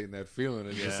imitating that feeling.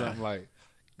 It's just something like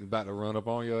about to run up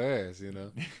on your ass, and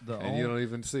you don't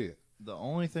even see it. The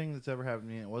only thing that's ever happened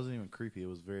to me, it wasn't even creepy. It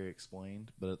was very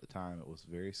explained, but at the time it was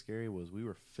very scary. Was we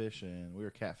were fishing, we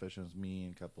were catfishing. It was me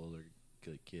and a couple other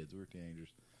kids. We were teenagers.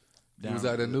 You was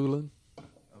out in Newland?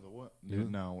 The what?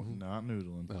 No, not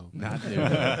noodling. No, Not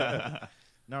noodling.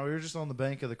 No, we were just on the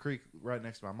bank of the creek right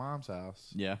next to my mom's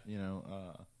house. Yeah.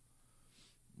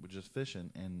 We're just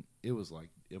fishing, and it was like,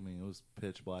 it was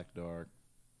pitch black dark.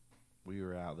 We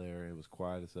were out there. It was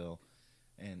quiet as hell.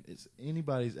 And it's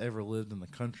anybody's ever lived in the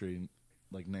country,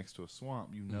 like next to a swamp,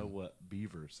 what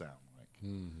beavers sound like.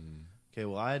 Okay,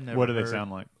 well, I had never. What do heard, they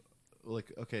sound like?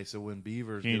 Like, okay, so when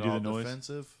beavers Can you get do all the noise?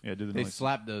 defensive, Yeah, do the They noise.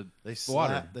 slap the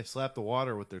water. They slap the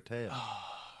water with their tail. Oh,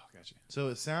 gotcha. So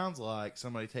it sounds like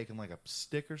somebody taking like a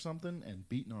stick or something and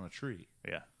beating on a tree.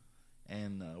 Yeah.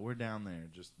 And we're down there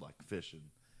just like fishing.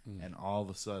 And all of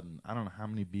a sudden, I don't know how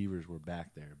many beavers were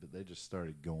back there, but they just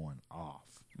started going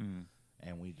off.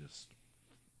 And we just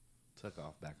took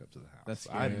off back up to the house. That's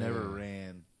I scary. never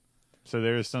ran. So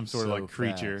there is some sort of So like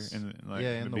creature fast. in like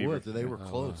in the beaver. woods. They were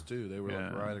close too. They were like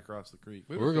Yeah. right across the creek.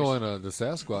 We're going to the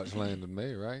Sasquatch land in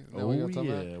May, right? That what y'all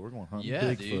talking about? We're going hunting Yeah,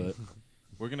 Bigfoot. dude.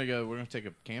 We're gonna take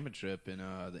a camping trip in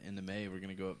the end of May. We're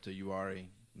gonna go up to Uwharrie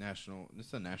National. This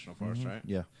is a national forest, right?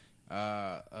 Yeah.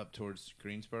 Up towards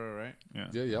Greensboro, right? Yeah.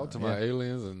 Yeah, y'all talking about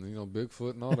aliens and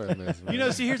Bigfoot and all that mess.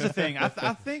 Man. See, here's the thing. I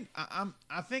think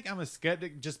I'm a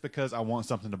skeptic just because I want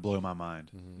something to blow my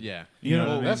mind. Yeah. You know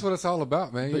what I mean? That's what it's all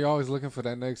about, man. You're always looking for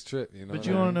that next trip. But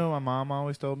you want to know what my mom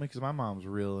always told me? Because my mom's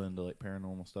real into like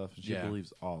paranormal stuff. And she Yeah.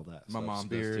 believes all that My stuff. mom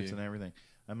does, spirits too. and everything.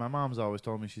 And my mom's always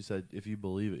told me, she said, if you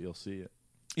believe it, you'll see it.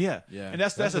 Yeah, Yeah. and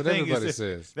that's the what thing. everybody Is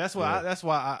says. that's why.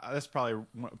 That's probably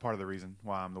part of the reason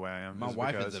why I'm the way I am. My is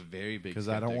wife because- is a very big Because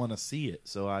I don't want to see it.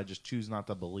 So I just choose not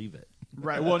to believe it.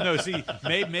 Right. Well, no. See,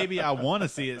 maybe I want to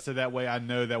see it so that way I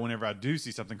know that whenever I do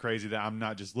see something crazy, that I'm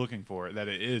not just looking for it. That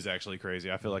it is actually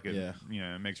crazy. I feel like it.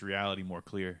 Yeah. It makes reality more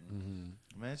clear. Man,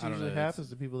 it I don't usually know, happens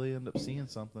to people. They end up seeing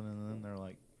something and then they're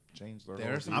like, change their There's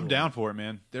whole some- I'm view. down for it,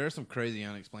 man. There are some crazy,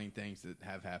 unexplained things that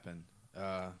have happened.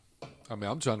 I mean,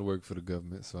 I'm trying to work for the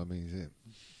government, so I mean,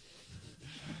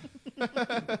 shit.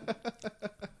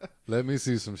 Let me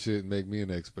see some shit and make me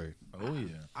an expert. Oh, yeah.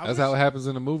 That's how it happens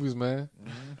in the movies, man.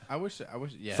 I wish.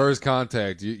 Yeah. First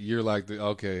contact, you're like you're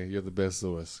the best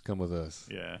source. Come with us.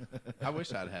 Yeah. I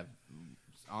wish I'd have.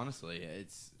 Honestly,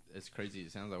 it's as crazy as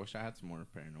it sounds. I wish I had some more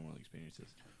paranormal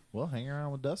experiences. Well, hang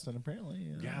around with Dustin, apparently.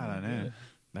 God, I know.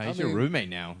 Now he's I mean- your roommate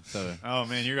now, so Oh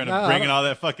man, you're gonna Nah, bring I in all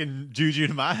that fucking juju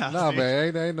to my house. Nah, dude.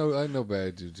 man, ain't no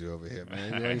bad juju over here,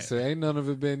 man. Like I said, ain't none of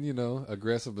it been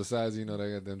aggressive. Besides, they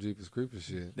got them Jeepers Creepers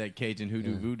shit. that Cajun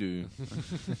hoodoo voodoo.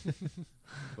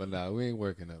 But nah, we ain't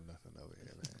working up nothing over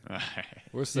here, man. All right.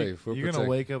 We're safe. We're You're going to protected.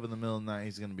 wake up in the middle of the night.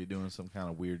 He's going to be doing some kind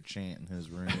of weird chant in his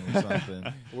room or something.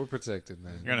 We're protected,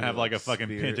 man. You're gonna have like a fucking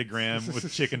Spirits. pentagram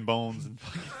with chicken bones and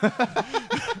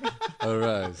All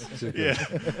right, chicken. yeah.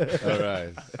 All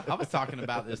right. I was talking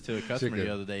about this to a customer Chicken.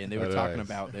 the other day, and they were All talking right.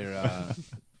 about their.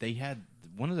 They had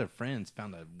one of their friends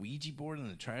found a Ouija board in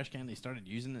the trash can. They started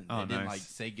using it. And Oh, they didn't nice. like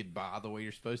say goodbye the way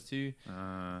you're supposed to.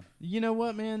 Uh, You know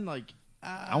what, man? Like,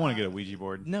 I want to get a Ouija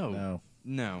board. No,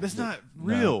 No. That's not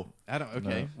real. I don't.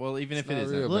 Okay, No. well, even It's if it not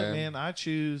is, real. Look, man. man, I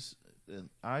choose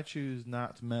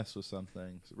not to mess with some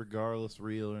things, regardless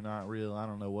real or not real. I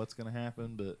don't know what's going to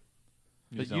happen, but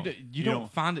But you don't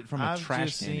find it from a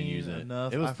trash can and use it.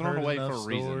 Enough, It was I've thrown heard away enough for a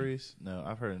reason. stories. No,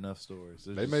 I've heard enough stories.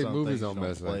 There's They just made some movies things on you don't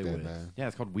mess play like that, with. man. Yeah,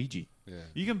 it's called Ouija. Yeah.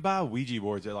 You can buy Ouija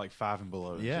boards at like $5 and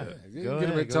below. and Yeah. shit. You Go can get them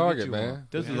ahead, at go Target, get you man. one.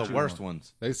 Those Yeah. are the worst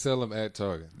ones. They sell them at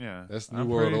Target. Yeah. That's the I'm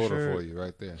New World pretty Order sure- for you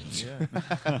right there.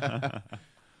 Yeah.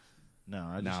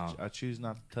 No, I choose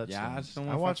not to touch Yeah, them. I just don't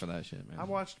want to watch for that shit, man. I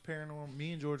watched Paranormal.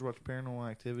 Me and George watched Paranormal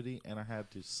Activity, and I had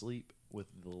to sleep with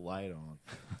the light on.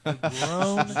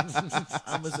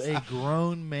 I was a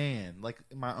grown man, like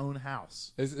in my own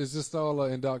house. It's just all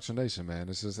indoctrination, man.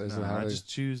 It's just No, how I they, just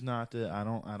choose not to. I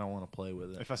don't want to play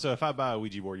with it. If I buy a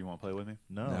Ouija board, you won't play with me.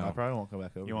 No, No. I probably won't come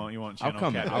back over. You won't. I'll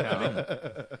come. Cat I'll Cat.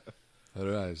 come. All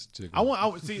right, chicken. I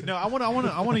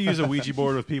want to use a Ouija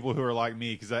board with people who are like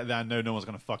me because I know no one's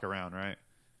gonna fuck around, right?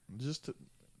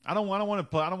 I don't want to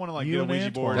play. I don't want to like You get a and Ouija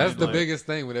Antoine. board. That's and, the like, biggest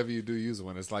thing whenever you do use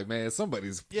one. It's like, man,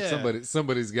 somebody's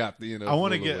got the I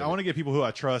want to get people who I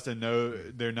trust and know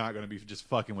they're not going to be just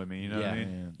fucking with me. You know what I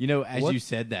mean? Man. You know, as What- you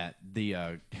said that,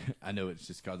 I know it's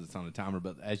just because it's on the timer,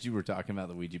 but as you were talking about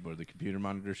the Ouija board, the computer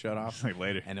monitor shut off, Like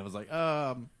later. and it was like,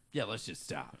 yeah, let's just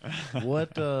stop.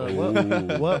 What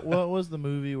was the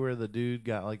movie where the dude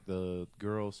got like the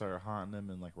girl started haunting him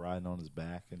and like riding on his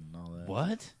back and all that?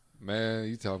 What? Man,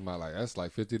 you talking about that's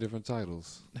like 50 different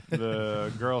titles.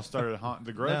 The girl started haunting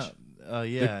the Grudge.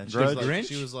 Yeah, and Grudge?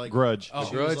 she was like Grudge. Oh, The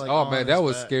she was, Grudge. like, Oh on man, his that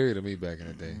was back. scary to me back in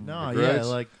the day. No, The Grudge, yeah,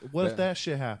 like what if that- that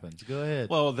shit happens? Go ahead.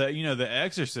 Well, the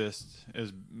Exorcist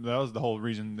that was the whole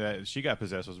reason that she got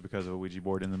possessed was because of a Ouija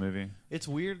board in the movie. It's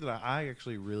weird that I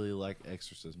actually really like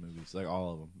Exorcist movies, like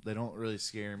all of them. They don't really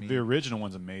scare me. The original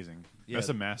one's amazing. Yeah. That's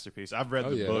a masterpiece. I've read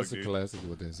Oh the yeah, book. that's a Dude. classic.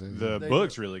 What they say. The They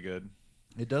book's do. really good.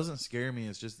 It doesn't scare me.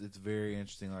 It's just it's very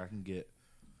interesting. Like I can get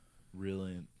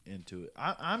really into it.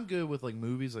 I'm good with like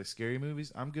movies, like scary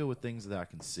movies. I'm good with things that I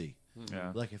can see.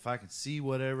 Yeah. Like if I can see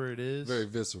whatever it is, Very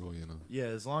visceral, you know. yeah.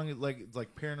 As long as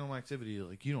like Paranormal Activity,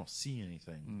 like you don't see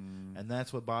anything, and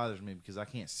that's what bothers me because I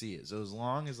can't see it. So as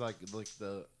long as like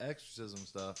the exorcism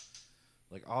stuff,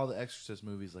 like all the Exorcist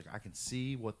movies, like I can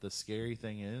see what the scary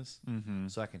thing is,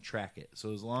 so I can track it.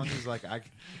 So as long as like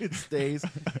it stays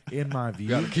in my view,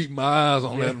 Got to keep my eyes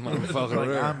on yeah, that motherfucker. like,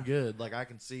 there. I'm good. Like I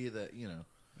can see that, you know.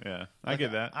 Yeah, I Like,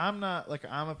 get that. I'm not like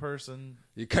I'm a person.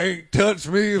 You can't touch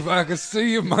me if I can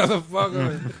see you,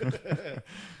 motherfucker.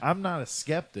 I'm not a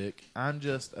skeptic. I'm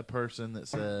just a person that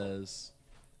says,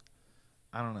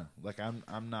 I don't know. Like I'm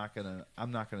not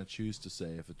gonna choose to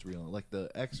say if it's real. Like the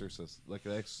exorcism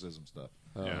stuff.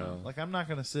 Yeah. Like I'm not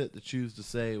gonna sit to choose to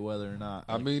say whether or not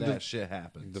I like, mean, that shit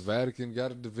happens. The Vatican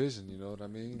got a division, you know what I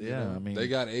mean? You Yeah, know, I mean- they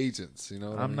got agents, you know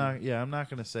what I I'm mean? not. Yeah, I'm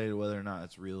not gonna say whether or not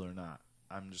it's real or not.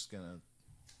 I'm just gonna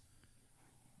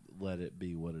let it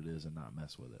be what it is and not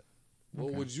mess with it.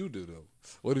 What would you do though?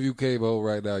 What if you came home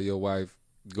right now, your wife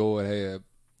go ahead,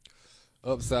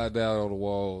 upside down on the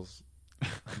walls,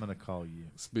 I'm gonna call you.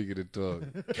 speaking in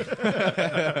tongue?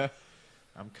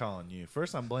 I'm calling you.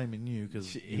 First, I'm blaming you because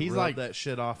He's rubbed like- that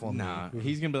shit off on Nah, me.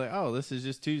 he's gonna be like, oh, this is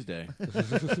just Tuesday.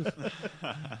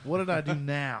 What did I do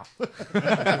now?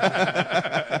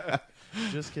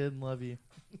 Just kidding. Love you.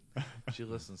 She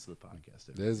listens to the podcast.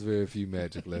 There's very few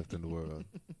magic left in the world.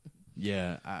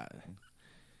 Yeah,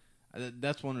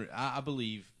 that's one. I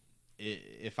believe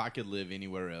if I could live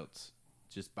anywhere else,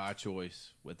 just by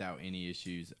choice, without any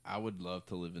issues, I would love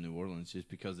to live in New Orleans, just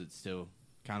because it's still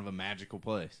kind of a magical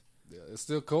place. Yeah, it's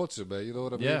still culture, man. You know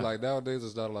what I mean? Yeah. Like nowadays,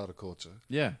 there's not a lot of culture.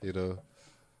 Yeah, You know,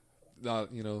 not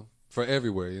for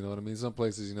everywhere. You know what I mean? Some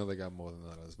places, you know, they got more than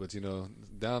others, but you know,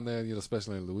 down there, you know,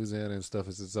 especially in Louisiana and stuff,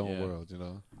 it's its own Yeah. world. You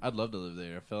know. I'd love to live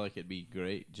there. I feel like it'd be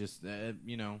great. Just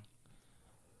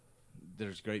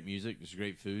there's great music, there's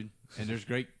great food, and there's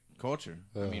great culture.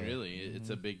 I mean, really, it's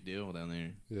a big deal down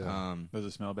there. Yeah. Does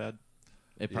it smell bad?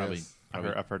 It probably. Yes.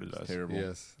 I've heard it does. Terrible.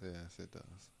 Yes, it does.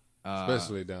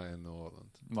 Especially down in New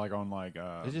Orleans. Like on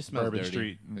It just smells Bourbon dirty.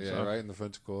 Street. and Yeah, stuff. right in the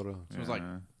French Quarter. Smells like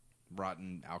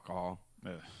rotten alcohol.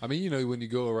 Yeah. I mean, you know, when you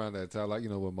go around that time, like, you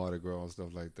know, with Mardi Gras and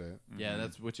stuff like that. Yeah,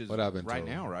 that's which is What I've been right told.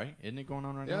 now, right? Isn't it going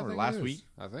on right Yeah, now I or think last it is. week?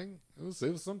 I think it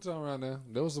was sometime around there.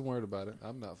 There was some word about it.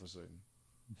 I'm not for certain.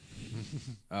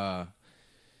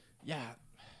 Yeah,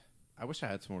 I wish I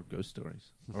had some more ghost stories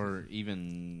or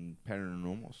even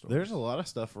paranormal stories. There's a lot of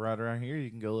stuff right around here you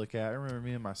can go look at. I remember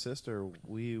me and my sister,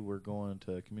 we were going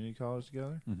to community college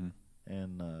together,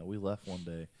 and we left one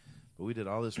day. But we did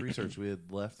all this research. We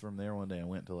had left from there one day and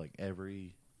went to like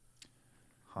every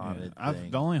haunted thing.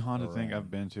 The only haunted thing around.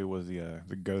 I've been to was the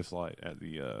ghost light at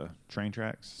the train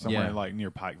tracks somewhere Yeah. like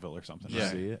near Pikeville or something. Did you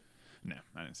Yeah. see it? No,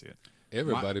 I didn't see it.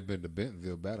 Everybody been to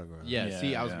Bentonville Battleground. Yeah, Yeah,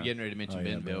 see, I was yeah. getting ready to mention Oh, yeah,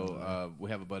 Bentonville. Bentonville. We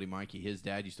have a buddy, Mikey. His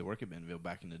dad used to work at Bentonville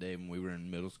back in the day when we were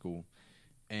in middle school.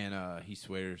 And he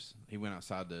swears he went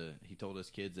outside he told his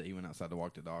kids that he went outside to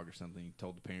walk the dog or something. He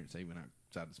told the parents that he went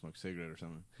outside to smoke a cigarette or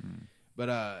something.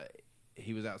 But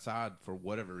he was outside for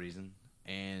whatever reason,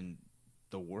 and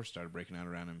the war started breaking out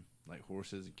around him. Like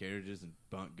horses and carriages and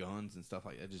guns and stuff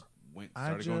like that just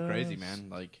started going crazy, man.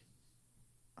 Like,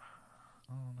 I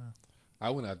don't know. I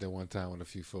went out there one time with a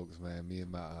few folks, man. Me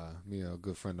and a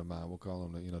good friend of mine. We'll call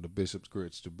him the Bishop's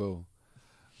Grits Jabot.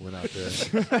 Went out there.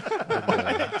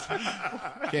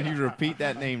 Can you repeat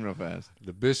that name real fast?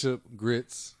 The Bishop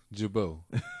Grits Jabot.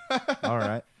 All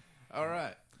right.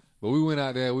 But we went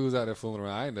out there. We was out there fooling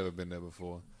around. I ain't never been there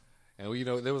before. And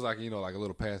there was like a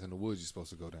little path in the woods you're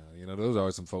supposed to go down. There was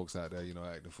always some folks out there,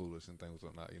 acting foolish and things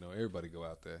and whatnot. Everybody go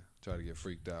out there, try to get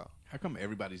freaked out. How come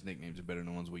everybody's nicknames are better than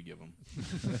the ones we give them?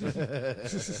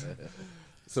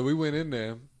 So we went in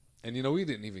there, and we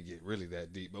didn't even get really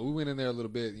that deep, but we went in there a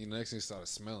little bit. Next thing we started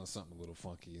smelling something a little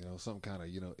funky. Something kind of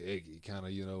eggy, kind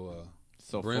of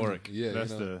sulfuric. Yeah,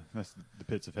 that's the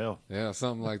pits of hell. Yeah,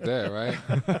 something like that, right?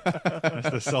 That's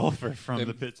the sulfur from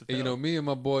the pits of hell. Me and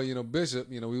my boy, Bishop,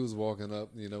 we was walking up.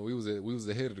 We was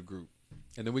the head of the group,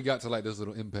 and then we got to like this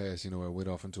little impasse, where it went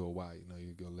off into a Y.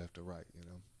 You go left or right.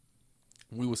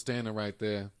 We were standing right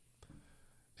there,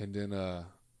 and then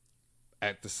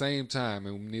at the same time,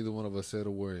 and neither one of us said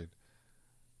a word.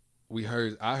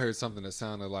 I heard something that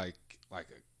sounded like a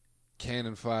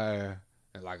cannon fire.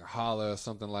 And like a holler or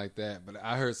something like that. But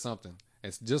I heard something.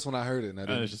 It's just when I heard it. And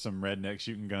it's just some redneck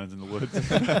shooting guns in the woods.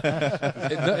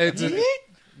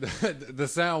 The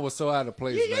sound was so out of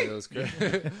place, man. It was crazy.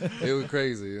 It was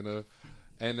crazy, And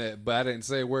but I didn't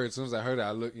say a word. As soon as I heard it,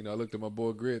 I looked at my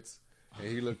boy Grits, and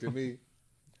he looked at me.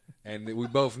 And we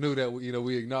both knew that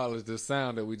we acknowledged the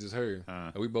sound that we just heard,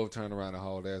 and we both turned around and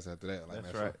hauled ass after that. Like,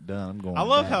 that's right. Done. I'm going. I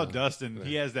love down. how Dustin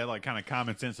he has that like kind of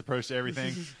common sense approach to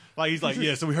everything. Like he's like,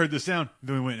 yeah, so we heard this sound,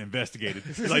 then we went and investigated.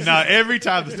 He's like, nah, every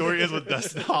time the story ends with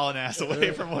Dustin hauling ass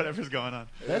away from whatever's going on.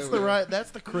 That's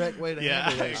That's the correct way to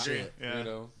handle that shit.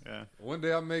 Yeah. Yeah. One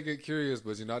day I may get curious,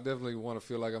 but I definitely want to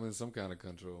feel like I'm in some kind of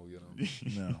control.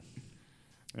 No.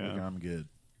 Yeah. Like, I'm good.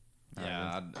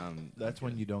 Yeah, that's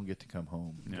when you don't get to come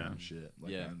home. Yeah. And shit.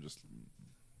 Like, Yeah.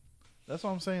 That's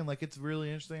what I'm saying. Like, it's really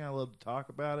interesting. I love to talk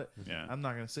about it. Yeah. I'm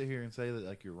not going to sit here and say that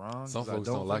like you're wrong. Some 'cause folks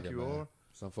I don't like think it, you man. are.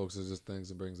 Some folks are just things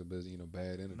that brings a bit,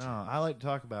 bad energy. No, I like to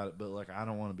talk about it, but like I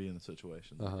don't want to be in the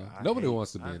situation. Like, Nobody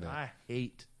wants to be in that. I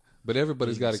hate. But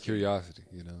everybody's being got a scared. curiosity,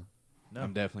 No,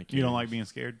 I'm definitely curious. You don't like being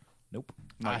scared? Nope.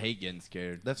 I hate getting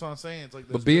scared. That's what I'm saying. It's like,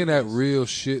 But being that real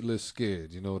shitless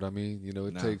scared, you know what I mean? It No.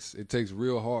 takes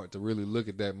real hard to really look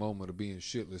at that moment of being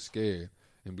shitless scared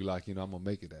and be like, I'm gonna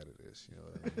make it out of this. You know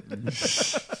what I mean?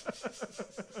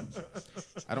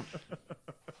 I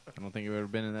don't think I've ever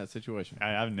been in that situation.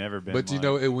 I've never been. But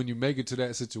like, when you make it to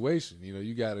that situation,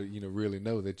 you gotta really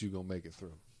know that you're gonna make it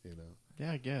through.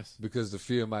 Yeah, I guess. Because the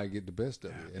fear might get the best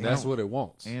of you, and that's what it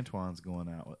wants. Antoine's going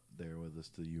out there with us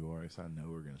to the UR, so I know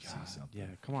we're going to see something. Yeah,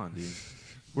 come on, dude.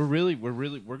 we're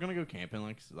gonna go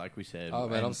camping, like we said. Oh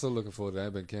man, And I'm so looking forward to that.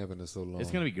 I've been camping this so long.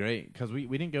 it's gonna be great because we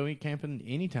didn't go camping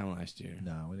anytime last year.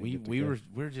 No,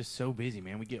 we're just so busy,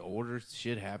 man. We get orders,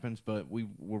 shit happens, but we're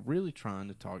really trying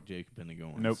to talk Jacob into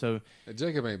going. Nope. So And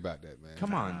Jacob ain't about that, man.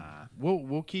 come on,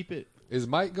 we'll keep it. Is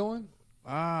Mike going?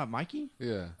 Mikey?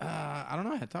 Yeah. I don't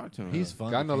know. I had to talk to him. He's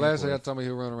fun. I know to last camp year I with. told me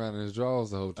he'll run around in his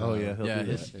drawers the whole time. Oh yeah, he'll yeah,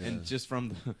 do that. and just from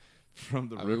the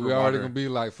I river mean, we already water. gonna be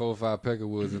like 4 or 5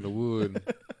 peckerwoods in the wood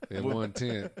in one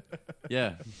tent.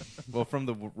 Yeah. Well, from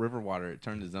the river water, it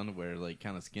turned his underwear like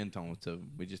kind of skin tone, so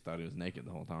we just thought he was naked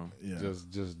the whole time. Yeah.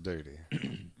 Just dirty.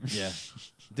 Yeah,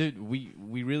 dude, we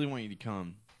really want you to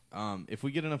come. If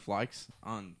we get enough likes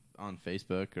on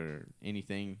Facebook or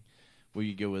anything, will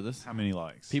you go with us? how many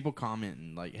likes? People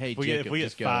commenting like, "Hey, if we Jacob, get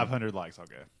just go." 500 likes, I'll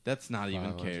go. That's not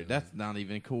even 500, care. That's not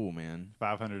even cool, man.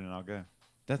 500 and I'll go.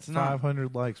 That's not.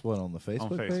 500 likes. What on the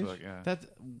Facebook On Facebook, page? yeah. That's.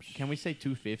 Can we say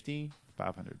 250?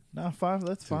 500. No, 5.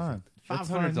 That's fine. That's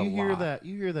 500 's fine. a You hear lot. that?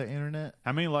 You hear that? Internet?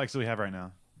 How many likes do we have right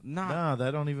now? Not. No,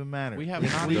 that don't even matter. We have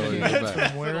If not we even- can It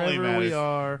from wherever we matters.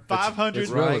 are. 500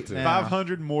 it's right relative. now.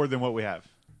 500 more than what we have.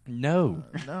 No.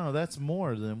 No, that's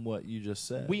more than what you just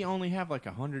said. We only have like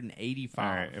 185.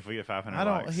 All right, if we get 500 I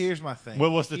don't. likes. Here's my thing.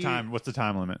 What's the Here- time? What's the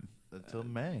time limit? Until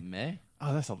May. May.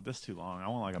 Oh, that's too long. I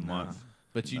want like a month.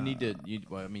 But you need to.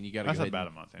 Well, I mean, you got to. That's go ahead about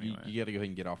and- a month anyway. You got to go ahead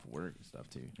and get off work and stuff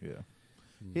too.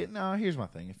 Yeah. No, here's my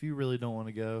thing. If you really don't want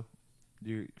to go,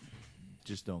 you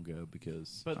just don't go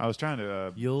because But I was trying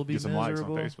to you'll be get some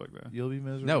miserable. likes on Facebook though. You'll be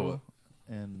miserable. No.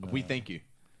 And We thank you.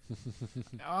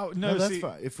 Oh no, that's see,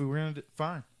 fine. If we were gonna do,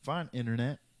 fine,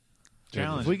 internet.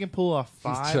 Challenge. If we can pull off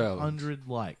Challenge. 500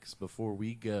 likes before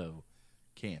we go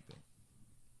camping,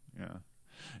 Yeah.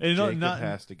 And Jacob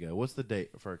has to go. What's the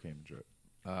date for our camping trip?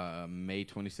 May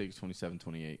 26, 27,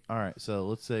 28. All right, so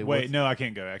let's say. wait, no, I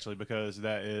can't go actually because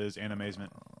that is Animazement.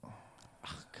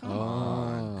 Come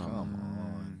on. Come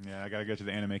on. Yeah, I gotta go to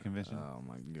the anime convention. Oh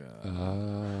my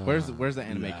god. Where's the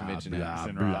anime convention at? It's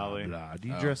in Raleigh. Do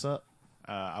you dress up?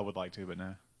 I would like to, but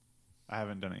no, I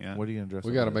haven't done it yet. What are you gonna dress up?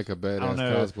 We got to as? make a I don't badass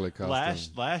know. cosplay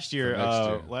costume. Last year, for next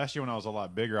year. last year when I was a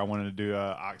lot bigger, I wanted to do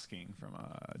Ox King from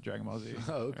Dragon Ball Z.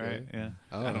 Oh, okay. Right? Yeah.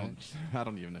 All I right.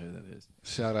 don't even know who that is.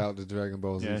 Shout out to Dragon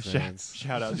Ball Z Yeah. fans.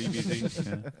 Shout out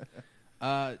DBZ.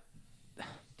 Yeah.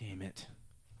 Damn it.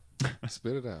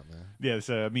 Spit it out, man. Yeah.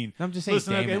 So I mean, I'm just saying.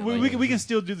 listen. Damn Okay, it, we can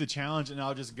still do the challenge, and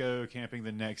I'll just go camping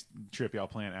the next trip y'all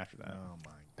plan after that. Oh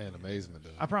my. And amazement, though.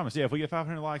 I promise. Yeah, if we get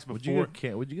 500 likes before.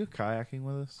 Would you go kayaking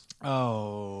with us?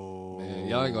 Oh. Man,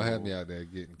 y'all ain't gonna have me out there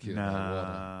getting killed by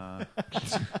water.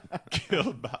 Nah.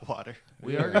 Killed by water.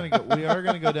 We are gonna go. We are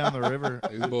gonna go down the river.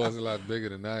 These boys are a lot bigger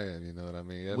than I am. You know what I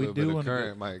mean? That We little do bit of wanna go-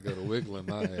 current might go to wiggling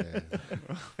my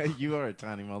ass. You are a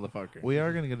tiny motherfucker. We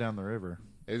are gonna go down the river.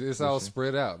 It's all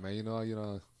spread out, man. You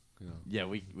know. Yeah,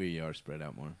 we are spread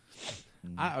out more.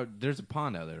 There's a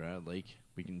pond out there, right? A lake.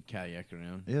 We can kayak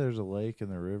around. Yeah, there's a lake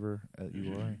and the river at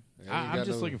UY. I'm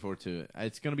just looking forward to it.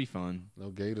 It's going to be fun. No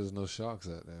gators, no sharks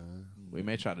out there, man. We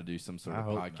may try to do some sort I of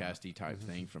hope podcasty type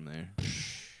thing from there.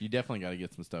 You definitely got to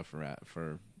get some stuff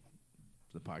for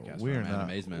the podcast. We're from not.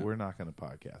 Amazement. We're not gonna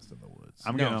podcast in the woods.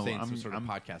 I'm No, gonna. I'm saying some I'm, sort of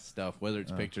I'm- podcast stuff, whether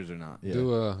it's pictures or not. Yeah.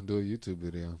 Do a YouTube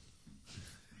video.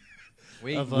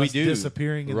 We of we us do.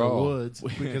 disappearing in Raw. the woods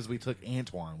because we took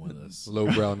Antoine with us.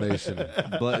 Lowbrow Nation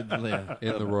Yeah,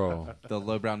 in the raw. the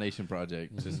Lowbrow Nation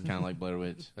project, just kind of like Blair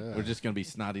Witch. Yeah. We're just gonna be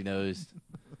snotty nosed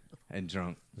and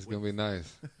drunk. It's gonna be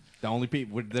nice. The only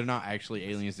people they're not actually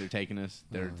aliens. They're taking us.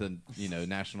 They're the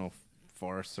National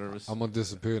Forest Service. I'm gonna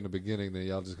disappear in the beginning, then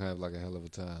y'all just gonna have like a hell of a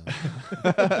time.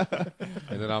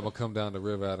 And then I'm gonna come down the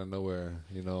river out of nowhere,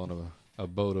 on a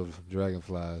boat of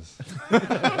dragonflies.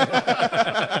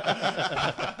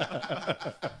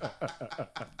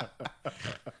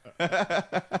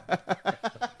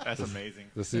 That's amazing.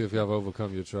 To see if y'all have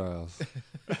overcome your trials.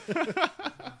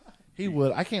 He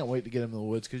would. I can't wait to get him in the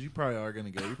woods because you probably are going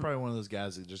to go. You're probably one of those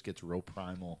guys that just gets real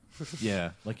primal.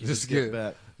 yeah. Like you Just just get get-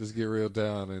 back. Just get real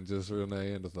down and just real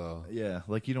Neanderthal. Yeah,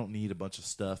 like you don't need a bunch of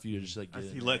stuff. You just like get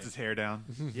He in lets there. his hair down.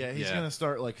 Yeah, he's Yeah. going to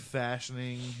start like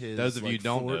fashioning his. Those of you like, who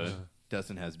don't fort. know,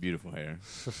 Dustin has beautiful hair.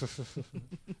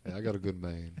 Yeah, I got a good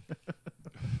mane.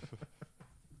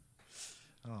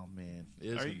 Oh man,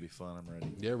 it's Are going you- to be fun. I'm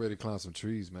ready. Yeah, ready to climb some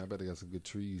trees, man. I bet they got some good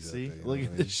trees See, out there. you look know at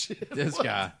what I this mean? shit. This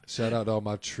guy. Shout out to all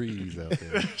my trees out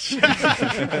there.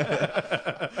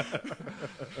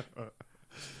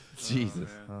 Jesus.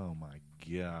 Oh my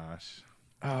gosh.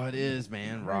 Oh, it is,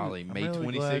 man. Raleigh, I'm May really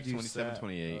 26, glad you 27, sat,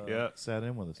 28. Yeah. Sat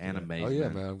in with us. today. Animation. Oh yeah,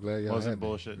 man. I'm glad y'all Wasn't had me.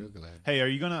 bullshit. Real glad. Hey, are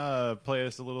you gonna play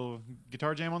us a little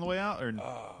guitar jam on the way out, or Oh man, I don't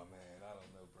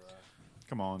know, bro.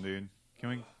 come on, dude?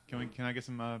 Can I get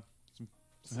some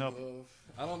help?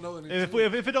 I don't know any. If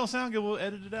if it don't sound good, we'll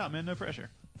edit it out, man. No pressure.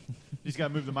 You just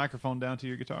gotta move the microphone down to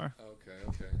your guitar.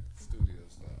 Okay. Studio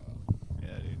style.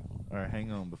 Yeah, dude. All right,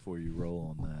 hang on before you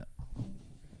roll on that.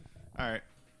 All right.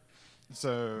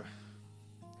 So,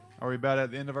 are we about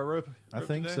at the end of our rope? I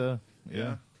think today? so. Yeah. Yeah.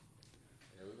 Yeah,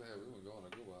 we've been going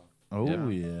a good while. Oh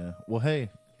yeah. Well, hey,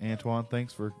 Antoine,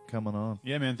 thanks for coming on.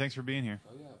 Yeah, man. Thanks for being here.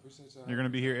 Oh yeah, appreciate y'all. You're gonna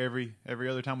be here every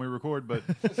other time we record, but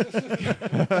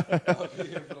I'll be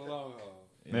here for the long haul.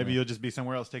 maybe you'll just be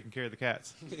somewhere else taking care of the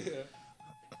cats.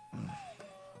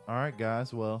 All right,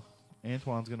 guys. Well,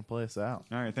 Antoine's gonna play us out.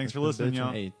 All right. Thanks for Been listening, bitching.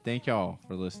 y'all. Hey, thank y'all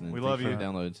for listening. We Thanks love for you. the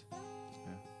downloads.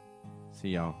 See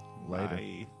y'all Later.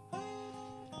 Bye.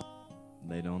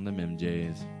 later on them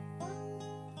MJs.